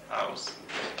father's house.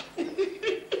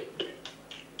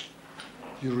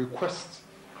 You request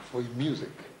for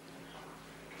music.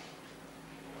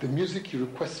 The music you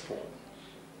request for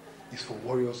is for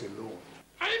warriors alone.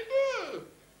 I know.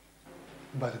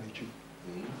 Mbadnuju,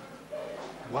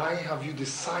 why have you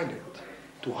decided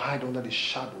to hide under the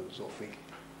shadows of a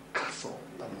castle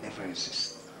that never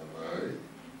exists? Why?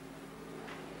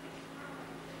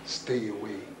 Stay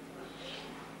away.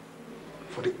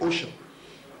 For the ocean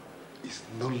is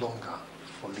no longer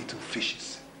for little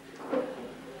fishes.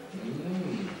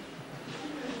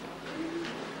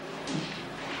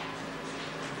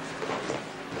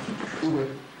 Igwe,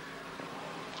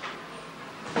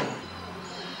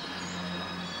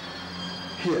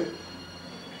 here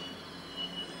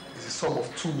is a sum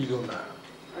of 2 million naira.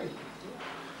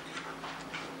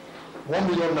 1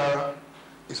 million naira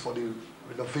is for the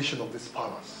renovation of this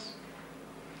palace.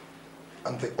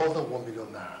 And the other 1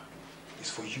 million naira is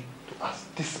for you to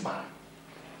ask this man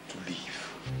to leave.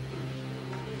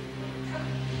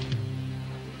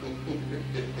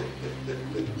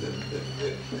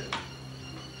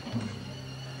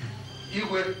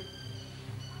 Igwe,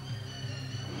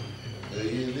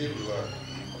 you live long,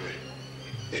 Igwe.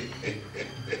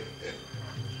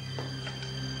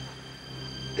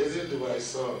 Isn't my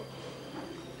son?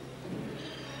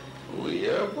 We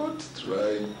are both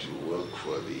trying to work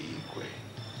for the Igwe.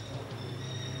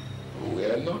 We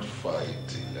are not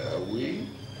fighting, are we?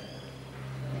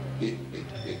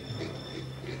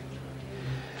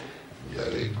 You're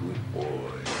a good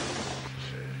boy.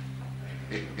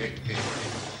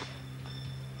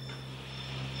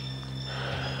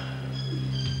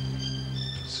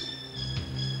 See,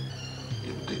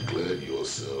 you've declared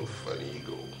yourself an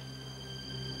eagle.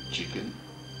 Chicken,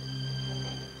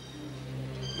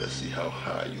 let's see how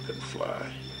high you can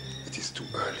fly. It is too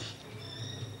early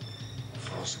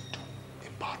for us to do a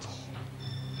battle.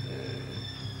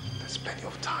 There's plenty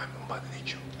of time on Mother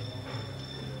Nature.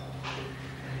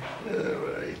 All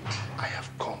right. I have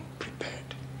come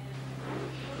prepared.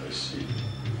 I see.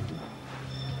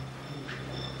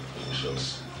 We shall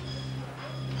see.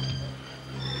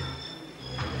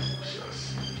 We shall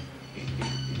see.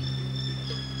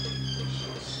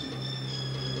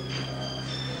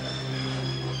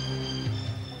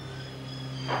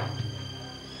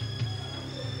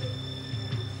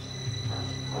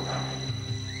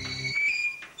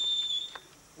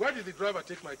 Where did the driver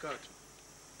take my car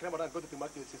to? Clem and I go to the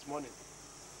market this morning.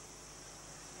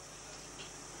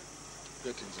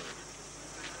 Get inside.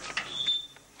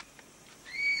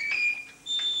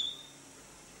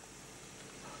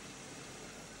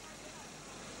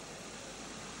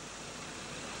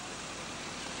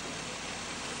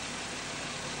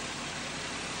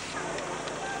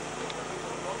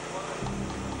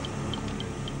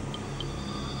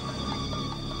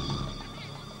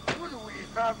 What do we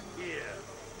have here?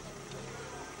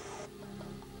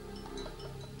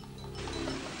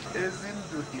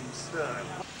 Ezindo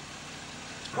himself.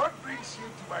 What brings you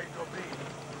to my domain?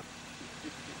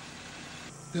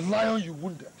 The lion you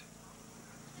wounded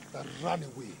that ran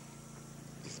away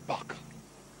is back.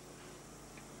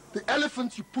 The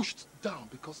elephant you pushed down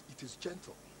because it is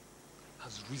gentle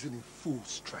has risen in full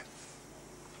strength.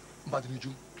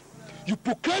 Mbadinuju, you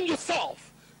proclaim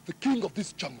yourself the king of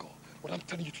this jungle, but I'm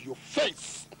telling you to your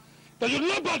face that you're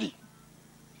nobody.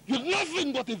 You're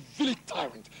nothing but a village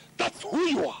tyrant. That's who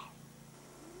you are.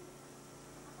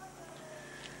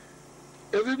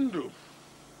 Ezindo,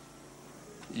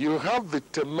 you have the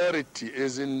temerity,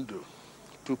 Ezindo,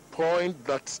 to point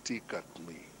that stick at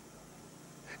me.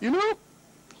 You know,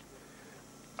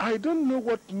 I don't know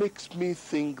what makes me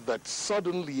think that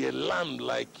suddenly a lamb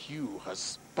like you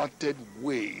has parted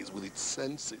ways with its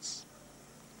senses.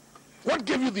 What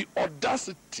gave you the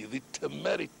audacity, the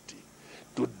temerity,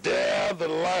 to dare the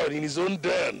lion in his own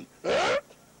den? Huh?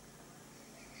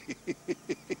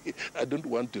 I don't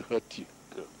want to hurt you.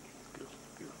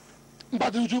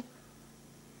 Mbadinuju,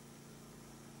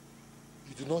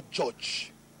 you do not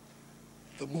judge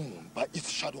the moon by its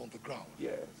shadow on the ground.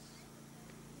 Yes.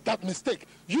 That mistake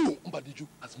you, Mbadinuju,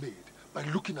 has made by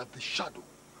looking at the shadow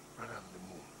rather than the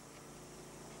moon.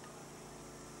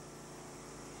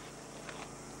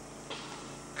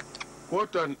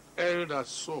 What an elder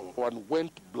saw and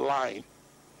went blind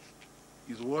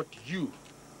is what you,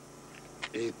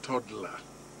 a toddler,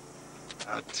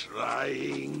 are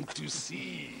trying to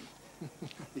see.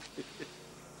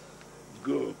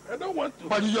 Go. I don't want to.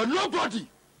 But you're nobody.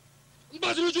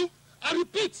 Mbadinuju, I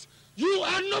repeat, you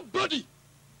are nobody.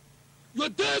 Your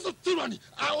days of tyranny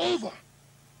are over.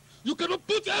 You cannot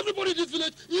put everybody in this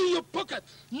village in your pocket.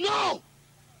 No!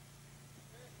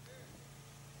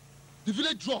 The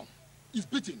village drum is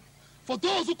beating for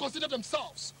those who consider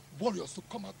themselves warriors to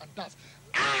come out and dance.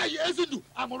 I, Ezindu,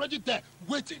 I'm already there,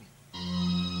 waiting.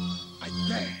 I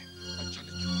dare and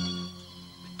challenge you.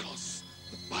 Because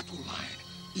the battle line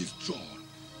is drawn.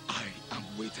 I am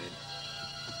waiting.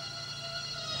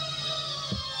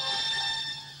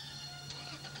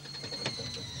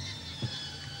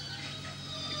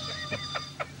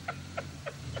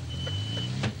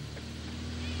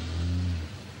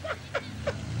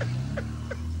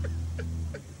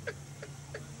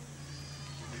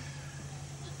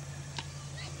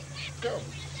 Come.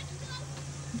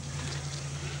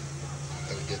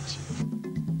 I'll get you.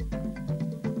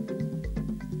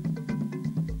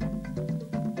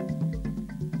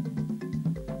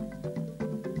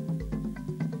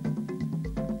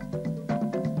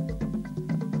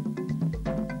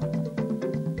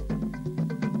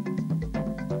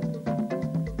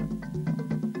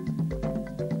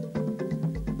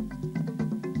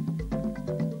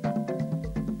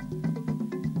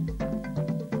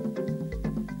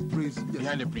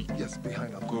 Behind the bridge? Yes,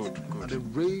 behind us. Good. And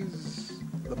then raise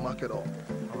the market up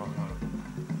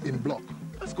in block.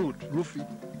 That's good. Roof it,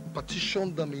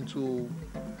 partition them into,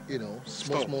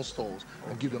 small stalls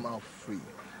and give them out free.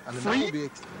 And then Free? that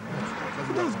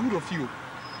will be That's good of you.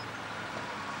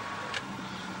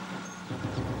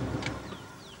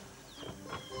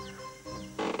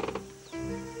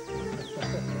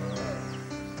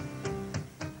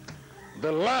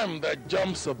 The lamb that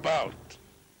jumps about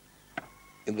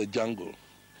in the jungle,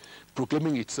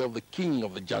 proclaiming itself the king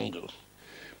of the jungle,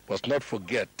 must not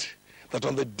forget that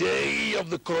on the day of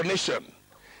the coronation,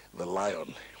 the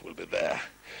lion will be there.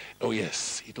 Oh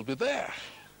yes, it will be there.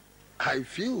 I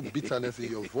feel bitterness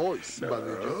in your voice, No.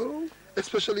 Mbadinuju.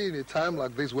 Especially in a time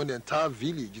like this when the entire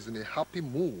village is in a happy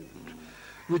mood,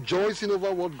 rejoicing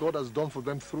over what God has done for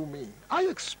them through me. I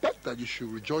expect that you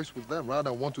should rejoice with them rather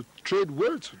than want to trade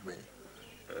words with me.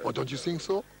 Or don't you think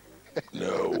so?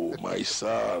 No, my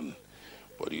son.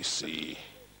 But you see,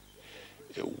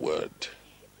 a word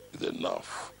is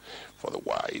enough for the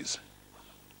wise.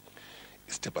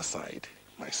 Step aside,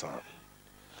 my son.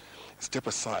 Step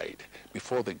aside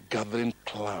before the gathering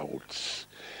clouds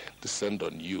descend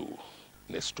on you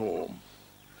in a storm.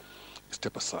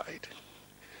 Step aside.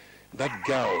 That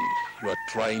gown you are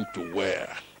trying to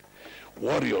wear,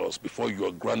 warriors before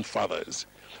your grandfathers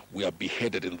were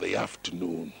beheaded in the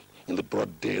afternoon in the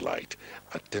broad daylight,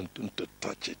 attempting to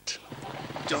touch it.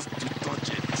 Just to touch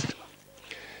it.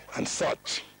 And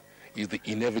such is the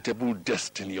inevitable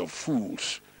destiny of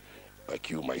fools like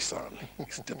you, my son.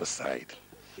 Step aside.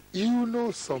 You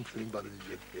know something, but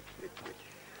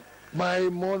my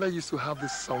mother used to have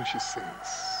this song she sings,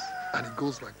 and it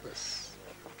goes like this.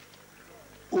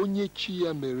 Onye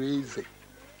Chiya Mereze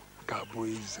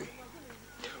Gaboeze.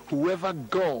 Whoever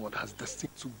God has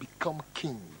destined to become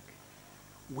king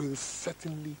will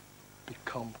certainly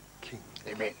become king.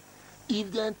 Amen.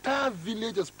 If the entire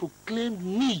village has proclaimed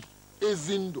me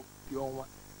Ezindo,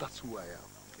 that's who I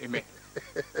am. Amen.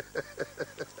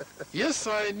 Yes,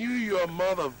 I knew your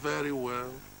mother very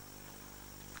well.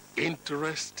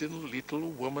 Interesting little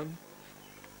woman.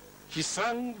 She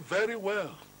sang very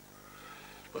well.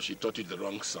 But she taught you the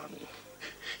wrong song.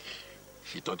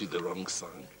 She taught you the wrong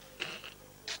song.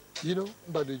 You know,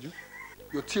 Badeju,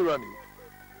 your tyranny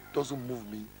doesn't move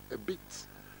me a bit.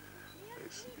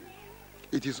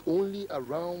 It is only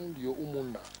around your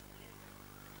umuna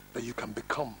that you can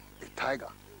become a tiger,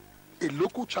 a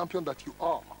local champion that you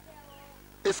are,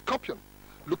 a scorpion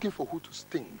looking for who to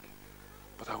sting.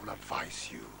 But I will advise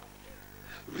you,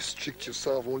 restrict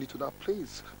yourself only to that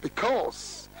place,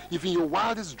 because if in your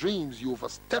wildest dreams you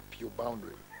overstep your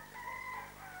boundary,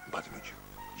 Badeju,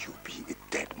 you'll be a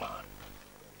dead man.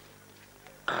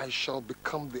 I shall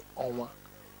become the Onwa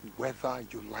whether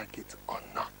you like it or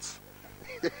not.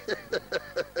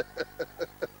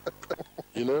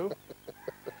 You know,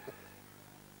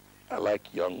 I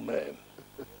like young men.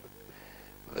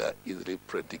 They're easily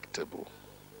predictable.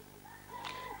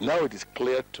 Now it is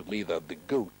clear to me that the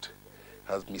goat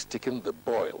has mistaken the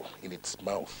boil in its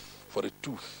mouth for a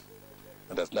tooth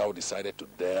and has now decided to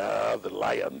dare the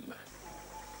lion.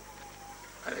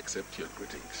 I accept your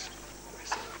greetings, my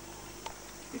son.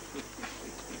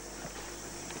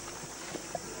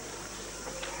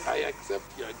 I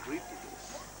accept your greetings.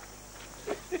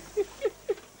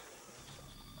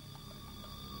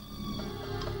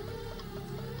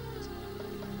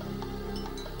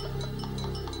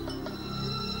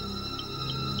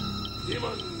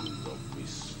 Demons of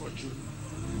misfortune,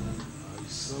 I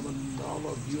summon all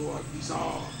of you at this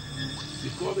hour,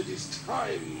 because it is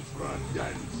time for a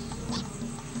dance.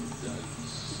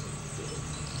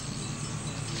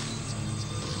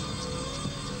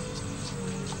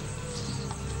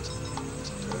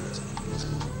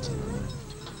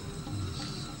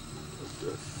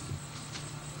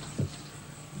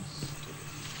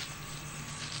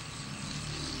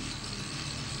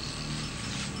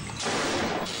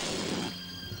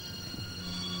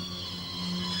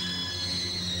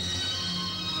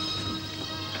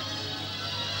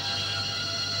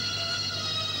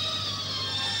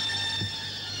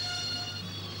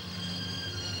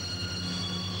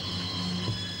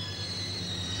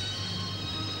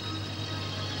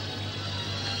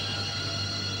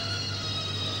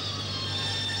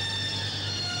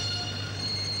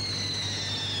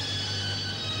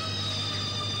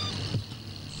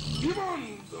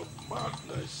 Demons of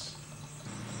madness.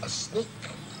 A snake.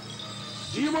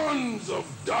 Demons of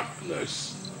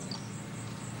darkness.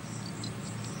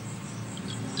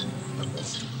 I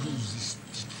must lose this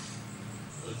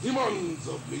teeth. Demons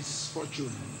of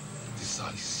misfortune.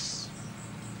 Decides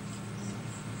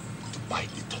to bite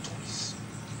the tortoise.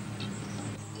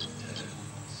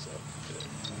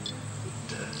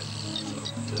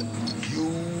 You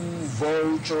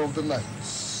vulture of the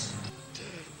nights,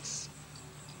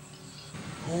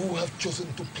 who have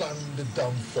chosen to plan the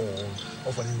downfall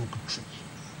of an Iroquois tree,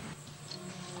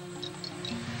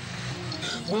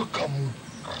 will come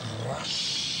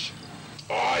crash.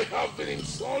 I have been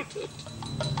insulted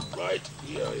right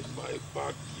here in my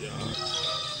backyard.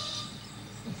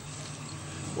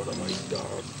 What have I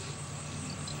done?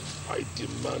 I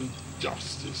demand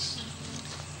justice.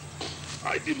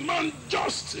 I demand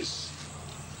justice.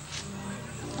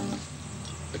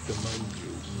 I command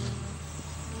you.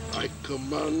 I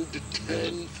command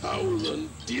 10,000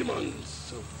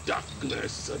 demons of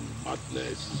darkness and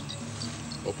madness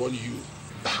upon you.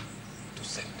 Back to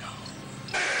sender.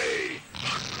 Hey!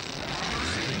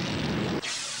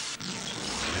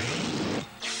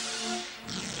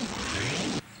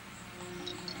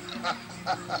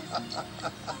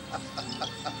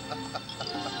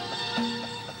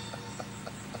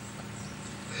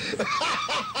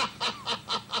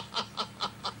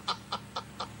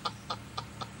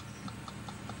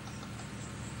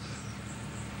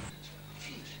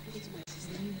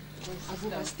 I've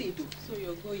overstayed though. So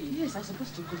you're going? Yes, I'm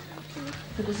supposed to go. Okay.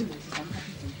 Because I'm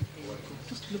happy to go.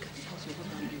 Just look at the house you're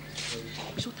going to do.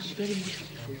 It's what I'm very much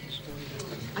happy for you.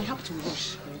 I have to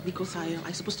rush because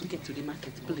I'm supposed to get to the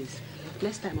marketplace.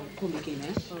 Next time I'll come again,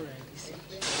 eh? All right.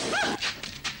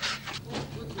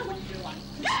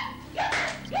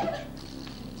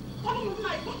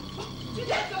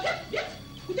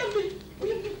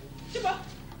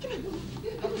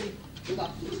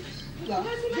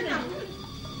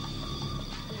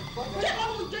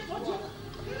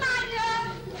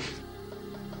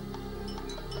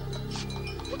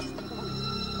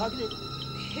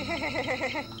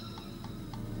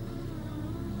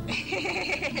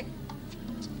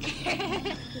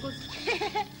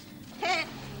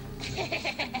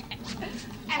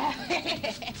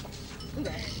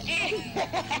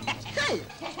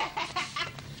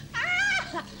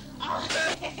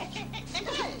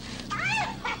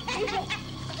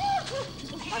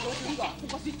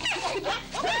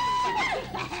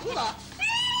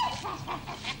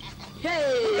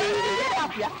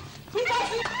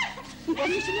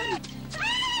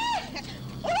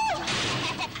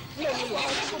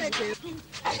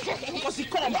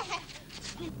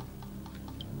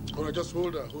 All right, just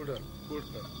hold her.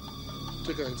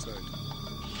 Take her inside.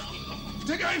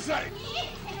 Take her inside!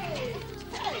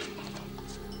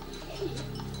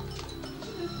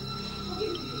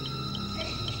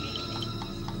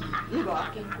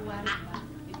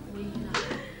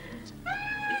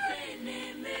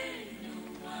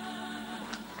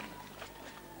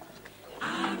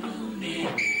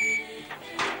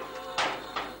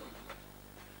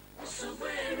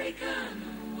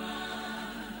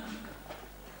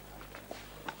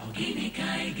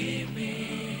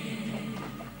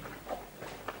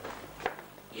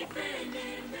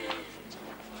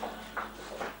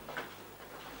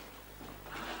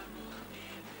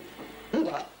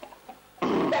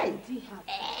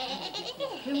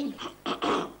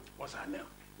 What's her name?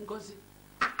 Ngozi.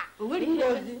 Where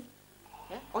Ngozi?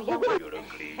 Oh, yeah. You're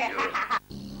ugly.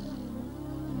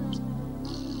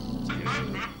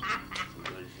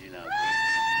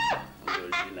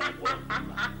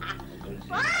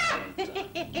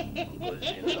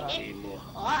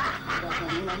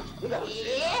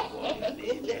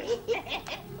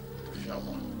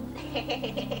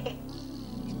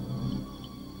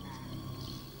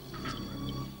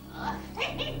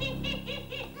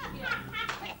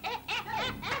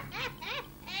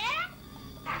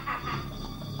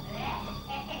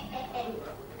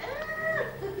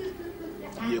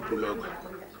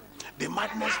 The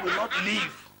madness will not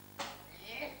leave,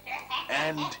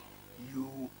 and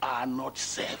you are not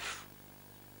safe.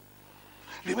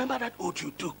 Remember that oath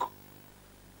you took.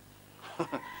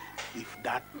 If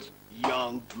that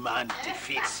young man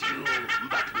defeats you,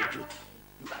 Mbakweju,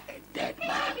 you are a dead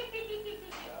man.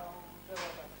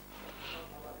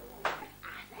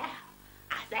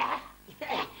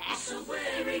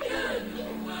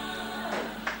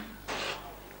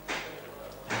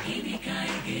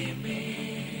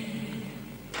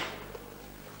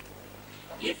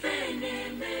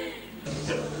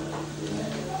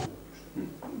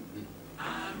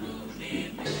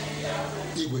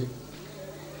 Igwe,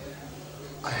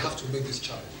 I have to make this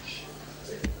challenge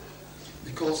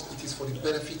because it is for the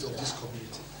benefit of this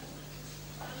community.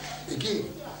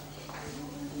 Again,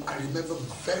 I remember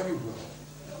very well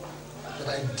that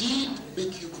I did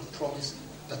make you a promise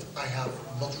that I have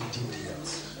not redeemed yet,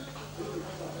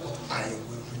 but I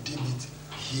will redeem it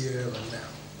here and now.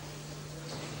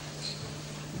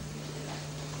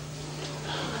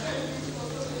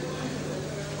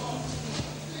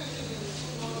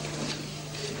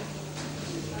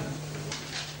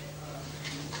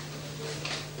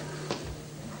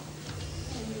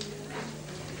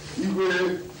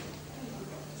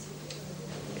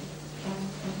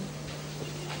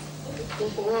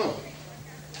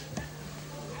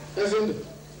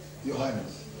 Your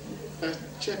Highness, a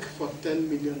check for 10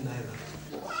 million naira.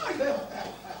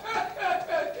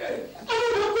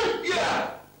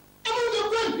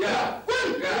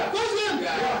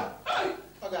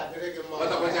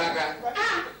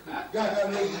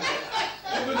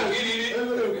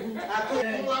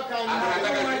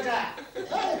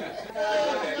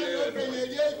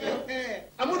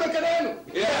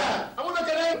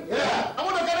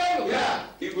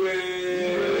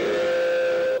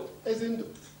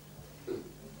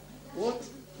 What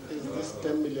is this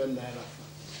 10 million naira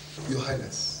for? Your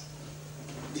Highness,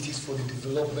 it is for the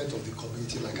development of the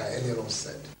community, like I earlier on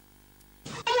said.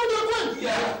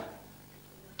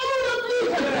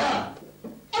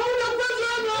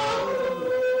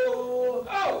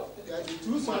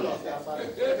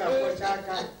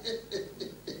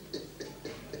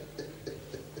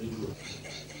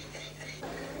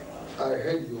 I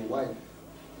heard your wife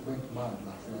went mad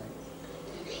last night.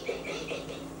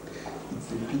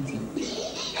 It's a pity.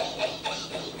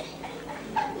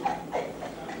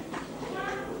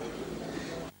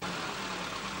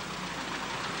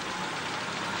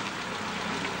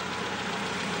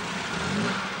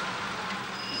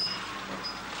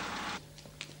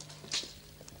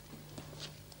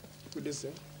 Good day, sir.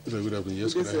 Good afternoon.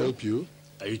 Yes, can I help you?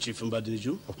 Are you Chief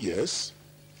Mbadiniju? Yes.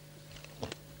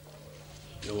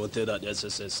 You're wanted at the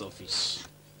SSS office.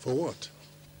 For what?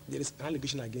 There is an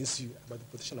allegation against you about the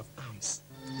importation of arms.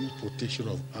 Importation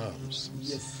of arms?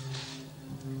 Yes.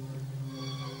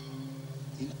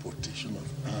 Importation of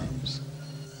arms?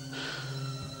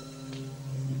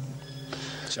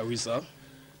 Shall we, sir?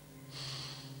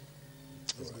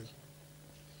 All right.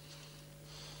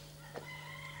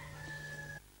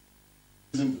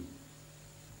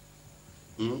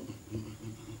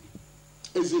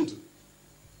 Isn't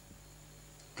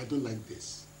I don't like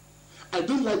this. I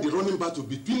don't like the running battle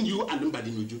between you and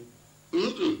Mbadinuju.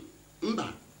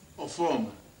 Mba. Or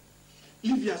former.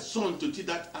 Leave your son to teach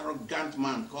that arrogant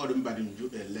man called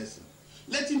Mbadinuju a lesson.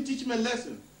 Let him teach him a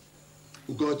lesson.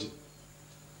 Ugoji.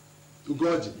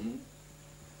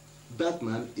 That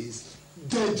man is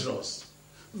dangerous.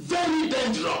 Very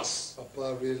dangerous.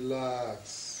 Papa,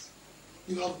 relax.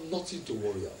 You have nothing to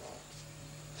worry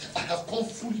about. I have come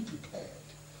fully prepared.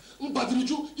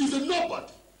 Mbadinuju is a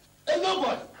nobody. A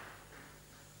nobody.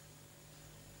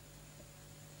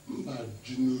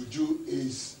 Mbadinuju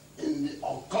is in the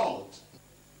occult.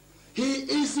 He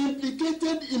is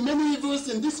implicated in many evils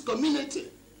in this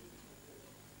community.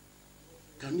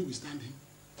 Can you withstand him?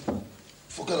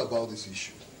 Forget about this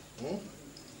issue.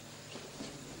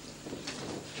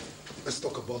 Let's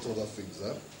talk about other things,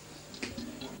 huh?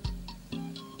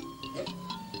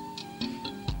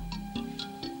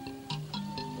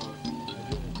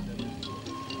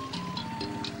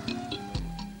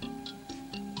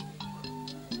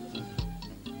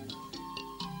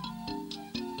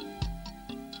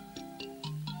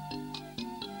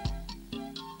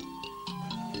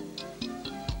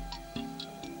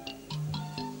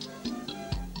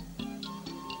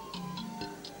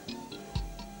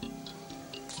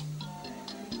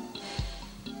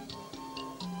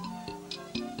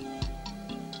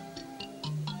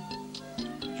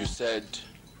 You said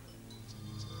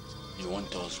you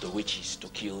want us, the witches, to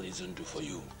kill Izundu for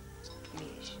you.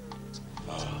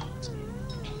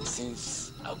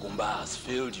 Since Agumba has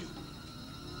failed you,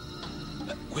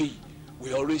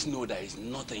 we always know there is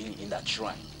nothing in that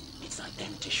shrine. It's an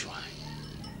empty shrine.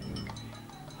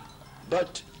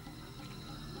 But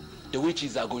the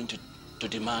witches are going to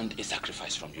demand a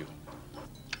sacrifice from you.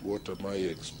 What am I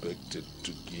expected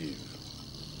to give?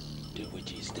 The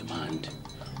witches demand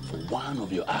for one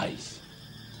of your eyes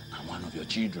and one of your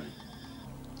children.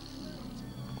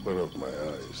 One of my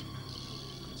eyes?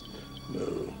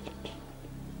 No.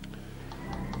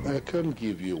 I can't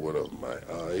give you one of my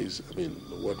eyes. I mean,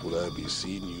 what would I be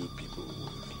seeing you people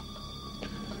with?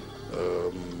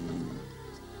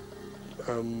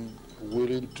 I'm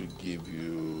willing to give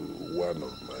you one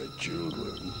of my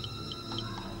children.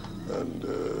 And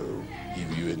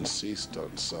if you insist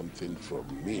on something from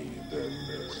me, then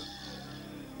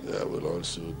I will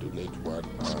also donate one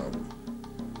arm.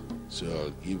 So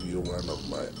I'll give you one of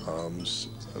my arms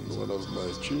and one of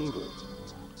my children.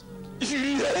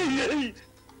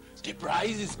 The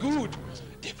price is good.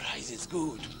 The price is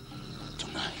good.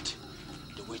 Tonight,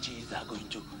 the witches are going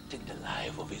to take the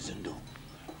life of Izundu.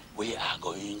 We are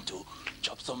going to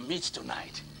chop some meat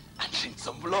tonight and drink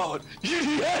some blood.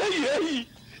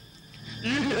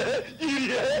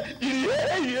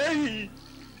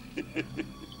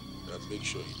 Now make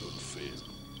sure you don't fail.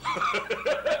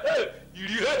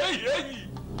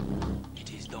 It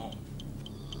is done.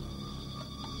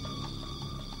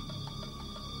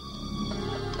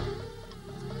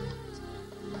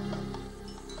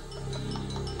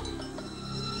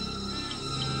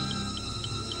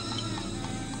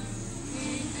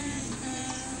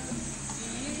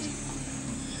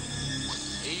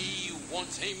 He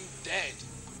wants him dead.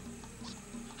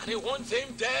 And he wants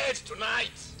him dead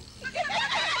tonight.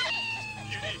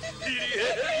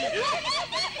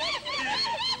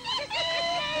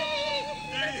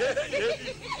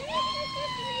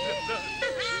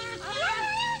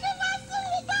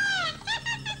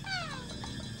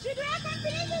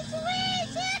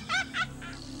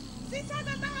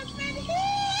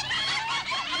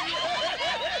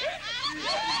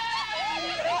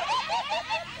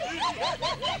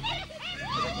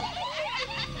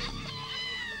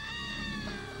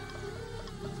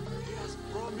 He has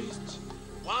promised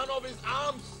one of his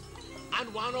arms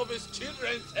and one of his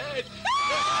children's head.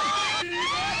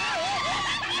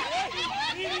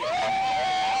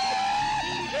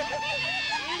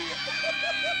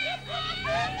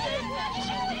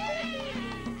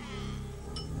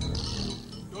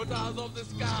 Daughters of the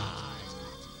sky,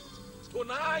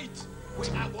 tonight we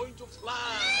are going to fly.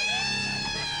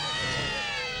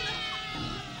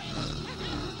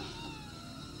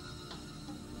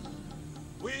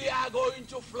 We are going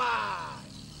to fly,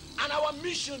 and our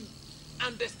mission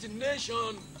and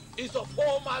destination is a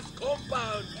Ohamaeze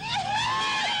compound.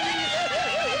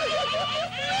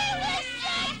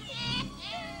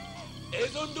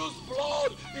 Ezundu's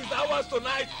blood is ours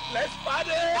tonight. Let's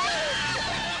party!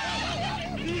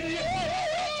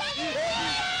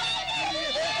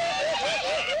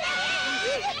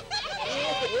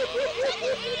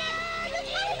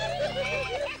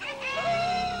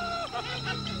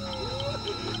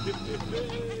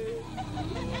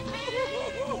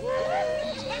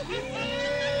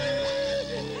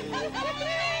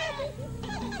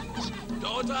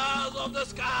 Daughters of the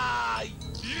sky!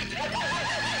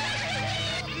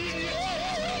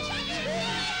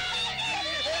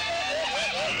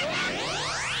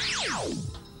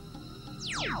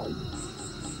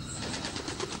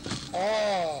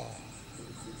 Oh!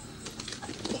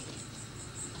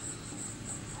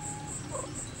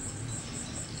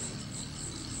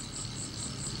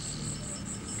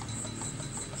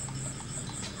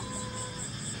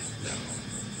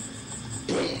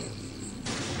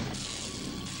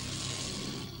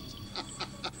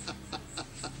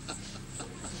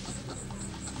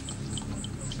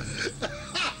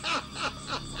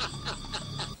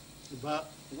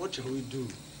 But what shall we do?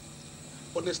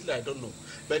 Honestly, I don't know.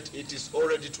 But it is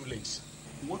already too late.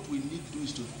 What we need to do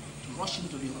is to rush him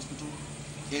to the hospital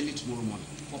early tomorrow morning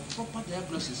for proper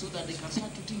diagnosis so that they can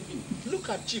start treating him. Look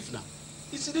at Chief now.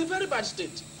 He's in a very bad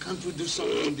state. Can't we do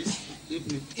something this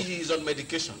evening? He is on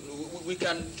medication. We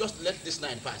can just let this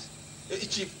night pass.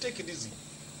 Chief, take it easy.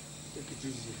 Take it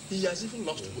easy. He has even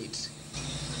lost weight.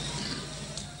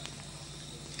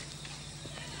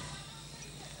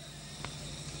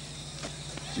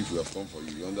 Chief, we have come for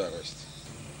you. You're under arrest.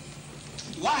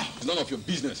 Why? It's none of your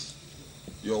business.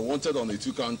 You're wanted on a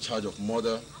 2-count charge of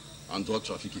murder and drug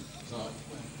trafficking. No,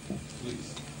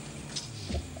 please.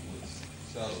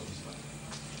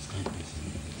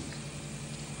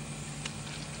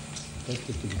 Let's take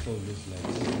it before this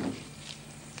light.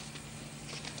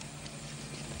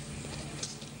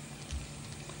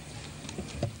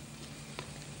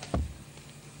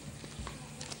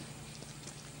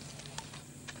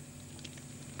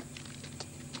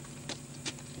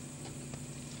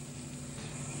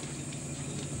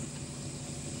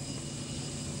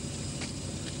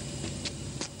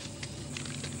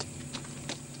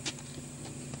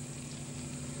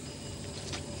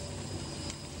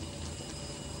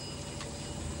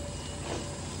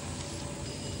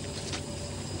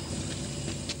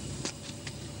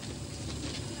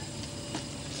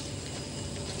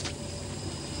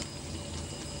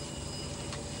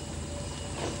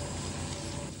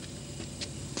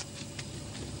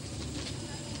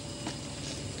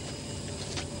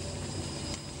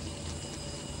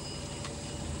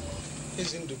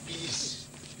 Ezindo, please.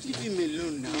 Leave him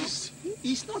alone now. Please.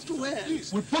 He's not well.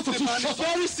 Please. Will both of you shut up?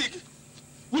 Very sick.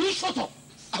 Will you shut up?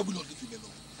 I will not leave him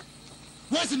alone.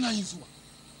 Where is it Nayi Zuma?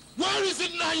 Where is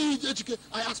it Nayi Edochie?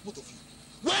 I ask both of you.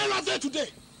 Where are they today?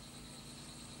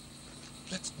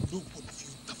 Let no one of you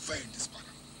interfere in this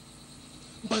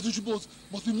matter. Edochie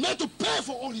must be made to pay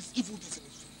for all his evil deeds in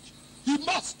his village. He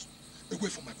must. Away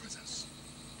from my presence.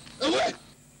 Away!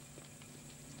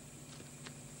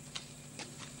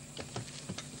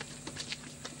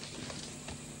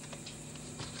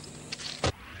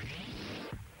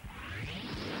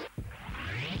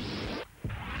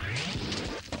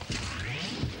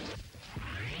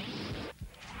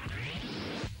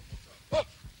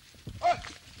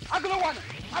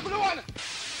 Agulawana!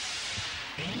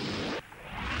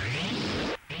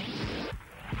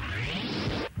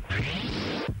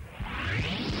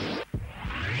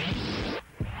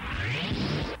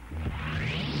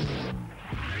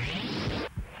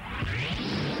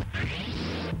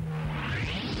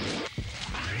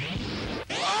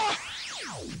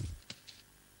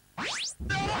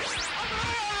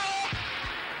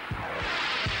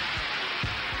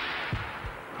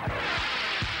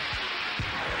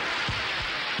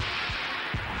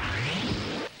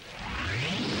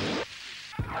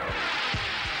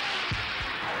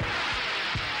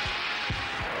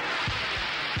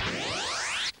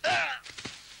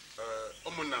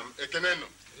 Ekenenu.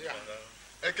 Yeah.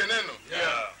 Ekenenu.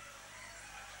 Yeah.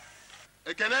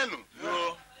 Ekenenu.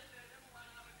 No.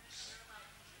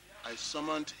 I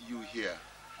summoned you here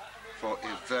for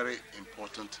a very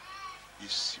important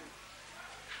issue.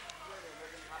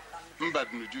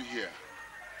 Mbadnuju here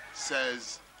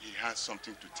says he has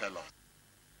something to tell us.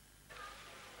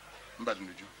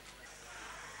 Mbadnuju.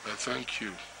 I thank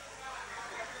you.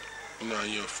 Now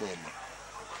your former.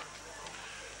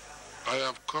 I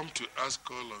have come to ask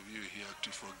all of you here to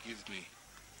forgive me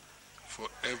for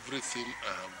everything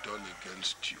I have done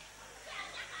against you.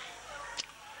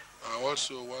 I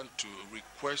also want to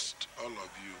request all of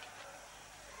you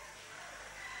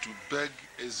to beg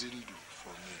Ezindu for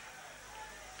me.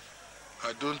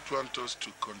 I don't want us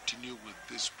to continue with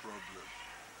this problem.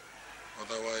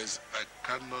 Otherwise, I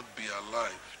cannot be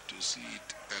alive to see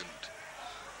it end.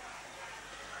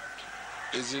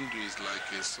 Ezindu is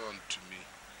like a son to me.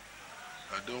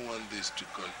 I don't want this to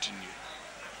continue.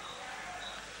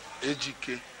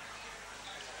 Ejike,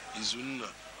 Izunna,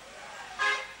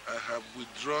 I have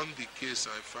withdrawn the case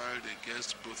I filed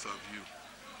against both of you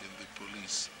in the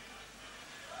police.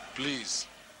 Please,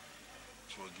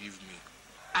 forgive me.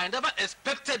 I never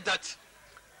expected that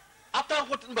after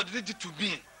what Mbadili did to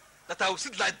me, that I would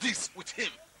sit like this with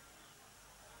him.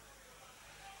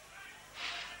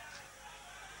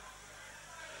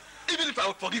 Even if I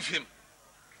would forgive him,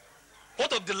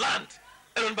 what of the land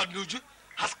Aaron Mbadili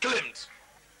has claimed?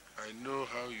 I know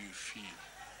how you feel,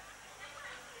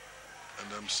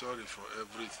 and I'm sorry for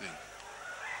everything.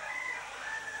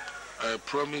 I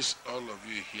promise all of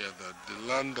you here that the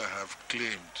land I have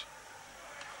claimed,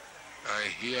 I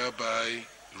hereby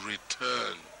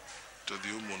return to the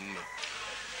Umunna.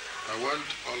 I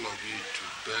want all of you to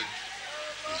beg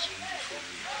Izundu for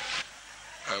me.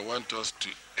 I want us to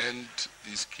end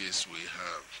this case we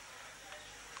have.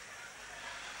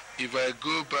 If I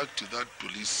go back to that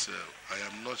police cell, I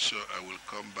am not sure I will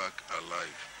come back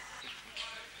alive.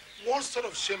 What sort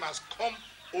of shame has come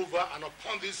over and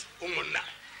upon this Umunna,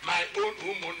 my own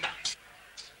Umunna?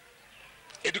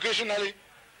 Educationally,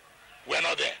 we're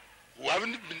not there. We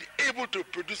haven't been able to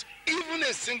produce even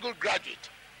a single graduate.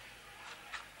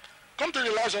 Come to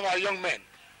the lives of our young men.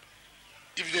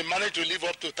 If they manage to live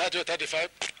up to 30 or 35,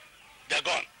 they're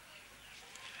gone.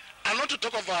 And not to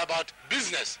talk about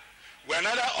business. We're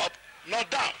neither up nor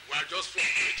down. We're just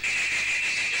frustrated.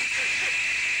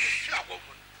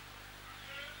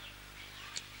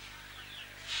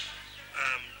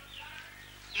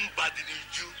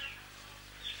 Mbadiniju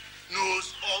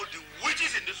knows all the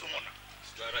witches in this woman.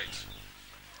 You are right.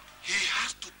 He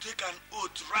has to take an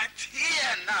oath right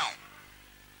here now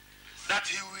that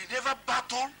he will never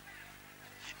battle,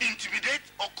 intimidate,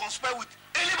 or conspire with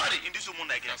anybody in this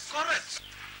woman again. That's correct.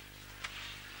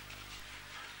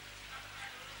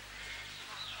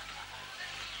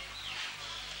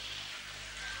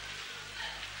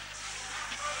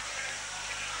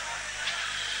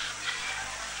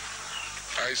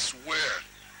 I swear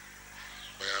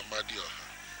by Amadioha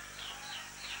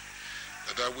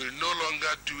that I will no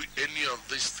longer do any of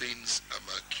these things I'm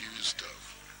accused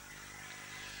of.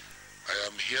 I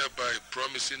am hereby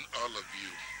promising all of you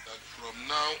that from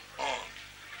now on,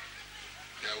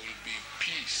 there will be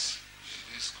peace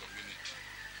in this community.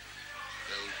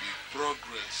 There will be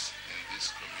progress in this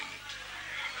community.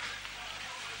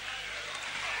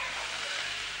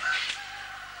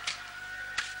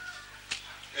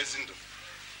 Ezindo,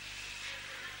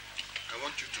 I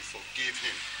want you to forgive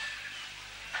him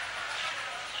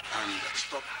and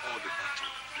stop all the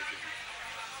battle with him.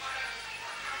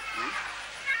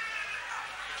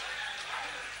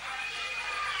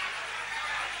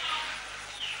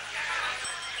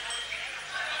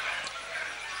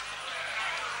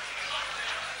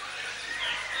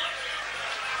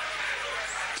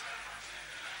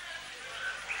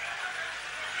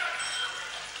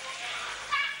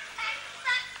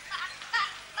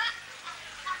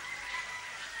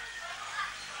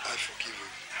 I forgive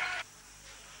him.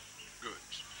 Good.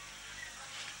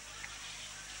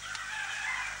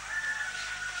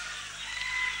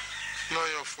 Now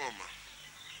your former,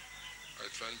 I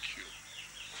thank you.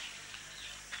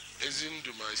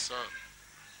 Ezindu, my son,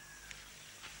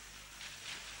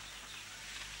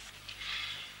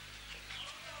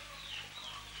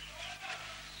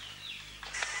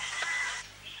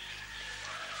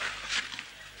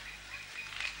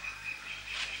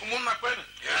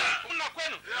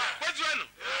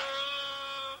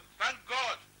 Thank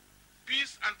God,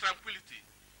 peace and tranquility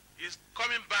is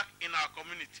coming back in our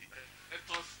community.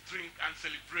 Let us drink and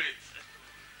celebrate.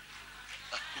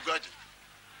 Ugaji,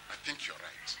 I think you're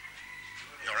right.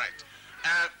 You're right.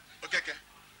 Okay.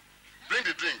 Bring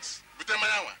the drinks. But the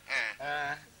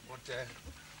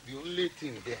only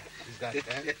thing there is that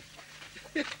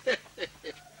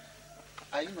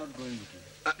Are you not going with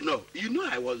me? No, you know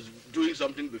I was doing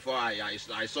something before I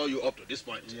saw you up to this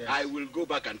point. Yes. I will go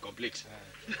back and complete.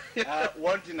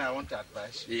 One thing I want to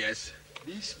advise you. Yes.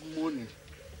 This money,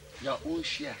 your own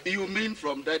share. You mean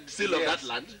from the sale of that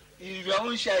land? Your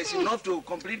own share is enough to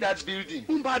complete that building.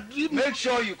 Make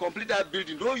sure you complete that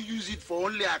building. Don't use it for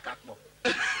only a kakpo.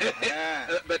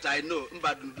 But I know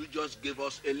Mbadundu just gave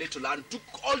us a little and took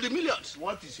all the millions.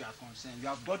 What is your concern? You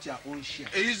have got your own share.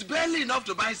 It's barely enough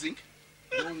to buy zinc.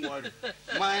 Don't worry.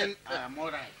 Mine, I am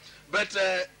all right. But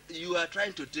you are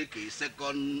trying to take a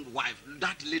second wife,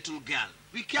 that little girl.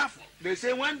 Be careful. They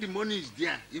say when the money is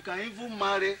there, you can even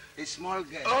marry a small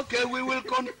girl. Okay, we will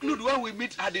conclude when we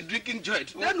meet at the drinking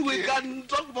joint. Okay. Then we can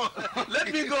talk more.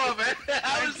 Let me go, man.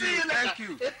 I will see you later. Thank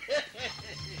you.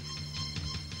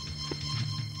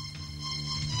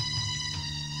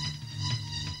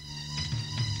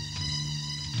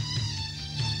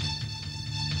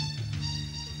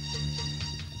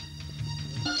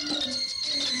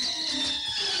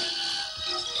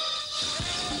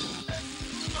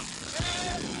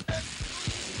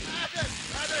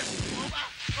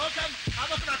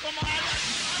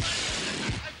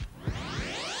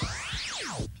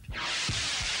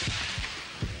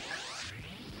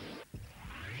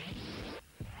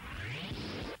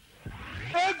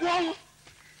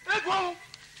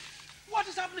 What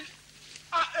is happening?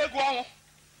 Egwon,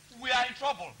 we are in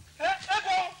trouble.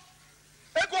 Egwon!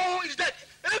 Egwon is dead.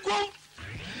 Egwon!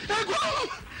 Egwon!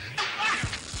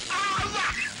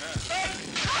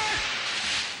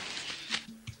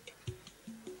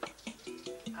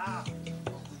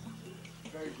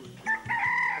 Very good.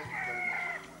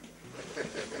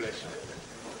 Bless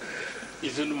you.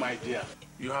 Isn't my dear,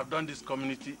 you have done this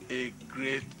community a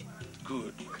great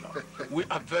good. We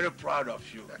are very proud of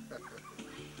you.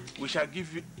 We shall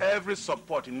give you every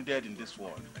support needed in this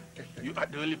world. You are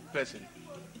the only person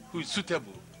who is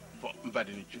suitable for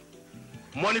Mbadiniju.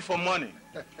 Money for money,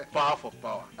 power for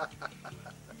power.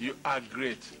 You are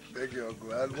great. Thank you,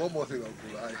 Uncle. And one more thing,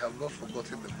 Uncle. I have not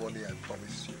forgotten the money I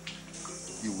promised you.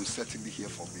 You will certainly hear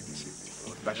from me this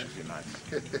evening. That should be nice.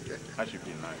 That should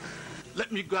be nice. Let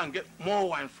me go and get more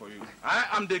wine for you. I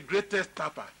am the greatest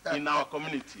tapper in our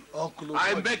community. Uncle,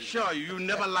 I make sure you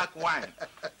never lack wine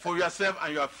for yourself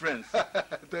and your friends.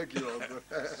 Thank you, Uncle.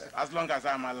 As long as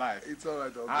I'm alive. It's all right,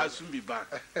 Uncle. I'll soon be back.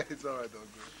 It's all right, Uncle.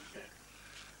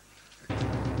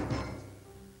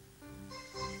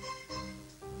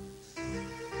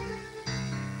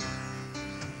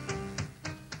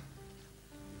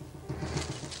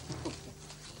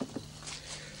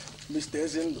 Mr.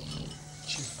 Ezenlo.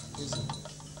 Chief Ezenlo.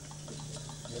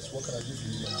 Yes, what can I give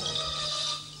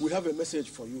you? We have a message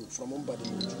for you from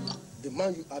Mbadiniju, the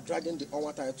man you are dragging the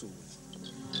Onwa title with.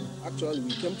 Actually,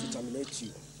 we came to terminate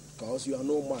you because you are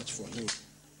no match for him.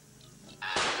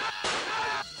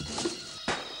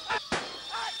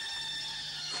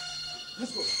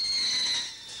 Let's go.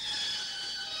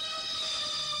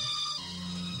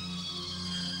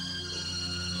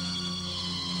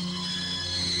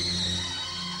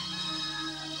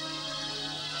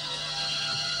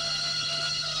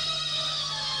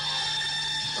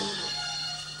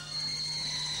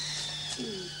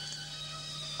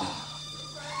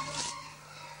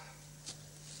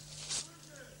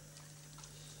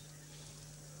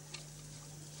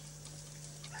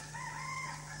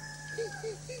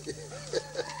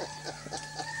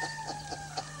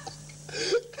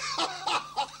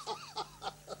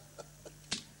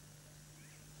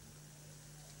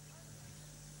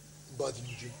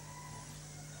 Mbadiniju,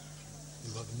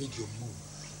 you have made your move.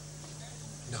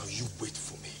 Now you wait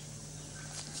for me.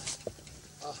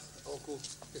 Uncle.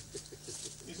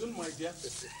 Isn't my dear?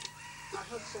 I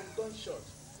heard some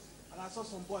gunshots and I saw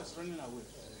some boys running away.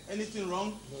 Anything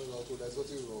wrong? No, Uncle, there's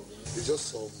nothing wrong. It's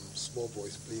just some small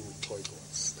boys playing with toy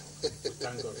guns.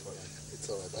 Thank God for that. It's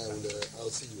all right. I'll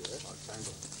see you. Oh, thank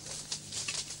God.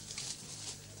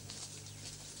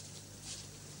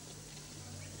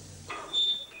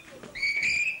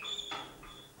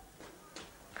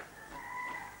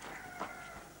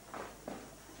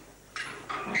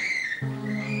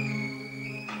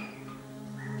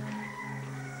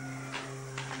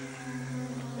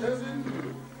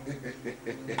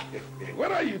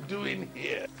 What are you doing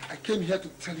here? I came here to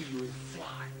tell you you're a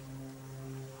fly.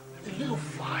 A little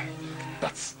fly.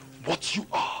 That's what you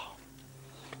are.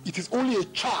 It is only a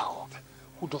child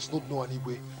who does not know any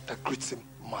way that greets him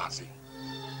Mazi.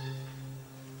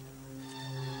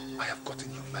 I have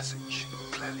gotten your message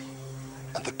clearly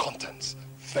and the contents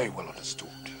very well understood.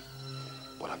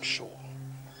 But I'm sure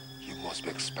you must be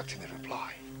expecting a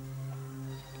reply.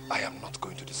 I am not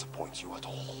going to disappoint you at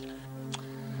all.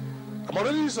 I'm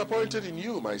already disappointed in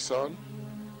you, my son.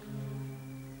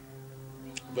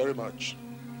 very much.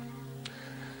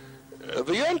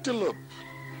 The antelope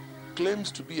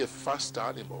claims to be a fast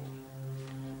animal,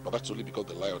 but that's only because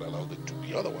the lion allowed it to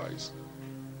be. Otherwise,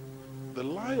 the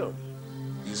lion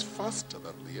is faster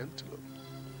than the antelope.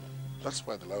 That's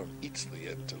why the lion eats the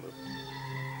antelope,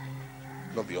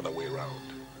 not the other way around.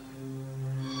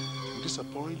 You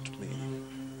disappoint me.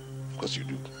 Of course you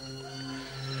do.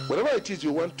 Wherever it is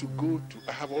you want to go to,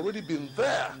 I have already been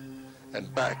there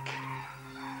and back,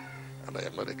 and I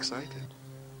am not excited.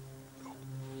 No,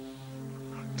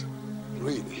 not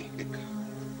really.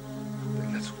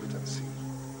 Then let's wait and see.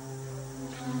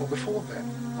 But before then,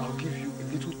 I'll give you a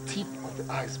little tip of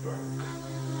the iceberg.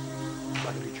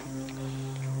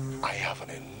 I have an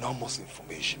enormous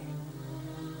information.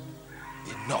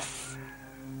 Enough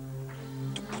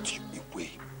to put you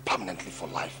away permanently for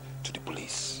life to the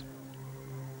police.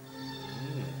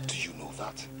 Do you know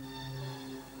that?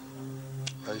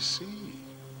 I see.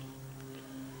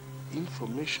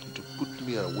 Information to put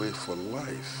me away for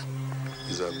life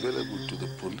is available to the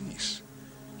police.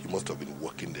 You must have been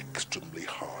working extremely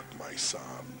hard, my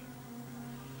son.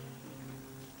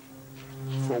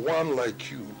 For one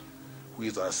like you, who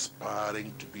is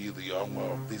aspiring to be the owner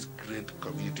of this great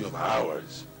community of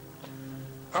ours,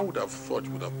 I would have thought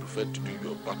you would have preferred to do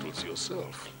your battles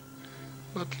yourself,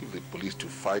 not leave the police to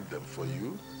fight them for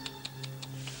you.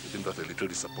 Isn't that a little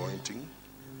disappointing?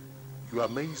 You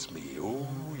amaze me. Oh,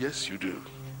 yes, you do.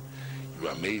 You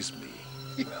amaze me.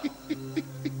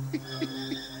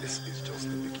 This is just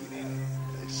the beginning.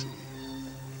 I see.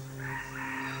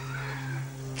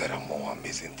 There are more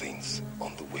amazing things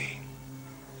on the way.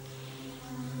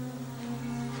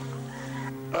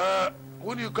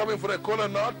 When you coming for a cola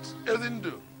nut,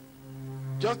 Ezindu?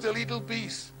 Just a little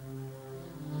piece.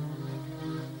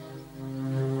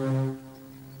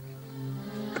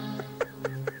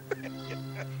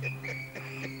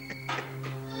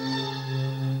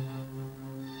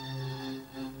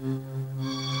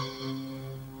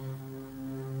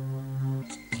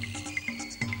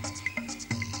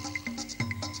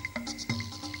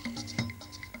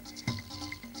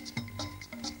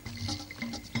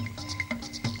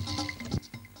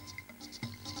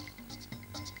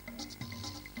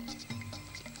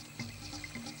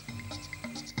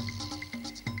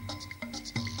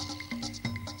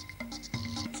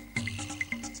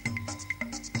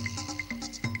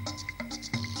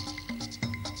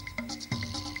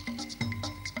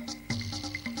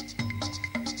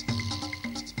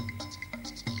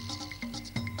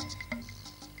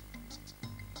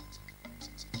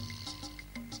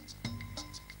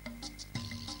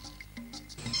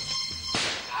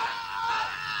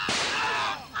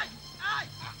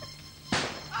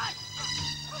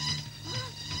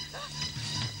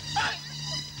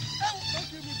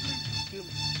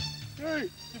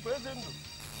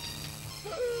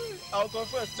 I'll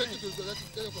confess. Take it to the let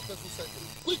your confess inside.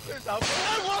 Quick, please, I'll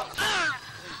confess.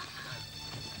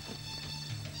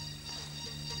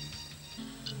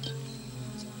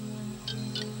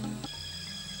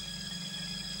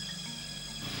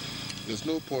 There's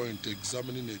no point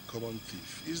examining a common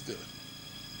thief, is there?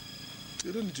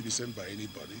 They don't need to be sent by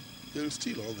anybody. They'll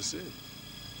steal all the same.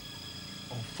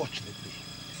 Unfortunately,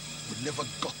 we never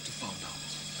got to find out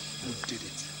who did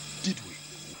it, did we?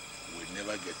 We'll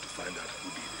never get to find out who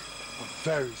did it. But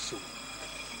very soon.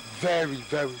 Very,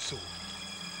 very soon.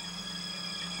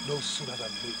 No sooner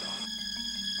than later.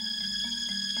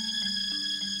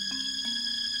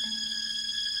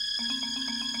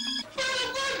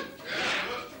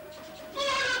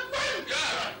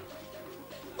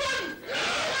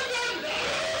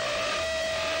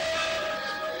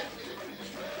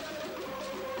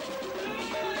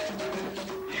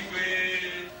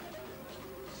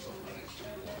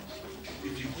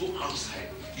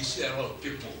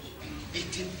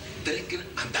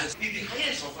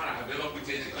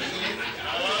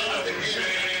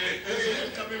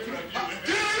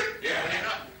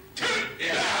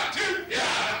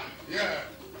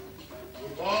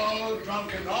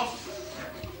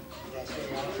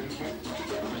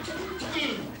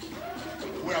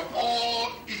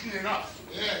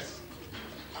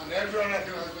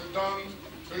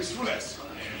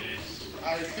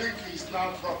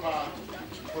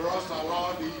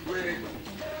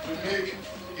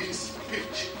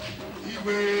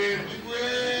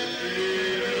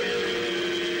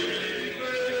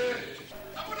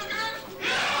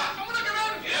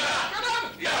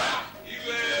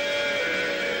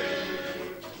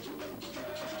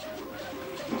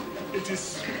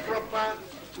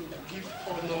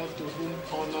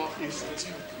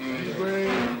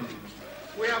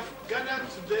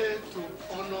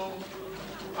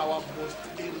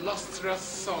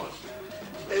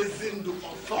 Ezindo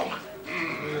Ofoma.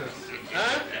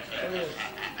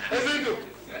 Ezindo,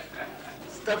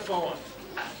 step forward.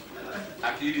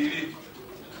 Akiri.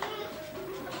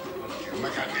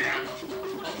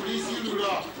 Please, you do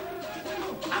not.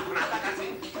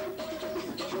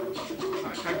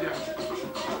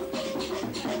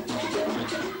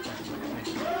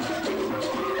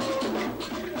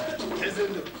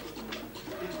 Ezindo,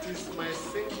 it is my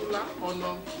singular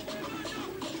honor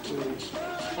to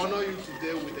honor you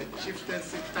today with a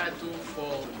chieftaincy title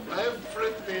for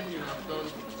everything you have done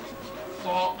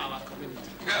for our community.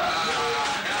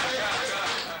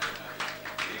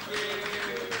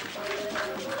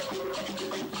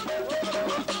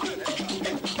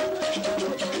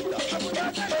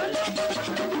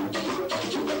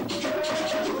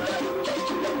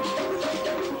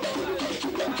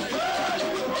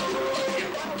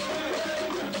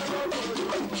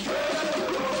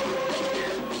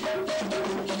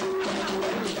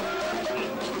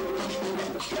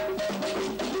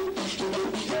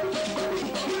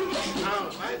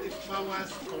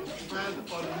 Powers conferred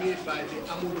on me by the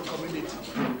Amudo community,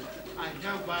 I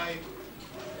hereby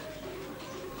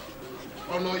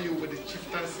honor you with the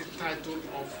chieftaincy title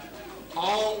of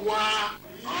Owa.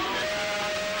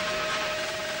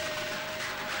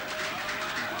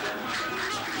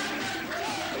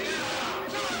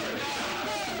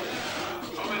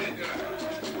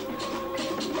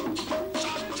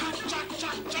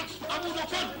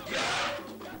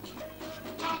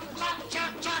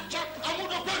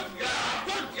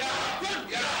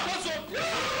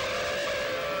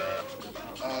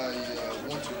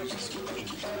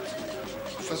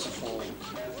 First of all,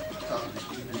 thank the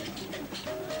community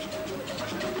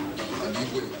and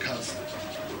Igbo Council,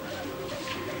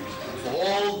 and for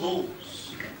all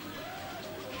those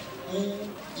who,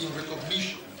 in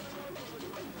recognition,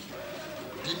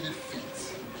 deem it fit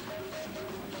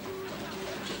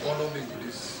to honor me with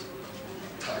this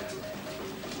title.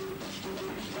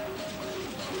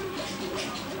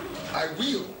 I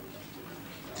will,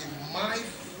 in my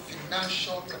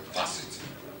financial capacity,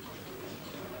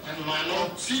 and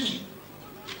continue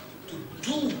to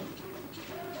do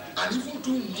and even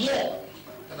do more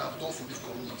than I've done for this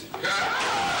community.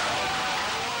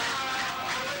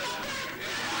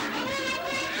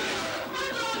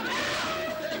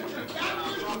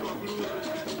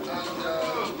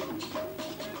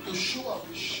 And to show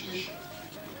appreciation,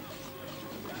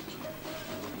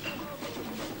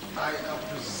 I am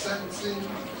presenting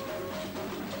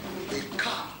a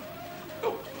car,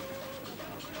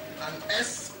 an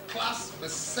S-Class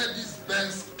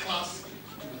Mercedes-Benz class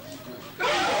to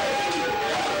the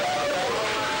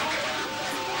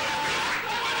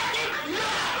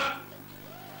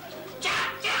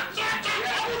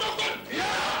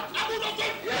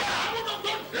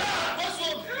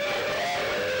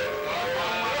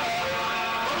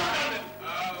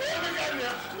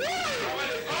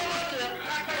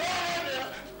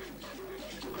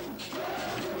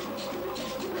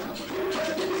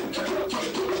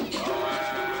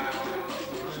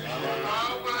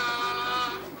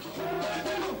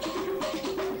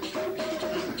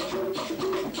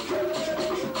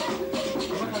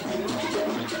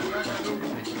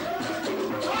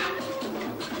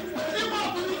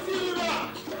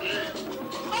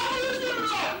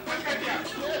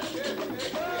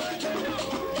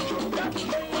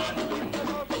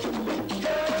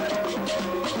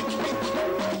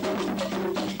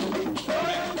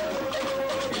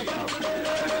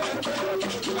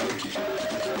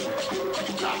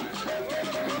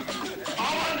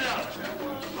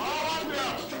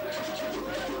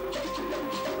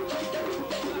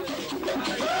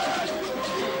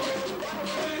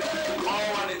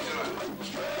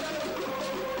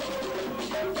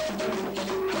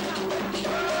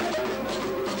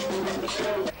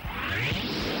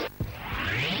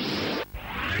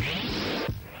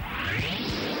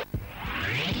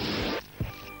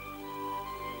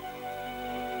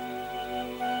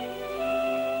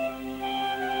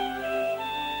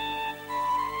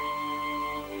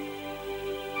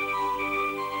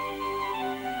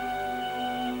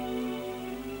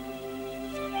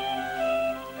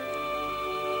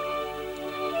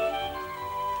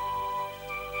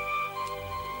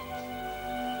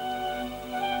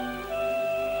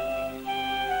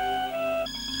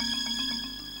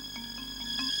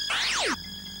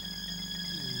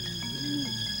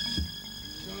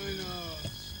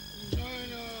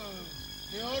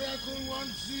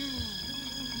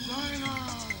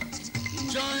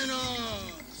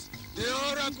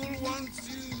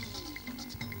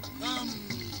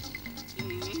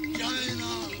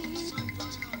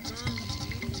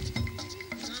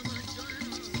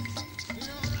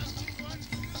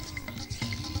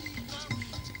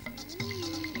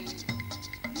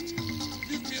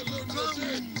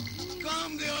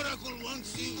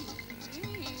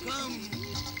Come.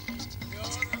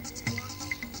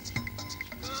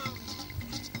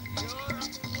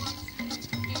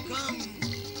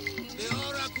 The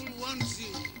oracle wants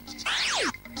you.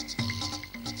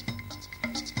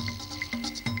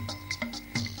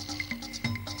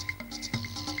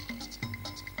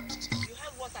 You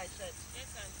heard what I said? Yes,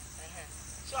 sir.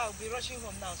 So I'll be rushing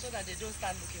home now so that they don't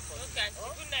start looking for me. Okay,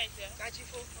 good night, yeah.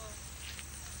 Kachifo.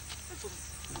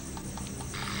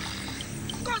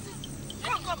 Come.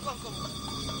 Come.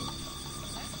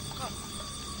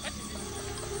 What is it?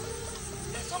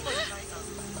 There's somebody right now.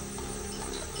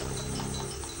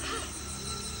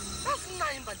 That's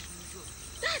Nine Badinujo.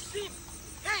 That's him.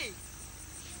 Hey.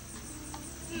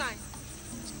 Nine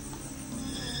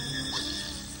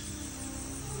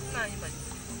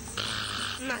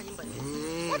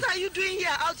Badinujo. What are you doing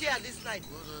here, out here at this night?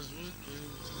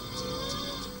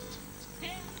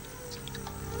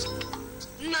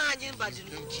 Nine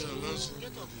Badinujo.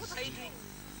 Get up. What are you doing?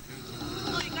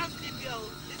 No, you can't sleep here.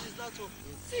 This is not home.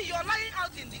 See, you're lying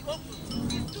out in the open.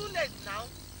 It's too late now.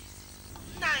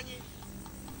 Nine.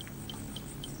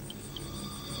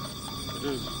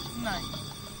 Nine.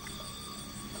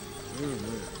 I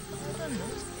don't know.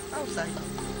 Outside.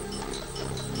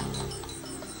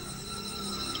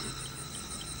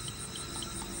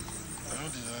 How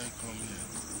did I come here?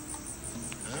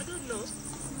 Huh? I don't know.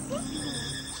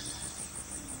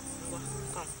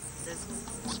 Come, let's go.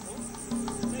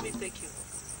 Let me take you.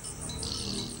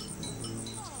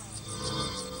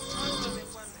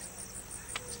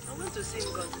 I want to see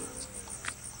God.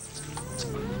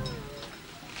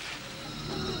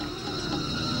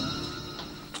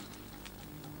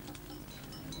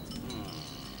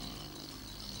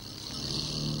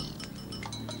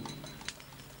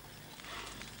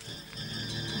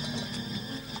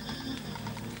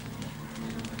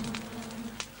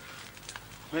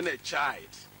 When a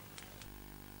child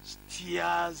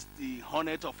steers the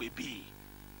hornet of a bee,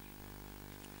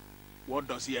 what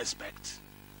does he expect?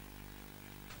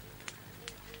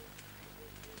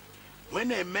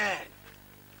 When a man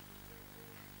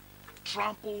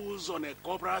tramples on a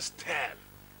cobra's tail,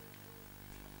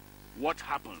 what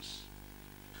happens?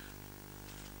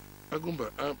 Agumba,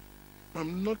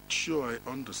 I'm not sure I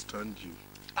understand you.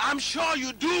 I'm sure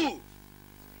you do.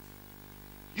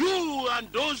 You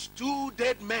and those two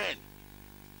dead men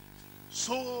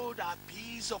sold a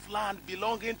piece of land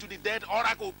belonging to the dead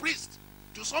oracle priest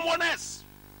to someone else.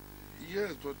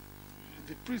 Yes, but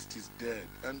the priest is dead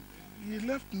and he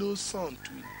left no son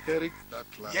to inherit that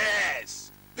land.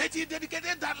 Yes, but he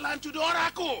dedicated that land to the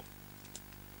oracle.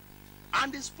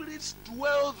 And the spirits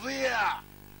dwell there.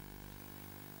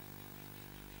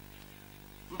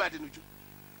 Mbadinuju,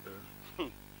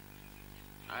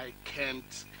 I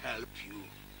can't help you.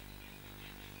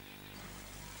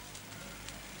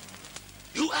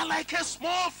 You are like a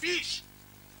small fish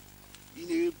in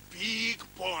a big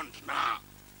pond now.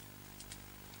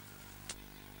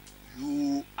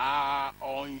 You are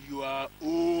on your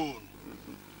own.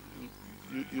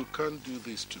 You can't do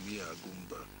this to me,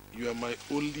 Agumba. You are my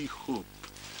only hope.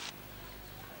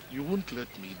 You won't let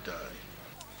me die.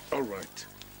 All right.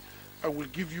 I will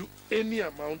give you any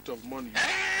amount of money.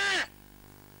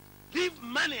 Leave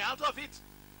money out of it.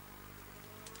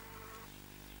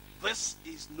 This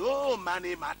is no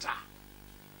money matter.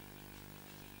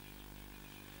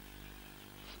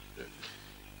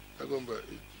 Agumba,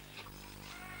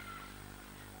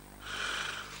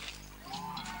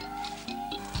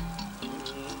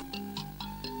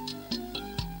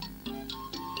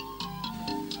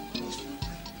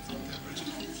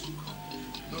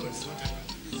 no, it's not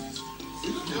happening.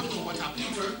 You don't know what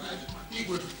happened.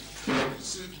 Igwe,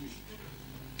 save me.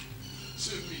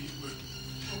 Save me, Igwe.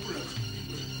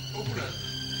 Open up.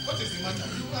 What is the matter?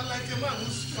 You are like a man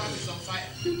whose farm is on fire.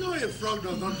 You know a frog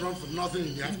does not run for nothing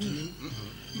in the afternoon.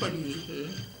 But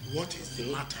what is the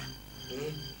matter?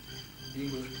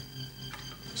 Igwe,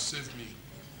 save me.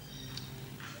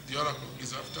 The oracle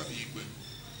is after me, Igwe.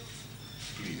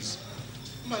 Please.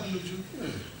 Madluju,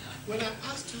 when I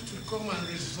asked you to come and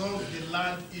resolve the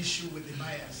land issue with the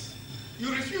buyers,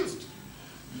 you refused.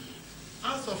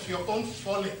 Out of your own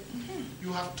folly,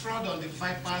 you have trod on the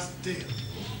viper's tail.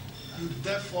 You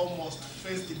therefore must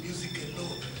face the music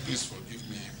alone. Please forgive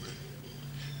me, Igwe.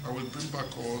 I will bring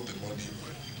back all the money,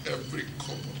 Igwe. Every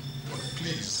copper. But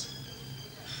please,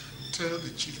 tell the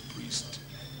chief priest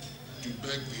to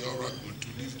beg the oracle to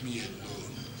leave me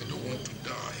alone. I don't want to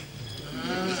die.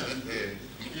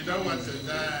 You don't want to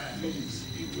die. Please,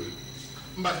 Igwe.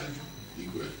 Mbadluju,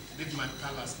 Igwe, leave my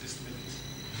palace this minute.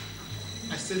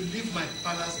 I said leave my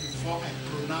palace before I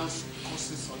pronounce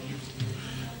curses on you.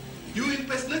 You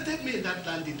impersonated me in that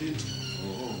land, didn't you?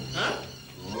 Huh?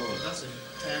 That's an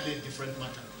entirely different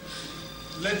matter.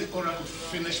 Let the oracle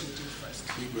finish with you first.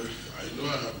 Igwe, I know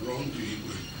I have wronged you,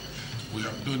 Igwe. We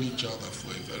have known each other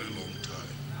for a very long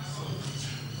time.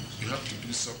 You have to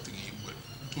do something, Igwe.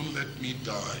 Don't let me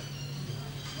die.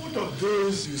 What of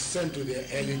those you sent to their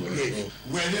early grave?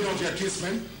 Were they not your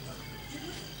kinsmen?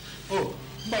 Oh,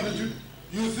 but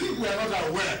you think we are not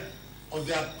aware of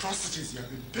the atrocities you have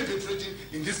been perpetrating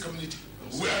in this community?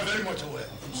 We are very much aware.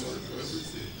 I'm sorry for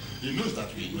everything. He knows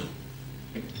that we know.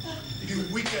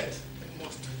 The wicked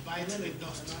must bite the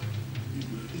dust.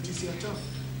 It is your turn.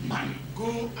 Man,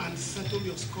 go and settle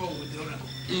your score with the oracle.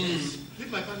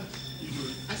 Leave my palace.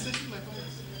 I said leave my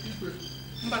palace.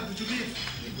 But did you leave?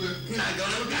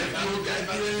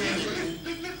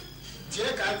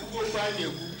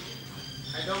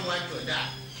 I don't want to die.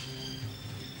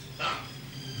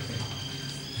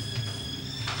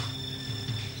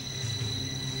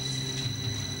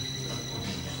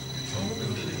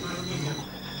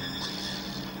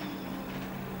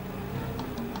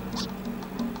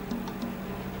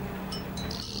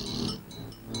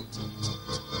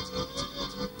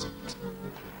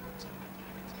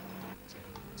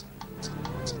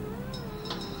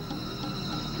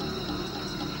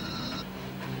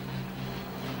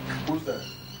 Who's there?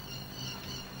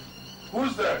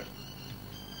 Who's there?